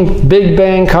teaching Big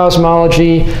Bang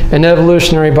cosmology and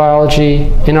evolutionary biology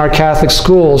in our Catholic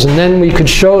schools, and then we could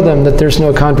show them that there's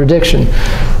no contradiction.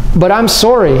 But I'm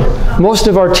sorry, most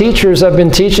of our teachers have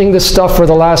been teaching this stuff for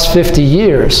the last 50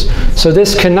 years, so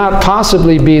this cannot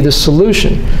possibly be the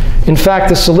solution. In fact,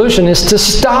 the solution is to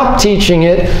stop teaching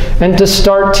it and to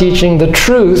start teaching the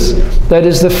truth that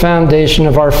is the foundation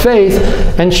of our faith,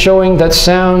 and showing that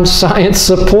sound science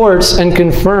supports and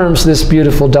confirms this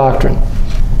beautiful doctrine.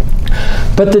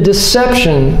 But the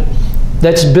deception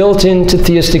that's built into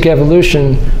theistic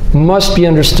evolution must be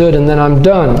understood, and then I'm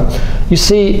done. You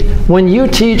see, when you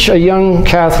teach a young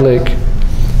Catholic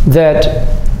that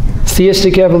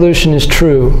theistic evolution is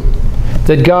true,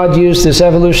 that God used this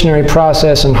evolutionary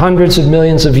process and hundreds of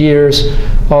millions of years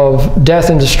of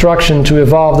death and destruction to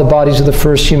evolve the bodies of the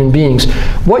first human beings,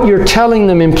 what you're telling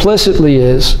them implicitly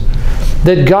is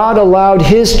that God allowed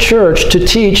His church to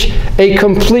teach a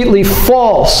completely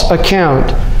false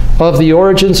account of the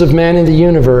origins of man in the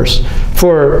universe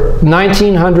for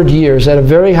 1900 years at a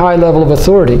very high level of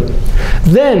authority.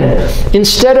 Then,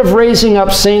 instead of raising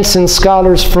up saints and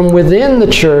scholars from within the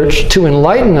church to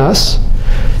enlighten us,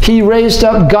 He raised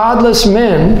up godless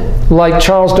men like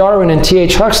Charles Darwin and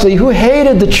T.H. Huxley who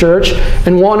hated the church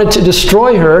and wanted to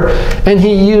destroy her, and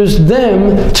he used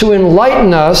them to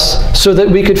enlighten us so that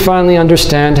we could finally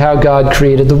understand how God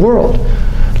created the world.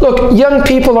 Look, young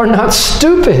people are not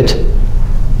stupid.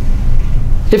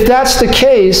 If that's the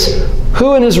case,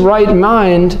 who in his right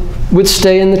mind would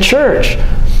stay in the church?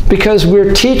 Because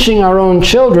we're teaching our own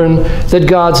children that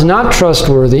God's not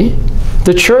trustworthy,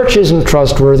 the church isn't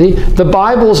trustworthy, the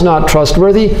Bible's not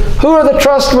trustworthy. Who are the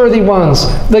trustworthy ones?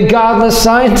 The godless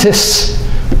scientists.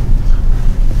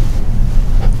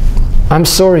 I'm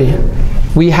sorry.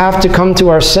 We have to come to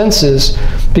our senses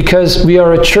because we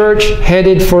are a church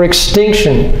headed for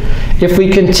extinction. If we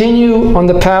continue on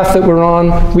the path that we're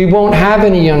on, we won't have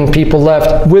any young people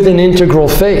left with an integral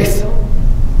faith.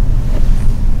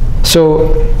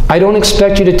 So I don't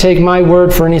expect you to take my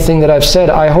word for anything that I've said.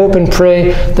 I hope and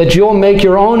pray that you'll make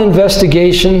your own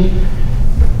investigation.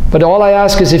 But all I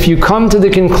ask is if you come to the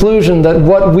conclusion that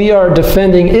what we are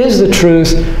defending is the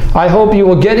truth, I hope you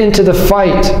will get into the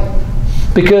fight,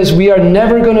 because we are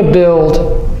never going to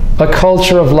build a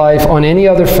culture of life on any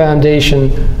other foundation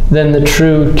than the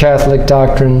true Catholic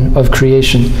doctrine of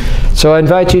creation. So I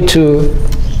invite you to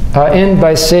end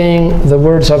by saying the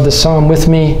words of the psalm with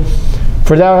me.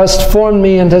 For thou hast formed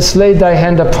me and hast laid thy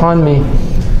hand upon me.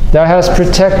 Thou hast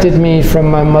protected me from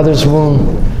my mother's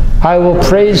womb. I will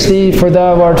praise thee, for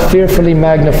thou art fearfully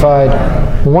magnified.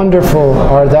 Wonderful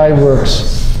are thy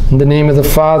works. In the name of the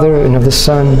Father, and of the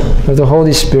Son, and of the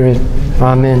Holy Spirit.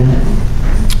 Amen.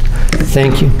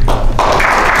 Thank you.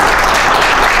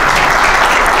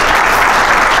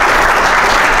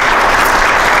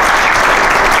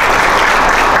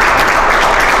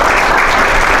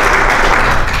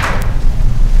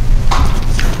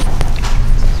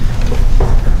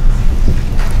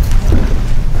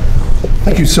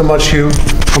 Thank you so much, Hugh.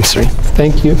 I'm sorry.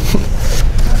 Thank you.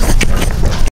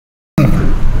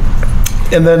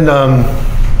 And then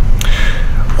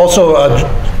also,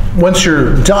 once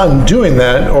you're done doing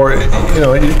that, or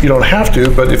you don't have to,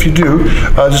 but if you do,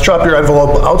 just drop your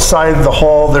envelope outside the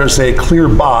hall. There's a clear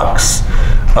box.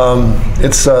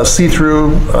 It's a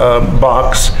see-through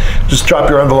box. Just drop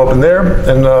your envelope in there,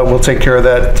 and we'll take care of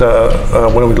that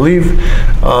when we leave.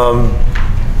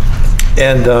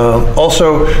 And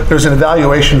also, there's an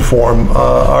evaluation form.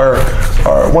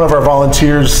 One of our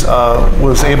volunteers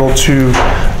was able to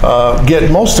get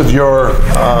most of your,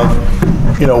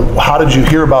 how did you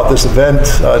hear about this event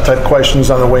type questions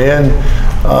on the way in.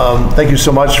 Thank you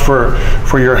so much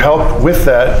for your help with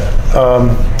that.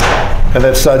 And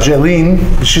that's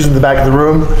Jaylene. She's in the back of the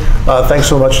room. Thanks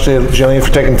so much to Jaylene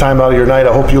for taking time out of your night.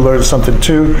 I hope you learned something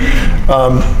too.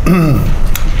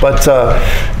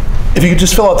 If you could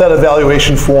just fill out that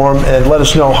evaluation form and let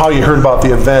us know how you heard about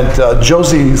the event.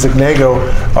 Josie Zignago,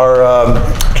 our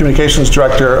communications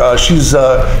director, she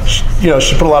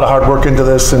put a lot of hard work into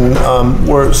this, and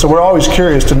we're always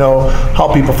curious to know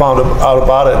how people found out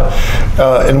about it.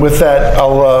 And with that,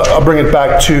 I'll bring it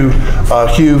back to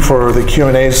Hugh for the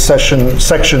Q&A section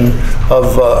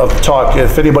of the talk.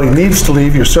 If anybody needs to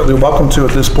leave, you're certainly welcome to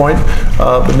at this point.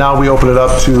 But now we open it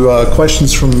up to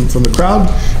questions from the crowd,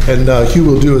 and Hugh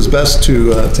will do his best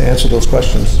to answer those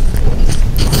questions.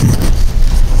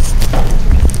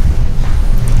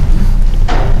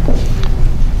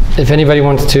 If anybody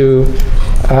wants to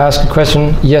ask a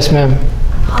question, yes, ma'am.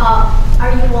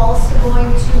 Are you also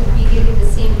going to be giving the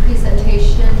same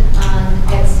presentation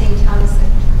at St. Thomas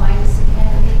Aquinas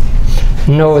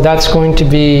Academy? No, that's going to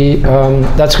be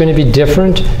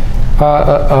different.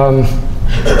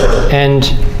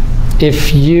 And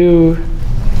if you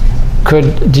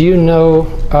could, do you know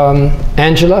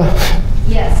Angela?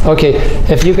 Yes. Okay,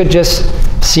 if you could just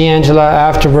see Angela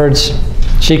afterwards,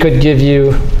 she could give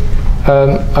you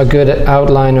a good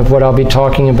outline of what I'll be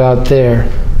talking about there.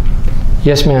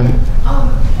 Yes, ma'am. Do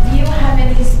you have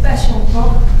any special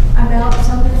book about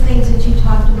some of the things that you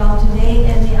talked about today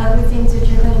and the other things that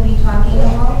you're going to be talking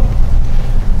about?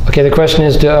 Okay, the question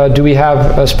is, do we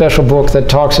have a special book that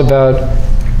talks about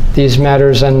these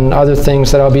matters and other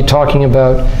things that I'll be talking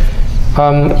about?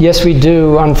 Yes, we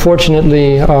do.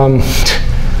 Unfortunately,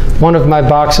 one of my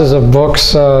boxes of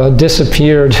books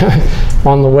disappeared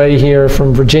on the way here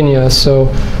from Virginia, so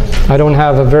I don't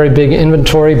have a very big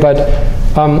inventory, but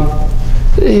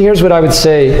here's what I would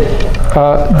say.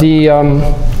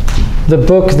 The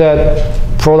book that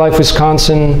Pro-Life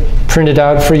Wisconsin printed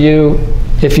out for you,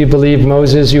 If You Believe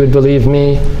Moses, You Would Believe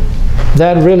Me,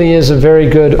 that really is a very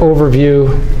good overview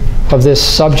of this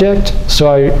subject, so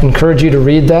I encourage you to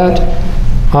read that.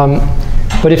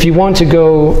 But if you want to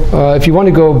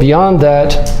go, beyond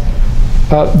that,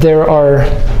 there are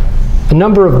a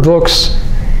number of books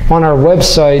on our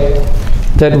website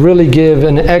that really give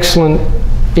an excellent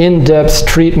in-depth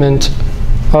treatment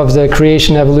of the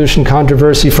creation-evolution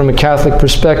controversy from a Catholic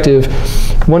perspective.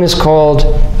 One is called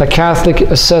A Catholic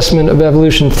Assessment of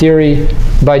Evolution Theory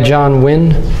by John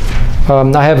Wynne.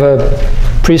 I have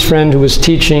a priest friend who was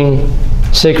teaching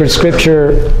sacred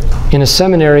scripture in a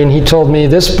seminary, and he told me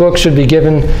this book should be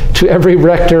given to every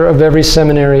rector of every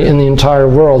seminary in the entire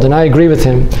world, and I agree with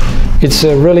him. It's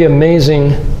a really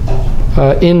amazing,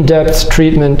 in-depth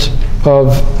treatment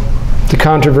of the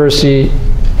controversy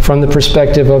from the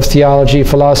perspective of theology,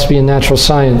 philosophy, and natural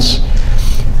science.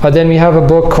 Then we have a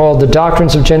book called The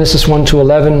Doctrines of Genesis 1 to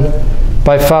 11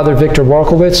 by Father Victor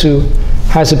Warkowitz, who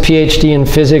has a PhD in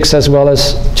physics as well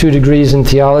as 2 degrees in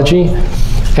theology.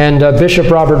 And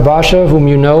Bishop Robert Basha, whom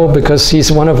you know because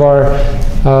he's one of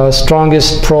our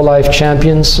strongest pro-life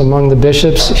champions among the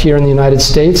bishops here in the United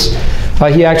States.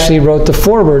 He actually wrote the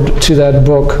foreword to that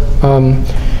book.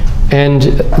 And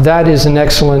that is an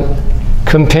excellent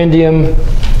compendium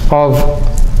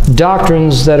of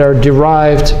doctrines that are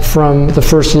derived from the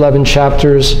first 11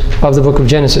 chapters of the book of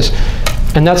Genesis.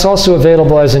 And that's also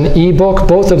available as an e-book.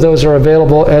 Both of those are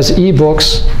available as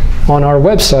e-books on our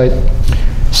website.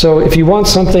 So if you want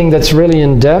something that's really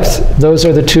in-depth, those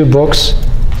are the 2 books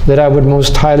that I would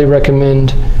most highly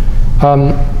recommend.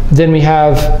 Then we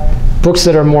have books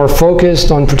that are more focused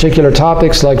on particular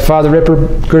topics, like Father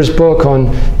Ripperger's book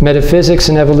on metaphysics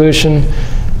and evolution.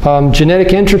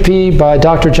 Genetic Entropy by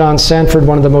Dr. John Sanford,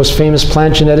 one of the most famous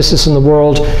plant geneticists in the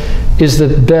world, is the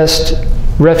best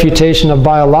refutation of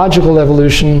biological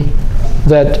evolution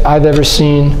that I've ever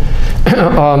seen.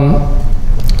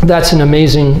 That's an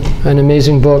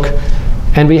amazing book.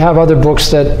 And we have other books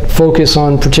that focus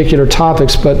on particular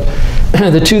topics, but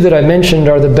the 2 that I mentioned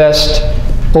are the best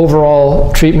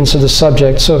overall treatments of the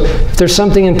subject. So if there's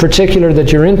something in particular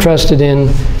that you're interested in,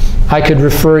 I could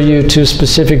refer you to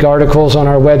specific articles on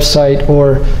our website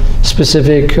or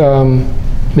specific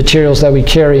materials that we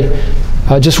carry.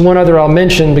 Just one other I'll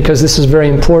mention, because this is very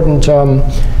important.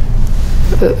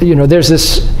 You know, there's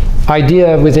this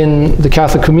idea within the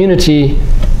Catholic community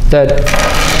that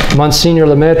Monsignor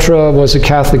Lemaitre was a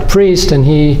Catholic priest and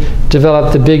he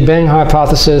developed the Big Bang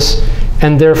hypothesis,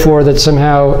 and therefore that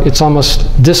somehow it's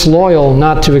almost disloyal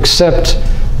not to accept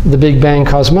the Big Bang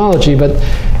cosmology. But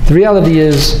the reality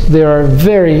is there are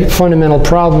very fundamental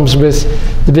problems with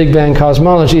the Big Bang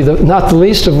cosmology, not the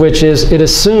least of which is it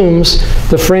assumes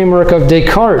the framework of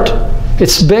Descartes.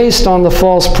 It's based on the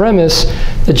false premise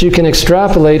that you can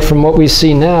extrapolate from what we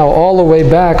see now all the way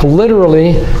back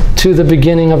literally to the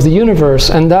beginning of the universe.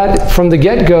 And that from the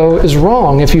get-go is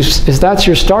wrong. If that's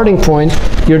your starting point,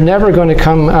 you're never going to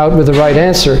come out with the right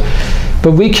answer.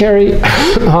 But we carry,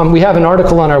 we have an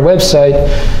article on our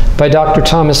website by Dr.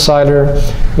 Thomas Seiler,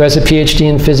 who has a PhD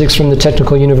in physics from the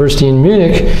Technical University in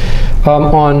Munich,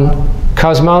 on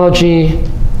cosmology,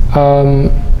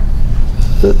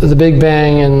 the Big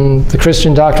Bang and the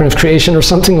Christian doctrine of creation, or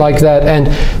something like that. And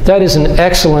that is an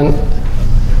excellent,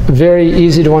 very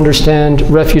easy to understand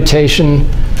refutation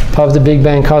of the Big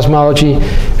Bang cosmology.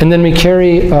 And then we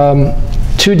carry 2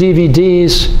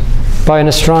 DVDs by an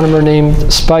astronomer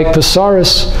named Spike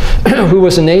Psaris, who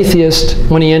was an atheist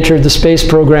when he entered the space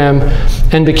program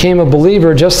and became a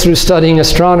believer just through studying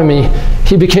astronomy.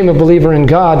 He became a believer in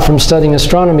God from studying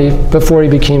astronomy before he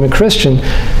became a Christian.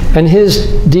 And his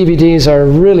DVDs are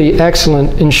really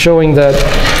excellent in showing that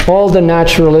all the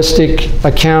naturalistic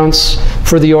accounts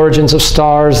for the origins of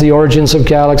stars, the origins of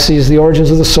galaxies, the origins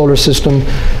of the solar system,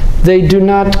 they do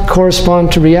not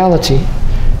correspond to reality.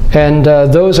 And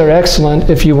those are excellent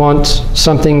if you want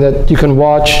something that you can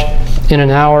watch in an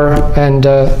hour and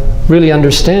really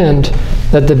understand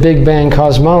that the Big Bang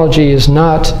cosmology is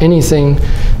not anything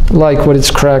like what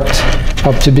it's cracked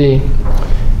up to be.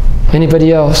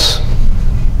 Anybody else?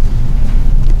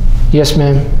 Yes,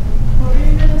 ma'am? What were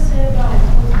you going to say about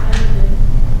Pope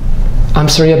Benedict? I'm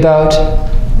sorry, about?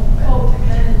 Pope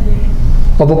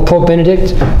Benedict. About Pope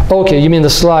Benedict? Okay, you mean the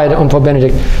slide on Pope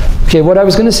Benedict. Okay, what I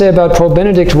was going to say about Pope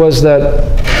Benedict was that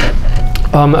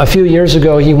a few years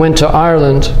ago he went to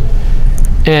Ireland,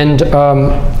 and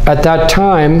at that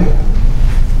time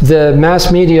the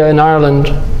mass media in Ireland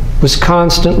was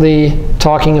constantly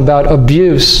talking about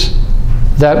abuse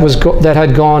that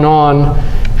had gone on,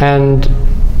 and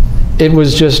it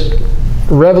was just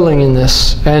reveling in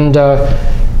this. And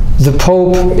the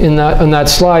Pope in that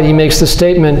slide, he makes the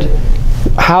statement,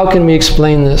 how can we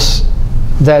explain this?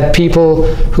 That people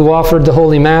who offered the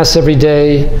Holy Mass every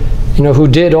day, you know, who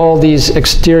did all these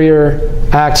exterior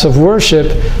acts of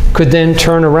worship, could then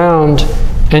turn around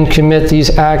and commit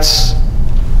these acts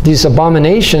these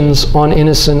abominations on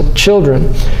innocent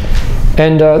children.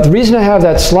 And the reason I have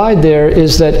that slide there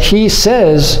is that he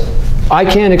says, I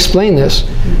can't explain this,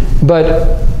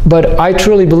 but I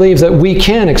truly believe that we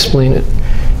can explain it.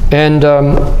 And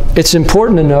it's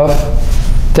important enough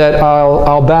that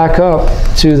I'll back up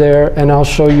to there and I'll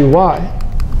show you why.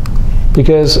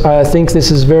 Because I think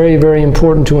this is very, very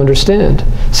important to understand.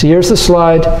 So here's the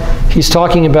slide. He's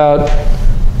talking about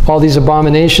all these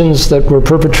abominations that were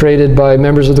perpetrated by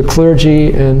members of the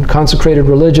clergy and consecrated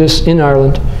religious in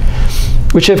Ireland,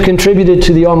 which have contributed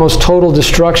to the almost total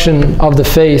destruction of the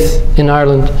faith in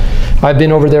Ireland. I've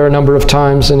been over there a number of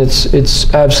times, and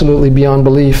it's absolutely beyond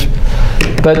belief.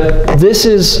 But this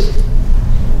is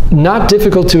not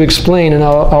difficult to explain, and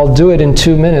I'll do it in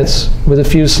 2 minutes with a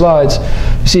few slides.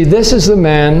 You see, this is the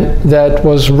man that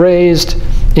was raised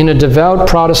in a devout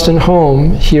Protestant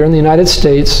home here in the United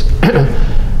States.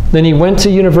 Then he went to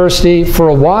university. For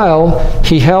a while,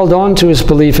 he held on to his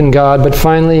belief in God, but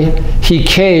finally he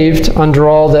caved under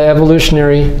all the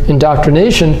evolutionary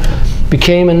indoctrination,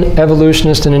 became an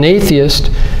evolutionist and an atheist.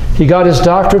 He got his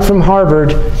doctorate from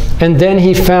Harvard, and then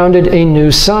he founded a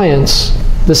new science,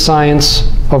 the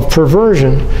science of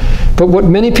perversion. But what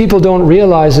many people don't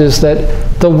realize is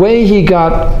that the way he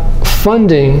got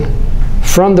funding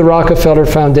from the Rockefeller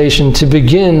Foundation to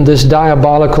begin this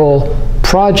diabolical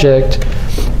project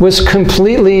was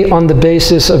completely on the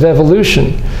basis of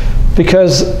evolution,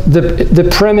 because the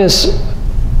premise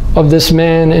of this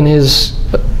man and his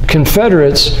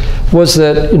confederates was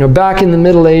that, back in the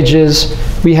Middle Ages,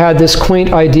 we had this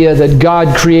quaint idea that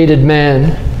God created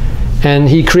man, and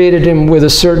he created him with a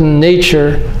certain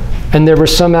nature, and there were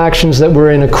some actions that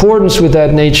were in accordance with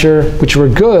that nature, which were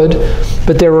good,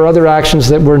 but there were other actions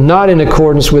that were not in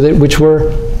accordance with it, which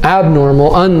were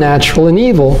abnormal, unnatural, and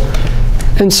evil.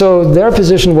 And so their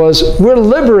position was, we're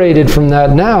liberated from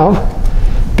that now,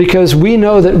 because we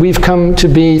know that we've come to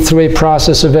be through a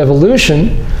process of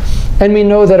evolution, and we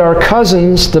know that our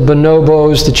cousins, the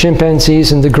bonobos, the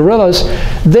chimpanzees, and the gorillas,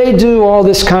 they do all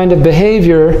this kind of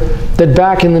behavior that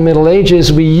back in the Middle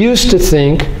Ages we used to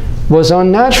think was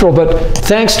unnatural. But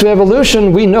thanks to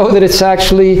evolution, we know that it's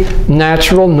actually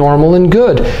natural, normal, and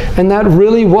good. And that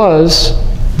really was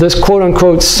this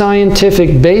quote-unquote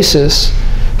scientific basis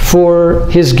for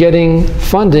his getting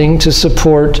funding to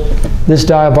support this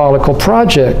diabolical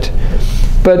project.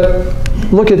 But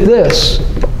look at this.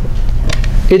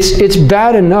 It's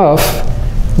bad enough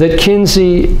that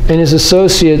Kinsey and his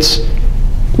associates,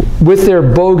 with their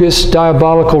bogus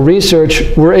diabolical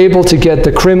research, were able to get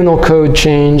the criminal code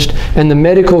changed and the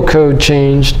medical code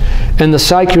changed and the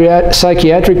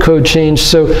psychiatric code changed,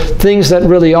 so things that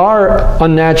really are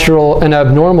unnatural and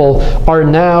abnormal are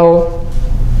now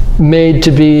made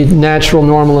to be natural,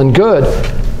 normal, and good.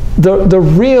 The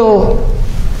real,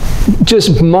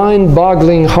 just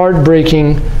mind-boggling,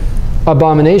 heartbreaking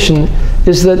abomination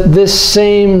is that this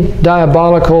same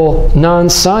diabolical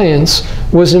non-science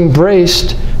was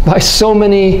embraced by so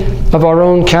many of our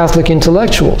own Catholic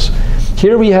intellectuals.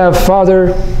 Here we have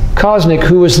Father Kosnick,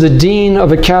 who was the dean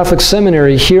of a Catholic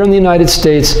seminary here in the United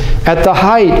States at the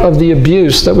height of the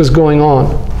abuse that was going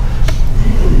on.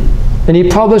 And he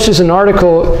publishes an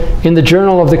article in the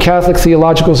Journal of the Catholic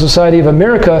Theological Society of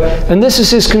America, and this is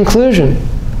his conclusion.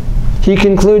 He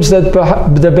concludes that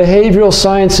the behavioral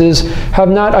sciences have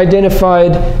not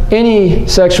identified any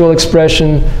sexual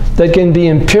expression that can be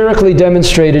empirically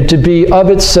demonstrated to be of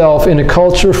itself in a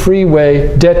culture-free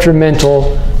way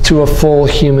detrimental to a full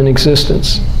human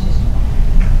existence.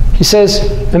 He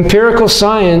says, empirical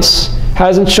science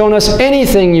hasn't shown us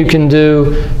anything you can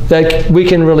do that we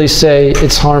can really say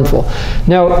it's harmful.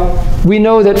 Now, we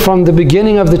know that from the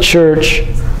beginning of the church,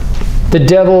 the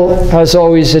devil has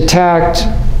always attacked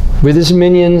with his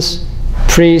minions,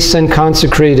 priests, and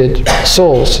consecrated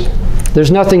souls. There's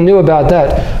nothing new about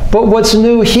that. But what's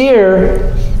new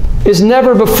here is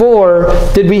never before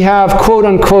did we have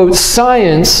quote-unquote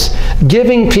science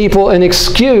giving people an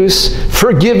excuse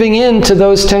for giving in to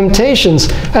those temptations.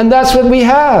 And that's what we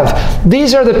have.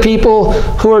 These are the people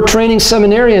who are training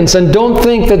seminarians, and don't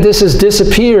think that this has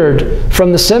disappeared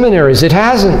from the seminaries. It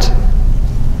hasn't.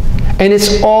 And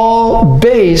it's all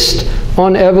based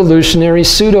on evolutionary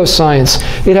pseudoscience.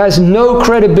 It has no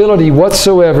credibility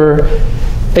whatsoever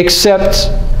except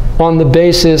on the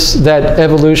basis that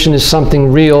evolution is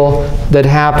something real that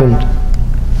happened.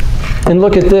 And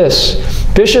look at this.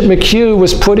 Bishop McHugh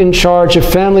was put in charge of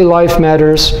family life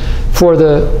matters for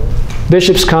the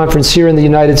Bishops' Conference here in the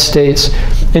United States.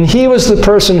 And he was the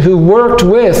person who worked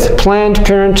with Planned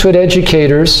Parenthood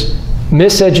educators,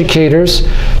 miseducators,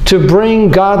 to bring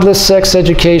godless sex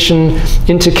education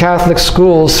into Catholic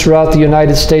schools throughout the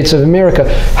United States of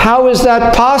America. How is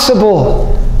that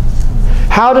possible?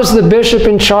 How does the bishop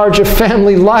in charge of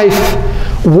family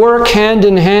life work hand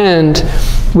in hand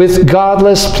with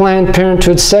godless Planned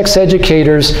Parenthood sex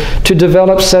educators to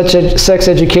develop such sex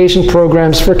education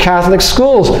programs for Catholic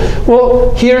schools?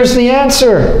 Well, here's the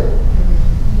answer.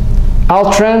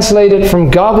 I'll translate it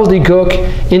from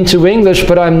gobbledygook into English,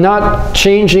 but I'm not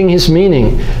changing his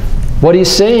meaning. What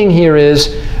he's saying here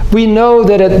is, we know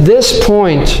that at this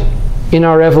point in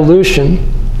our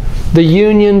evolution, the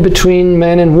union between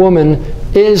man and woman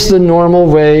is the normal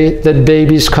way that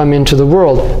babies come into the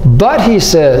world. But, he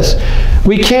says,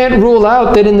 we can't rule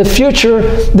out that in the future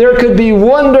there could be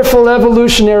wonderful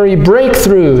evolutionary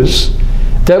breakthroughs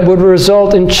that would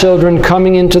result in children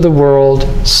coming into the world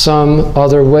some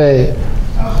other way.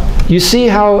 You see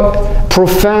how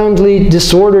profoundly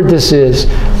disordered this is,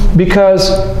 because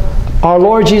our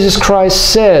Lord Jesus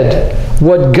Christ said,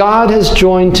 what God has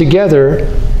joined together,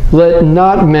 let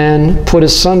not man put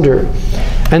asunder.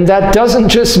 And that doesn't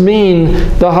just mean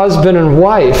the husband and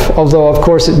wife, although of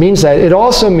course it means that. It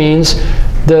also means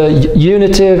the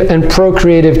unitive and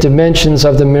procreative dimensions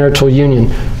of the marital union.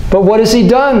 But what has he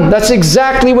done? That's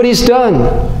exactly what he's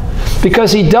done.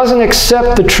 Because he doesn't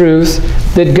accept the truth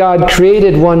that God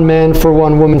created one man for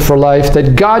one woman for life,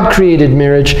 that God created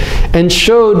marriage and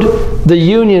showed the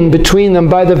union between them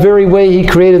by the very way he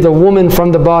created the woman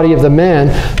from the body of the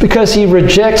man. Because he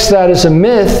rejects that as a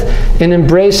myth and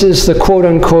embraces the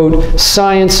quote-unquote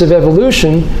science of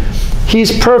evolution,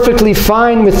 he's perfectly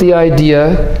fine with the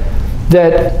idea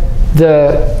that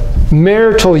the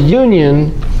marital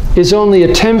union is only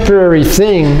a temporary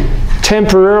thing,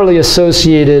 temporarily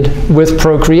associated with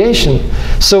procreation.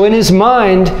 So in his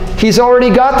mind, he's already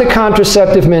got the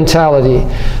contraceptive mentality,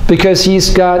 because he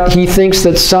thinks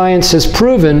that science has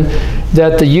proven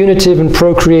that the unitive and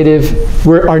procreative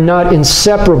are not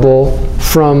inseparable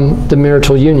from the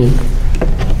marital union.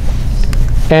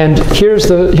 And here's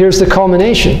the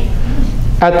culmination.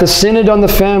 At the Synod on the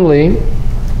Family,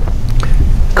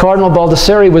 Cardinal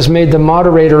Baldessari was made the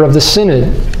moderator of the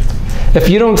Synod. If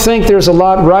you don't think there's a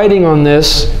lot writing on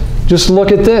this, just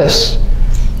look at this.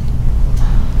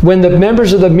 When the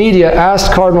members of the media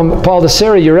asked Cardinal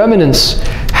Baldessari, Your Eminence,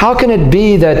 how can it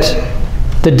be that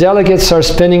the delegates are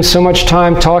spending so much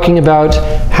time talking about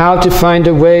how to find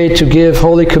a way to give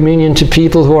Holy Communion to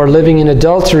people who are living in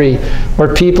adultery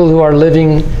or people who are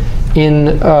living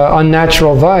in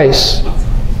unnatural vice?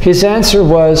 His answer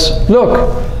was,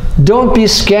 look, don't be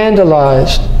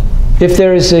scandalized if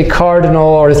there is a cardinal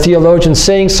or a theologian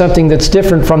saying something that's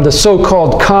different from the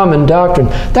so-called common doctrine.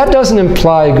 That doesn't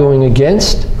imply going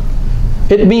against.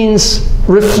 It means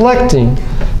reflecting,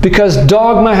 because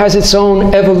dogma has its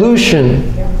own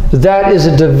evolution. That is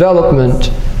a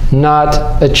development,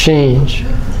 not a change.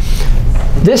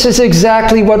 This is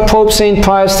exactly what Pope St.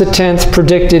 Pius X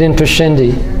predicted in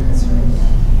Pascendi.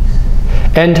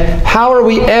 And how are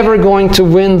we ever going to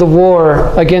win the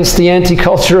war against the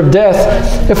anti-culture of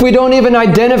death if we don't even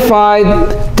identify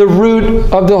the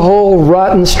root of the whole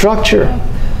rotten structure?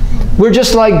 We're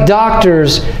just like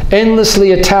doctors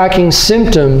endlessly attacking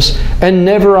symptoms and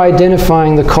never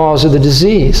identifying the cause of the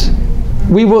disease.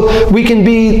 We can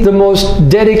be the most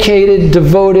dedicated,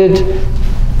 devoted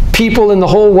people in the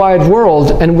whole wide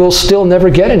world, and we'll still never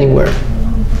get anywhere.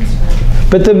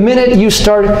 But the minute you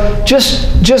start,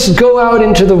 just go out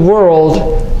into the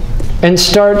world and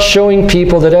start showing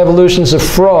people that evolution's a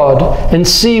fraud, and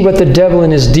see what the devil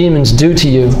and his demons do to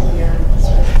you.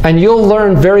 And you'll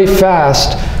learn very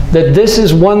fast that this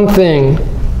is one thing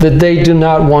that they do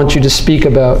not want you to speak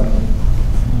about.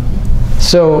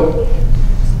 So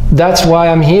that's why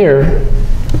I'm here.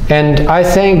 And I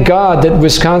thank God that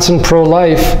Wisconsin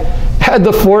Pro-Life had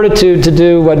the fortitude to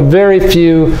do what very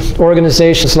few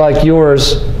organizations like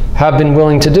yours have been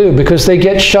willing to do, because they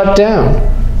get shut down.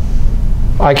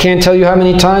 I can't tell you how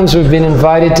many times we've been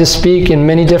invited to speak in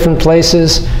many different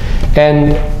places,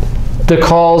 and the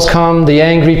calls come, the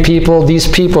angry people, these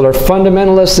people are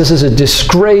fundamentalists, this is a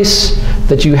disgrace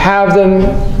that you have them,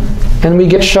 and we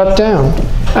get shut down.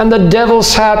 And the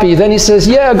devil's happy. Then he says,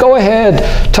 yeah, go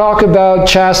ahead, talk about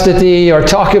chastity or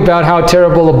talk about how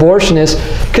terrible abortion is,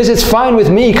 because it's fine with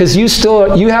me, because you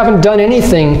haven't done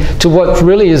anything to what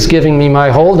really is giving me my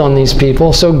hold on these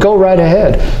people, so go right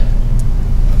ahead.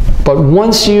 But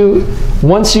once you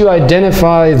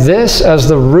identify this as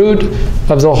the root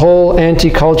of the whole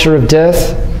anti-culture of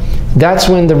death, That's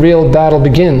when the real battle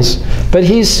begins. But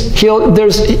he's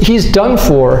done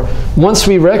for. Once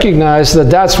we recognize that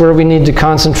that's where we need to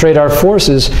concentrate our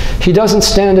forces, he doesn't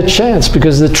stand a chance,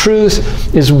 because the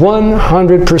truth is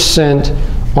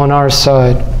 100% on our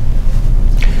side.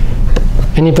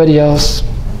 Anybody else?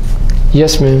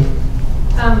 Yes, ma'am.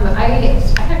 I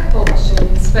had a couple of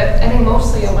questions, but I think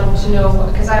mostly I wanted to know,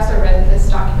 because I also read this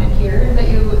document here that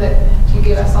you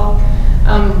gave us all,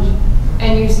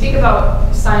 and you speak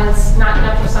about science,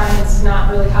 natural science,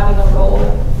 not really having a role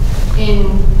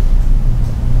in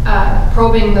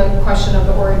probing the question of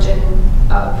the origin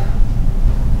of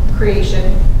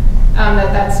creation.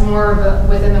 That's more of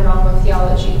within the realm of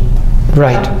theology.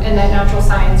 Right. And that natural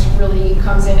science really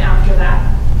comes in after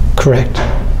that. Correct.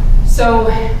 So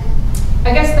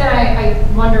I guess then I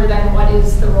wonder then, what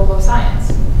is the role of science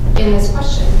in this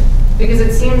question? Because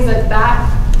it seems that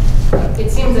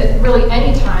really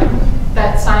any time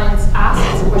that science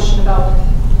asks a question about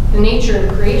the nature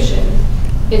of creation,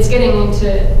 it's getting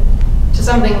into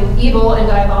something evil and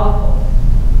diabolical.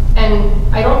 And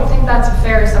I don't think that's a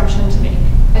fair assumption to make.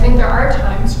 I think there are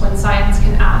times when science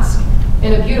can ask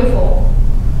in a beautiful,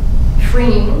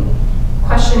 freeing,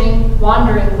 questioning,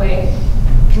 wandering way,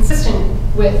 consistent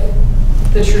with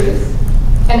the truth,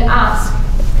 and ask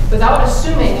without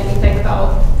assuming anything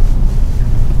about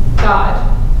God.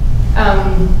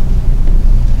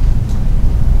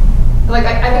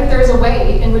 I think there's a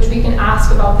way in which we can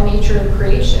ask about the nature of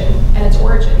creation and its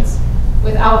origins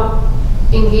without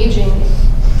engaging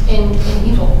in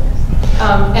evil.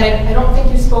 And I don't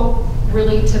think you spoke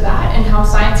really to that, and how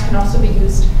science can also be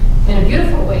used in a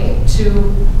beautiful way to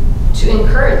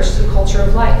encourage the culture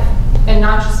of life and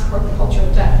not just support the culture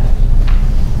of death.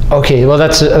 Okay, well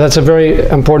that's a very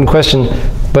important question,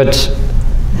 but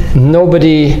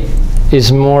nobody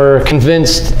is more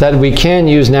convinced that we can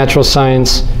use natural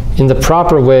science in the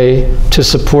proper way to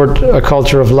support a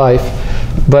culture of life.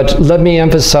 But let me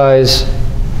emphasize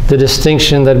the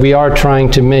distinction that we are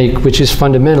trying to make, which is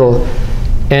fundamental.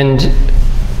 And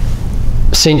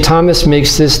St. Thomas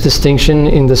makes this distinction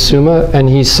in the Summa, and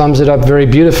he sums it up very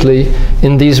beautifully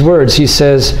in these words. He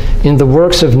says, in the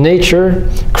works of nature,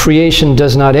 creation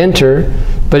does not enter,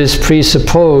 but is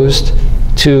presupposed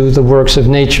to the works of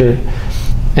nature.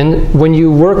 And when you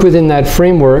work within that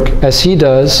framework, as he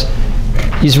does,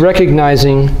 he's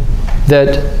recognizing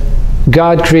that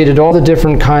God created all the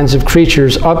different kinds of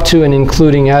creatures up to and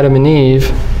including Adam and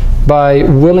Eve by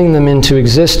willing them into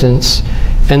existence,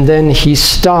 and then he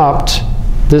stopped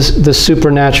the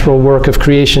supernatural work of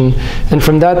creation. And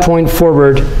from that point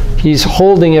forward, he's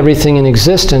holding everything in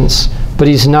existence, but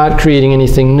he's not creating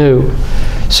anything new.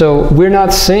 So we're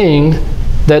not saying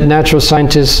that natural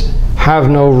scientists have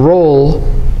no role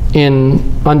in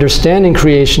understanding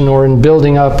creation or in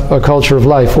building up a culture of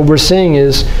life. What we're saying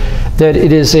is that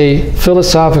it is a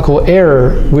philosophical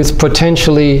error with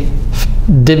potentially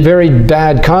very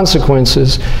bad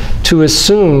consequences to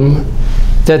assume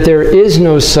that there is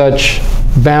no such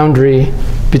boundary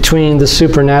between the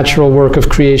supernatural work of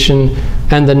creation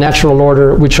and the natural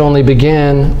order, which only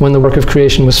began when the work of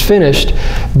creation was finished.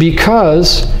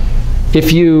 Because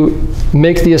if you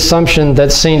make the assumption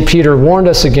that St. Peter warned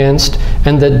us against,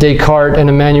 and that Descartes and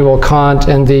Immanuel Kant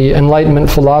and the Enlightenment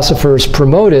philosophers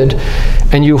promoted,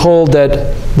 and you hold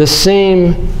that the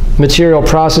same material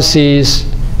processes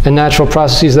and natural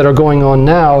processes that are going on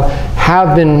now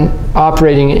have been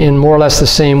operating in more or less the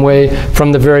same way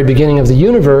from the very beginning of the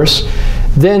universe,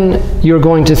 then you're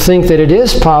going to think that it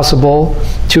is possible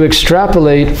to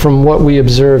extrapolate from what we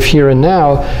observe here and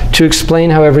now to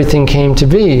explain how everything came to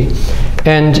be.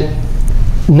 And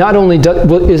not only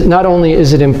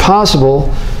is it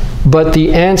impossible, but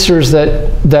the answers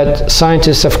that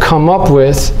scientists have come up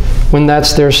with, when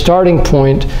that's their starting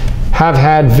point, have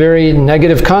had very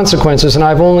negative consequences. And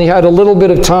I've only had a little bit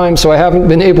of time, so I haven't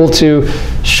been able to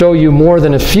show you more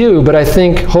than a few, but I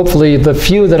think hopefully the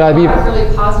few that I've... There are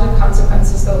really positive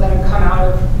consequences, though, that have come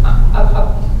out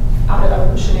of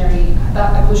evolutionary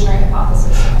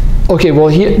hypothesis. Okay, well,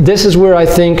 this is where I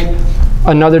think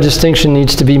another distinction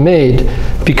needs to be made,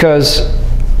 because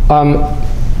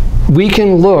we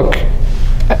can look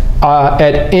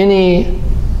at any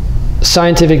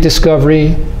scientific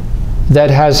discovery that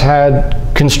has had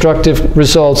constructive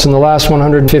results in the last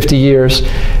 150 years,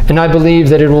 and I believe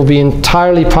that it will be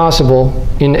entirely possible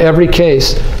in every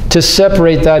case to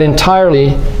separate that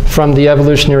entirely from the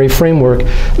evolutionary framework.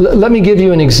 Let me give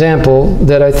you an example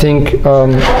that I think...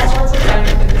 all sorts of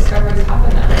scientific discoveries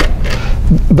happen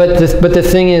that way. But the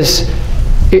thing is,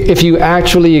 if you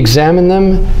actually examine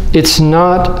them, it's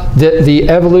not that the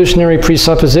evolutionary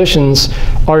presuppositions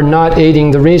are not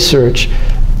aiding the research.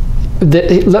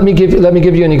 let me give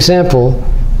you an example.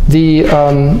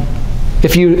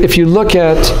 If you look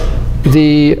at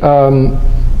the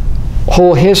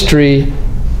whole history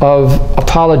of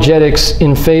apologetics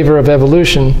in favor of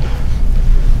evolution,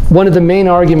 one of the main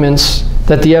arguments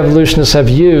that the evolutionists have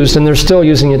used, and they're still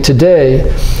using it today,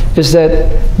 is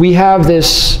that we have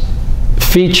this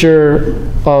feature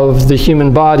of the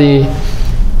human body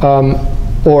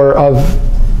or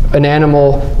of an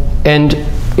animal, and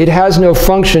it has no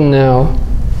function now,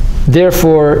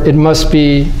 therefore it must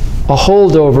be a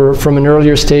holdover from an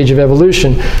earlier stage of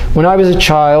evolution. When I was a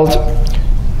child,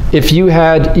 if you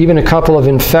had even a couple of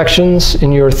infections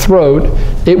in your throat,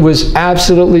 it was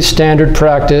absolutely standard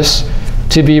practice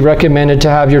to be recommended to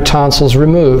have your tonsils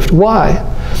removed. Why?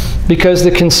 Because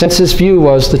the consensus view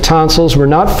was the tonsils were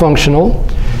not functional,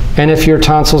 and if your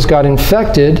tonsils got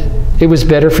infected, it was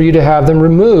better for you to have them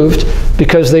removed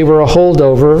because they were a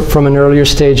holdover from an earlier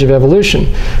stage of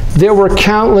evolution. There were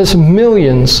countless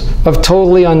millions of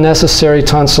totally unnecessary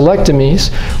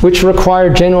tonsillectomies, which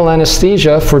required general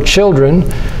anesthesia for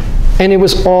children, and it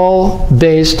was all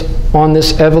based on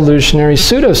this evolutionary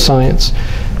pseudoscience.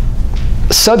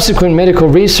 Subsequent medical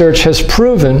research has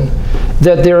proven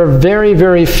that there are very,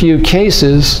 very few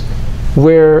cases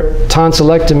where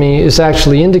tonsillectomy is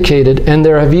actually indicated, and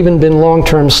there have even been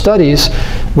long-term studies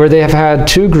where they have had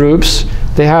two groups.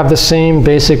 They have the same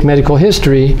basic medical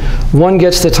history. One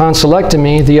gets the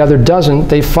tonsillectomy, the other doesn't.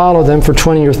 They follow them for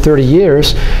 20 or 30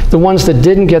 years. The ones that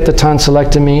didn't get the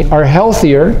tonsillectomy are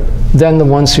healthier than the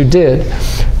ones who did,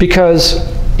 because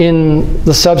in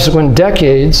the subsequent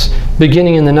decades,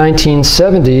 beginning in the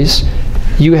 1970s,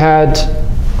 you had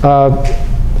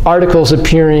articles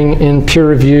appearing in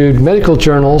peer-reviewed medical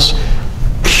journals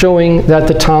showing that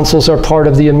the tonsils are part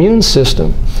of the immune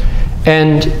system.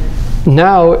 And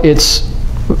now it's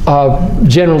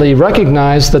generally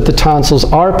recognized that the tonsils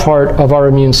are part of our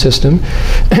immune system.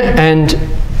 And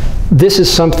this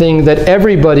is something that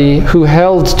everybody who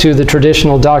held to the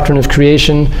traditional doctrine of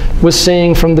creation was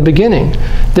saying from the beginning.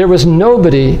 There was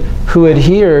nobody who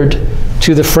adhered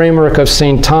to the framework of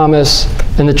St. Thomas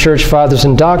and the Church Fathers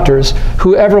and Doctors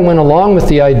who ever went along with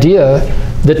the idea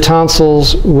that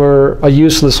tonsils were a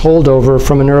useless holdover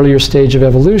from an earlier stage of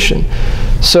evolution.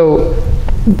 So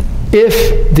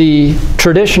if the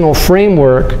traditional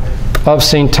framework of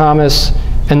St. Thomas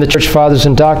and the Church Fathers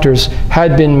and Doctors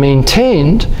had been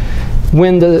maintained,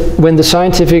 when the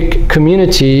scientific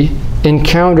community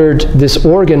encountered this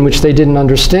organ which they didn't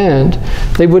understand,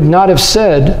 they would not have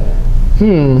said,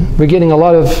 we're getting a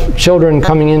lot of children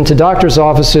coming into doctors'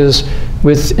 offices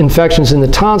with infections in the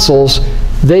tonsils.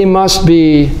 They must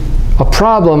be a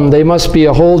problem. They must be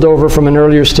a holdover from an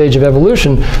earlier stage of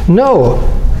evolution. No.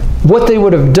 What they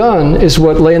would have done is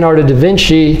what Leonardo da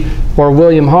Vinci or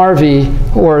William Harvey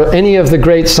or any of the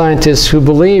great scientists who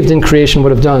believed in creation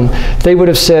would have done. They would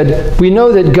have said, we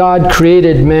know that God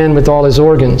created man with all his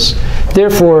organs.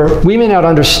 Therefore, we may not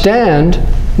understand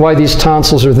why these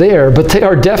tonsils are there, but they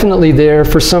are definitely there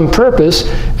for some purpose,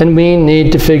 and we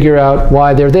need to figure out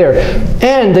why they're there.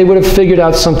 And they would have figured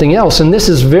out something else, and this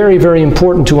is very, very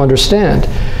important to understand.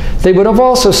 They would have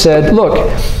also said, look,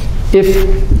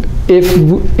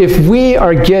 if we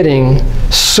are getting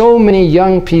so many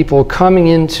young people coming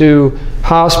into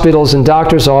hospitals and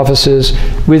doctors' offices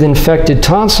with infected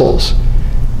tonsils,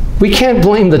 we can't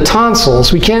blame the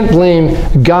tonsils. We can't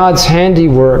blame God's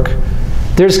handiwork.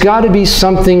 There's got to be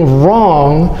something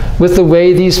wrong with the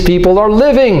way these people are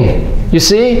living, you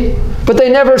see? But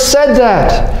they never said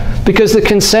that, because the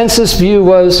consensus view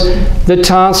was the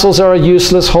tonsils are a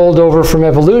useless holdover from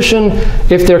evolution.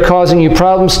 If they're causing you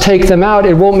problems, take them out.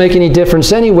 It won't make any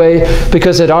difference anyway,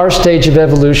 because at our stage of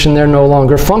evolution, they're no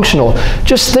longer functional.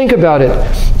 Just think about it.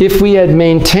 If we had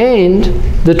maintained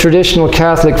the traditional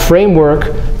Catholic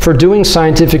framework for doing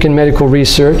scientific and medical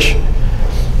research,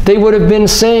 they would have been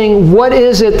saying, what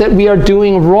is it that we are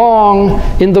doing wrong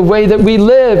in the way that we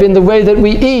live, in the way that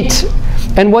we eat?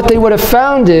 And what they would have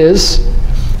found is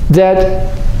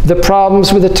that the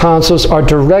problems with the tonsils are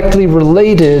directly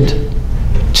related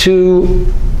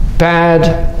to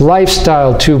bad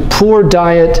lifestyle, to poor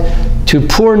diet, to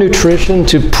poor nutrition,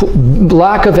 to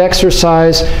lack of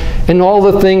exercise, and all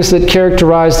the things that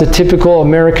characterize the typical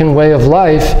American way of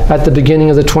life at the beginning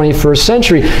of the 21st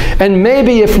century. And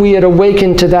maybe if we had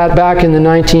awakened to that back in the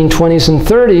 1920s and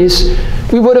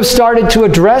 30s, we would have started to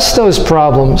address those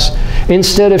problems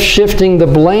instead of shifting the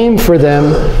blame for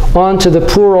them onto the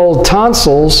poor old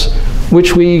tonsils,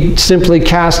 which we simply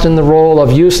cast in the role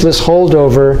of useless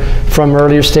holdover from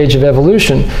earlier stage of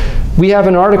evolution. We have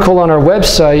an article on our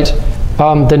website,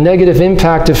 The Negative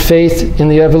Impact of Faith in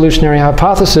the Evolutionary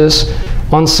Hypothesis,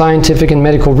 on scientific and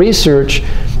medical research.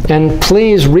 And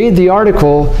please read the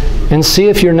article and see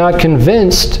if you're not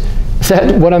convinced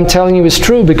that what I'm telling you is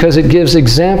true, because it gives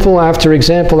example after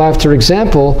example after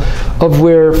example of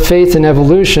where faith in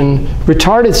evolution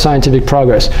retarded scientific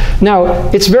progress. Now,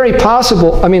 it's very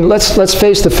possible, I mean, let's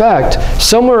face the fact,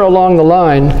 somewhere along the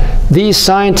line, these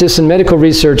scientists and medical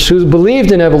research who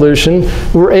believed in evolution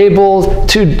were able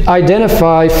to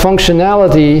identify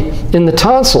functionality in the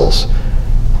tonsils.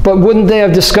 But wouldn't they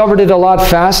have discovered it a lot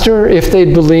faster if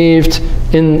they'd believed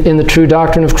in the true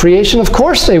doctrine of creation? Of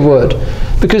course they would,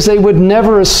 because they would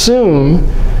never assume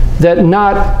that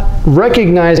not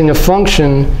recognizing a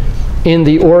function in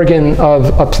the organ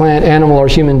of a plant, animal, or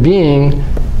human being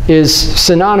is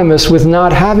synonymous with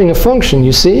not having a function,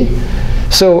 you see?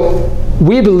 So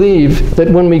we believe that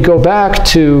when we go back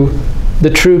to the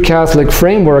true Catholic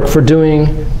framework for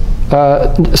doing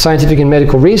scientific and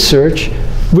medical research,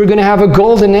 we're going to have a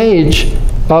golden age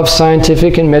of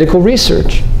scientific and medical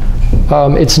research.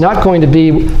 It's not going to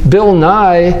be, Bill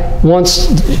Nye wants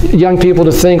young people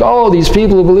to think, oh, these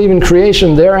people who believe in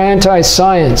creation, they're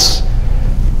anti-science.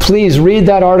 Please read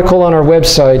that article on our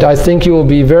website. I think you will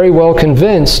be very well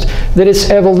convinced that it's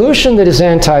evolution that is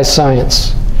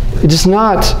anti-science. It is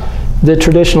not the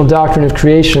traditional doctrine of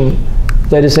creation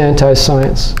that is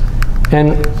anti-science.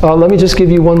 And let me just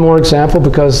give you one more example,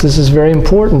 because this is very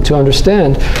important to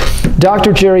understand.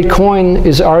 Dr. Jerry Coyne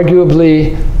is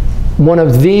arguably one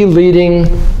of the leading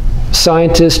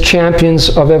scientists,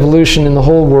 champions of evolution in the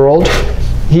whole world.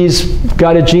 He's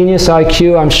got a genius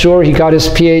IQ. I'm sure he got his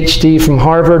PhD from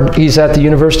Harvard. He's at the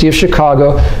University of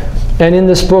Chicago. And in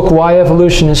this book, Why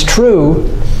Evolution is True,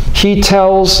 he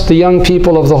tells the young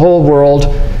people of the whole world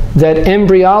that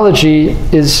embryology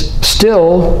is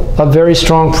still a very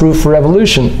strong proof for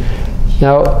evolution.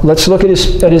 Now, let's look at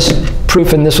his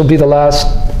proof, and this will be the last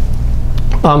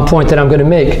point that I'm going to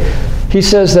make. He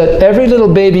says that every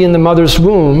little baby in the mother's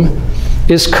womb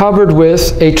is covered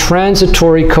with a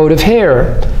transitory coat of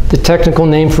hair. The technical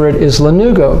name for it is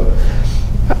lanugo.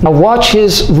 Now, watch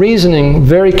his reasoning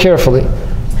very carefully.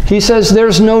 He says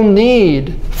there's no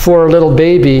need for a little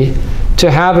baby to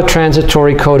have a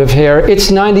transitory coat of hair. It's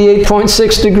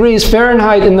 98.6 degrees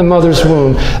Fahrenheit in the mother's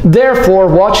womb. Therefore,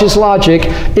 watch his logic,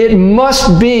 it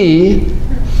must be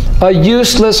a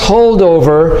useless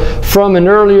holdover from an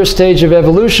earlier stage of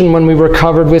evolution when we were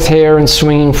covered with hair and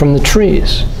swinging from the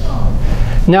trees.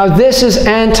 Now, this is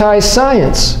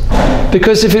anti-science,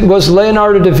 because if it was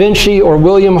Leonardo da Vinci or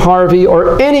William Harvey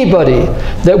or anybody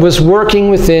that was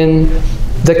working within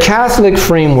the Catholic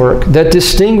framework that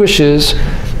distinguishes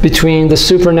between the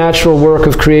supernatural work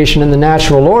of creation and the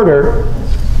natural order,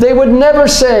 they would never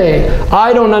say,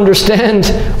 I don't understand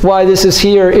why this is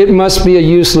here, it must be a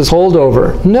useless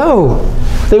holdover. No.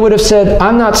 They would have said,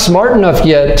 I'm not smart enough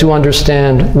yet to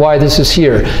understand why this is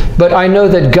here, but I know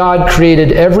that God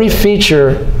created every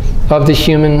feature of the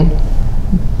human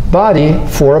body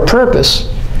for a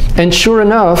purpose. And sure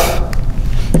enough,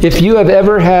 if you have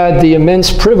ever had the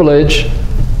immense privilege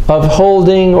of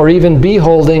holding or even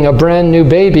beholding a brand new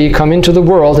baby come into the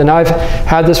world, and I've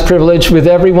had this privilege with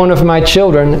every one of my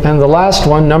children, and the last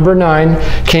one, number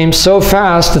 9, came so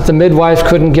fast that the midwife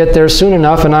couldn't get there soon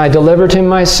enough, and I delivered him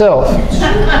myself.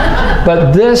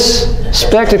 But this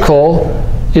spectacle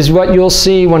is what you'll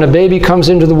see when a baby comes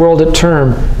into the world at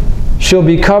term. She'll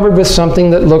be covered with something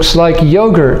that looks like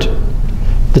yogurt.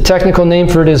 The technical name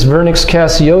for it is vernix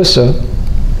caseosa.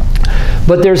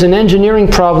 But there's an engineering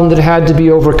problem that had to be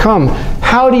overcome.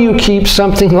 How do you keep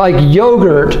something like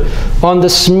yogurt on the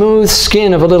smooth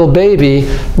skin of a little baby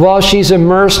while she's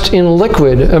immersed in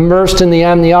liquid, immersed in the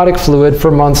amniotic fluid for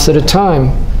months at a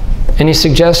time? Any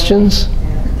suggestions?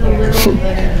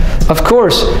 Of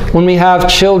course, when we have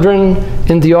children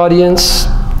in the audience,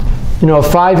 you know, a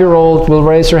 5-year-old will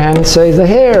raise her hand and say, the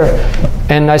hair.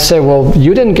 And I say, well,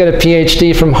 you didn't get a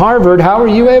PhD from Harvard. How are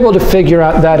you able to figure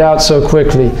that out so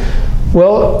quickly?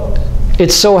 Well,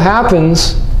 it so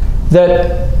happens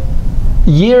that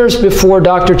years before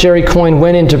Dr. Jerry Coyne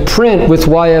went into print with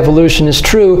Why Evolution is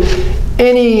True,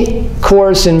 any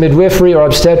course in midwifery or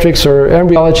obstetrics or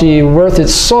embryology worth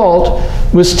its salt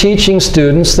was teaching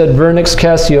students that vernix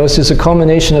caseosa is a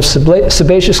culmination of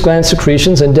sebaceous gland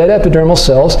secretions and dead epidermal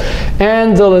cells,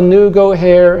 and the lanugo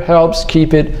hair helps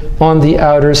keep it on the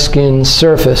outer skin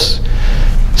surface.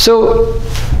 So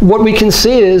what we can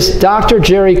see is Dr.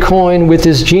 Jerry Coyne, with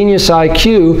his genius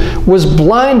IQ, was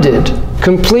blinded,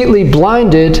 completely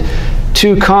blinded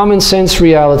to common sense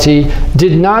reality,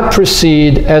 did not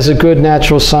proceed as a good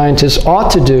natural scientist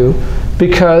ought to do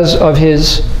because of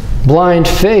his blind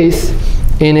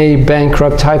faith in a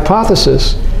bankrupt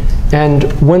hypothesis. And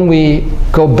when we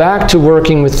go back to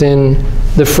working within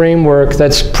the framework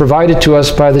that's provided to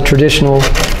us by the traditional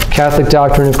Catholic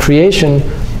doctrine of creation,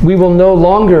 we will no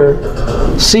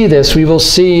longer see this. We will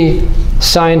see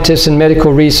scientists and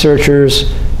medical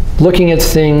researchers looking at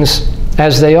things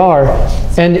as they are.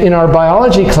 And in our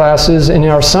biology classes and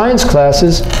in our science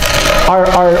classes,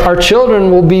 our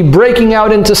children will be breaking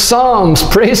out into psalms,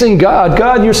 praising God.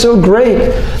 God, you're so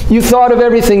great. You thought of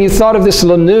everything. You thought of this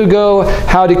lanugo,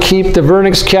 how to keep the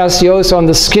vernix caseosa on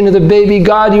the skin of the baby.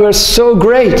 God, you are so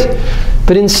great.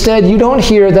 But instead, you don't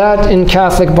hear that in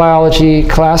Catholic biology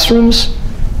classrooms.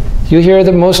 You hear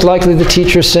most likely the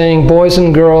teacher saying, boys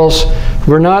and girls,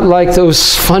 we're not like those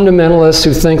fundamentalists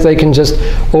who think they can just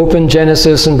open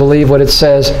Genesis and believe what it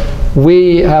says.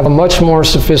 We have a much more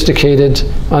sophisticated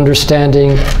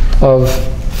understanding of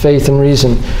faith and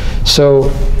reason. So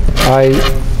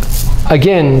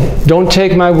again, don't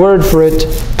take my word for it.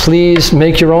 Please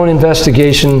make your own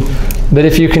investigation. But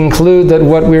if you conclude that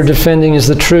what we're defending is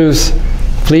the truth,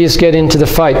 please get into the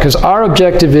fight, because our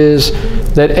objective is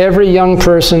that every young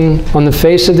person on the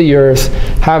face of the earth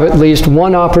have at least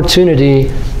one opportunity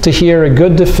to hear a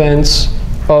good defense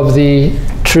of the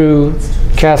true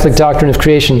Catholic doctrine of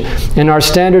creation. And our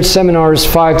standard seminar is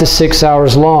 5 to 6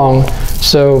 hours long,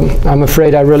 so I'm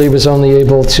afraid I really was only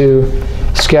able to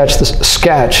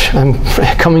I'm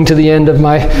coming to the end of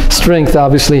my strength,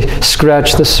 obviously,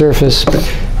 scratch the surface. But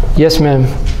yes, ma'am.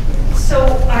 So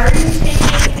are you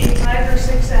taking a 5 or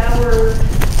 6 hour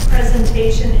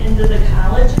presentation into the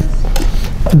colleges?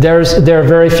 There are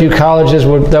very few colleges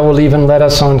that will even let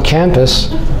us on campus.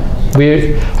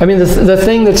 The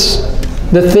thing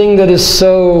that is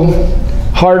so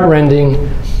heartrending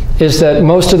is that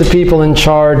most of the people in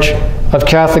charge of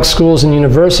Catholic schools and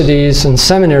universities and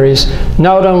seminaries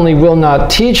not only will not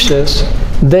teach this,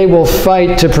 they will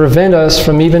fight to prevent us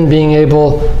from even being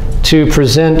able to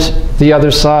present the other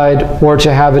side or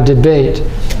to have a debate.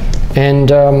 And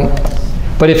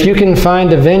but if you can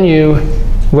find a venue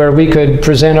where we could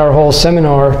present our whole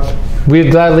seminar,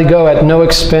 we'd gladly go at no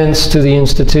expense to the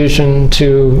institution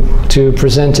to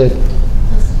present it.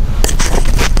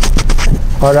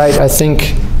 All right, I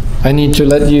think I need to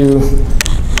let you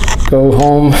go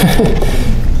home.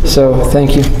 So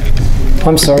thank you.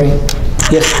 I'm sorry.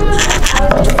 Yes.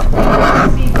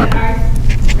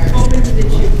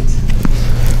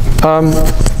 I'm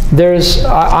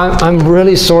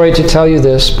really sorry to tell you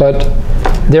this, but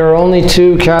there are only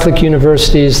 2 Catholic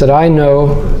universities that I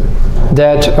know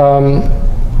that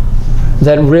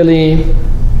that really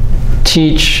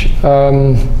teach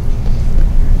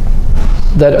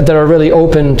that are really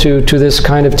open to this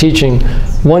kind of teaching.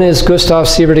 One is Gustav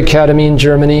Siebert Academy in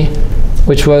Germany,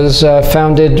 which was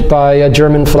founded by a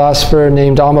German philosopher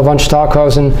named Alma von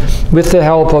Stockhausen with the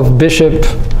help of Bishop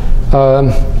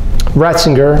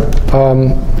Ratzinger,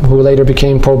 who later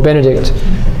became Pope Benedict.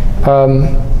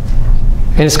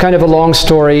 And it's kind of a long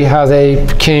story how they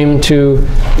came to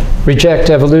reject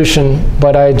evolution,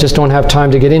 but I just don't have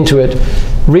time to get into it.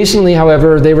 Recently,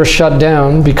 however, they were shut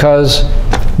down because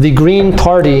the Green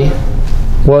Party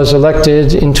was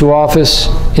elected into office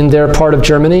in their part of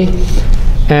Germany,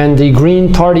 and the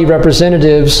Green Party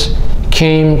representatives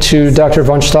came to Dr.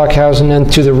 von Stockhausen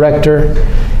and to the rector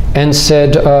and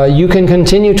said, you can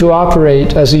continue to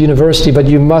operate as a university, but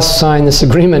you must sign this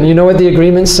agreement. You know what the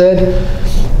agreement said?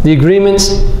 The agreement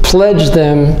pledged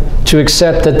them to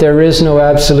accept that there is no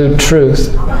absolute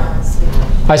truth.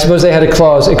 I suppose they had a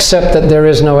clause, except that there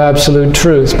is no absolute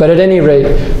truth. But at any rate,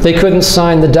 they couldn't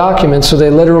sign the document, so they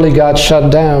literally got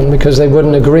shut down because they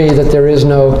wouldn't agree that there is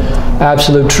no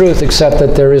absolute truth, except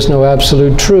that there is no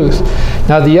absolute truth.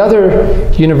 Now, the other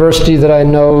university that I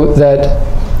know that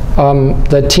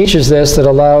that teaches this, that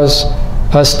allows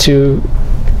us to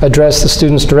address the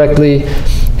students directly,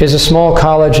 is a small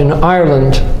college in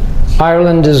Ireland.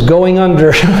 Ireland is going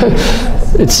under.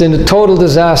 It's in a total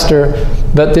disaster,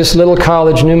 but this little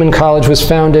college, Newman College, was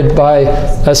founded by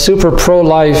a super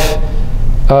pro-life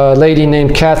lady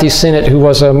named Kathy Sinnott, who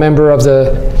was a member of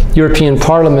the European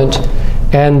Parliament,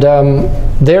 and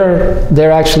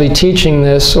they're actually teaching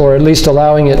this, or at least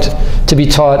allowing it to be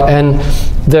taught, and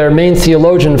their main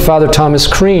theologian, Father Thomas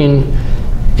Crean,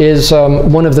 is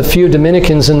one of the few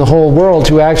Dominicans in the whole world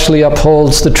who actually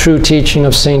upholds the true teaching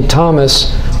of St.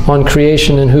 Thomas on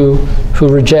creation and who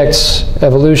rejects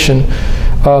evolution.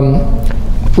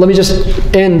 Let me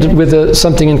just end with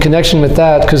something in connection with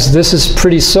that, because this is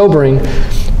pretty sobering.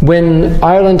 When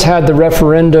Ireland had the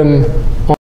referendum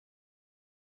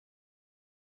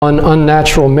on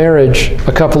unnatural marriage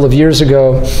a couple of years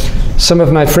ago, some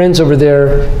of my friends over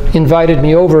there invited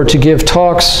me over to give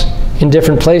talks in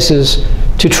different places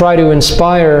to try to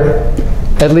inspire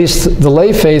at least the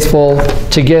lay faithful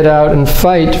to get out and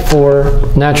fight for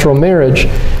natural marriage.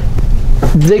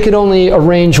 They could only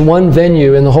arrange one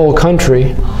venue in the whole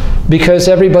country because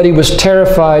everybody was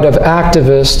terrified of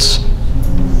activists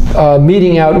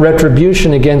meting out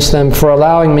retribution against them for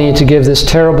allowing me to give this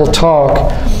terrible talk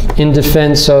in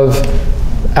defense of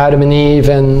Adam and Eve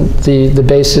and the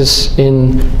basis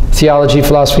in theology,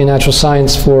 philosophy, and natural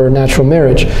science for natural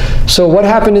marriage. So what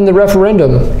happened in the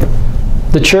referendum?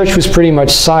 The church was pretty much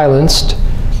silenced,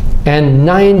 and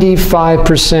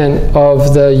 95%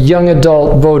 of the young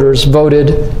adult voters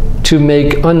voted to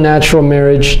make unnatural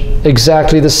marriage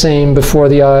exactly the same before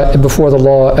the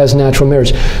law as natural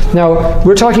marriage. Now,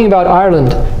 we're talking about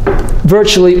Ireland.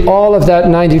 Virtually all of that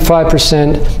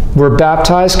 95% were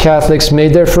baptized Catholics,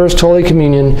 made their first Holy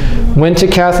Communion, went to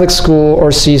Catholic school or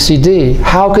CCD.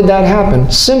 How could that happen?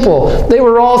 Simple. They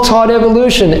were all taught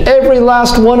evolution. Every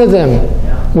last one of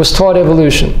them was taught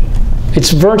evolution.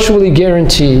 It's virtually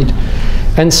guaranteed.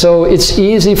 And so it's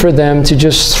easy for them to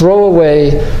just throw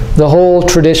away the whole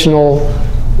traditional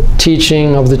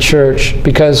teaching of the church,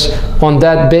 because on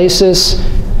that basis,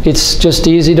 it's just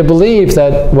easy to believe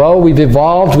that, well, we've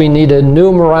evolved, we need a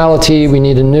new morality, we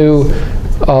need a new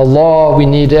law, we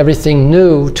need everything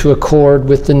new to accord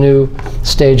with the new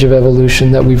stage of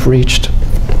evolution that we've reached.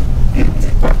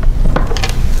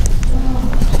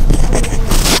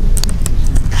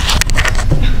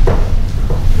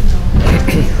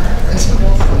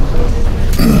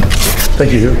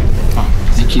 Thank you, Hugh.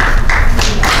 Thank you.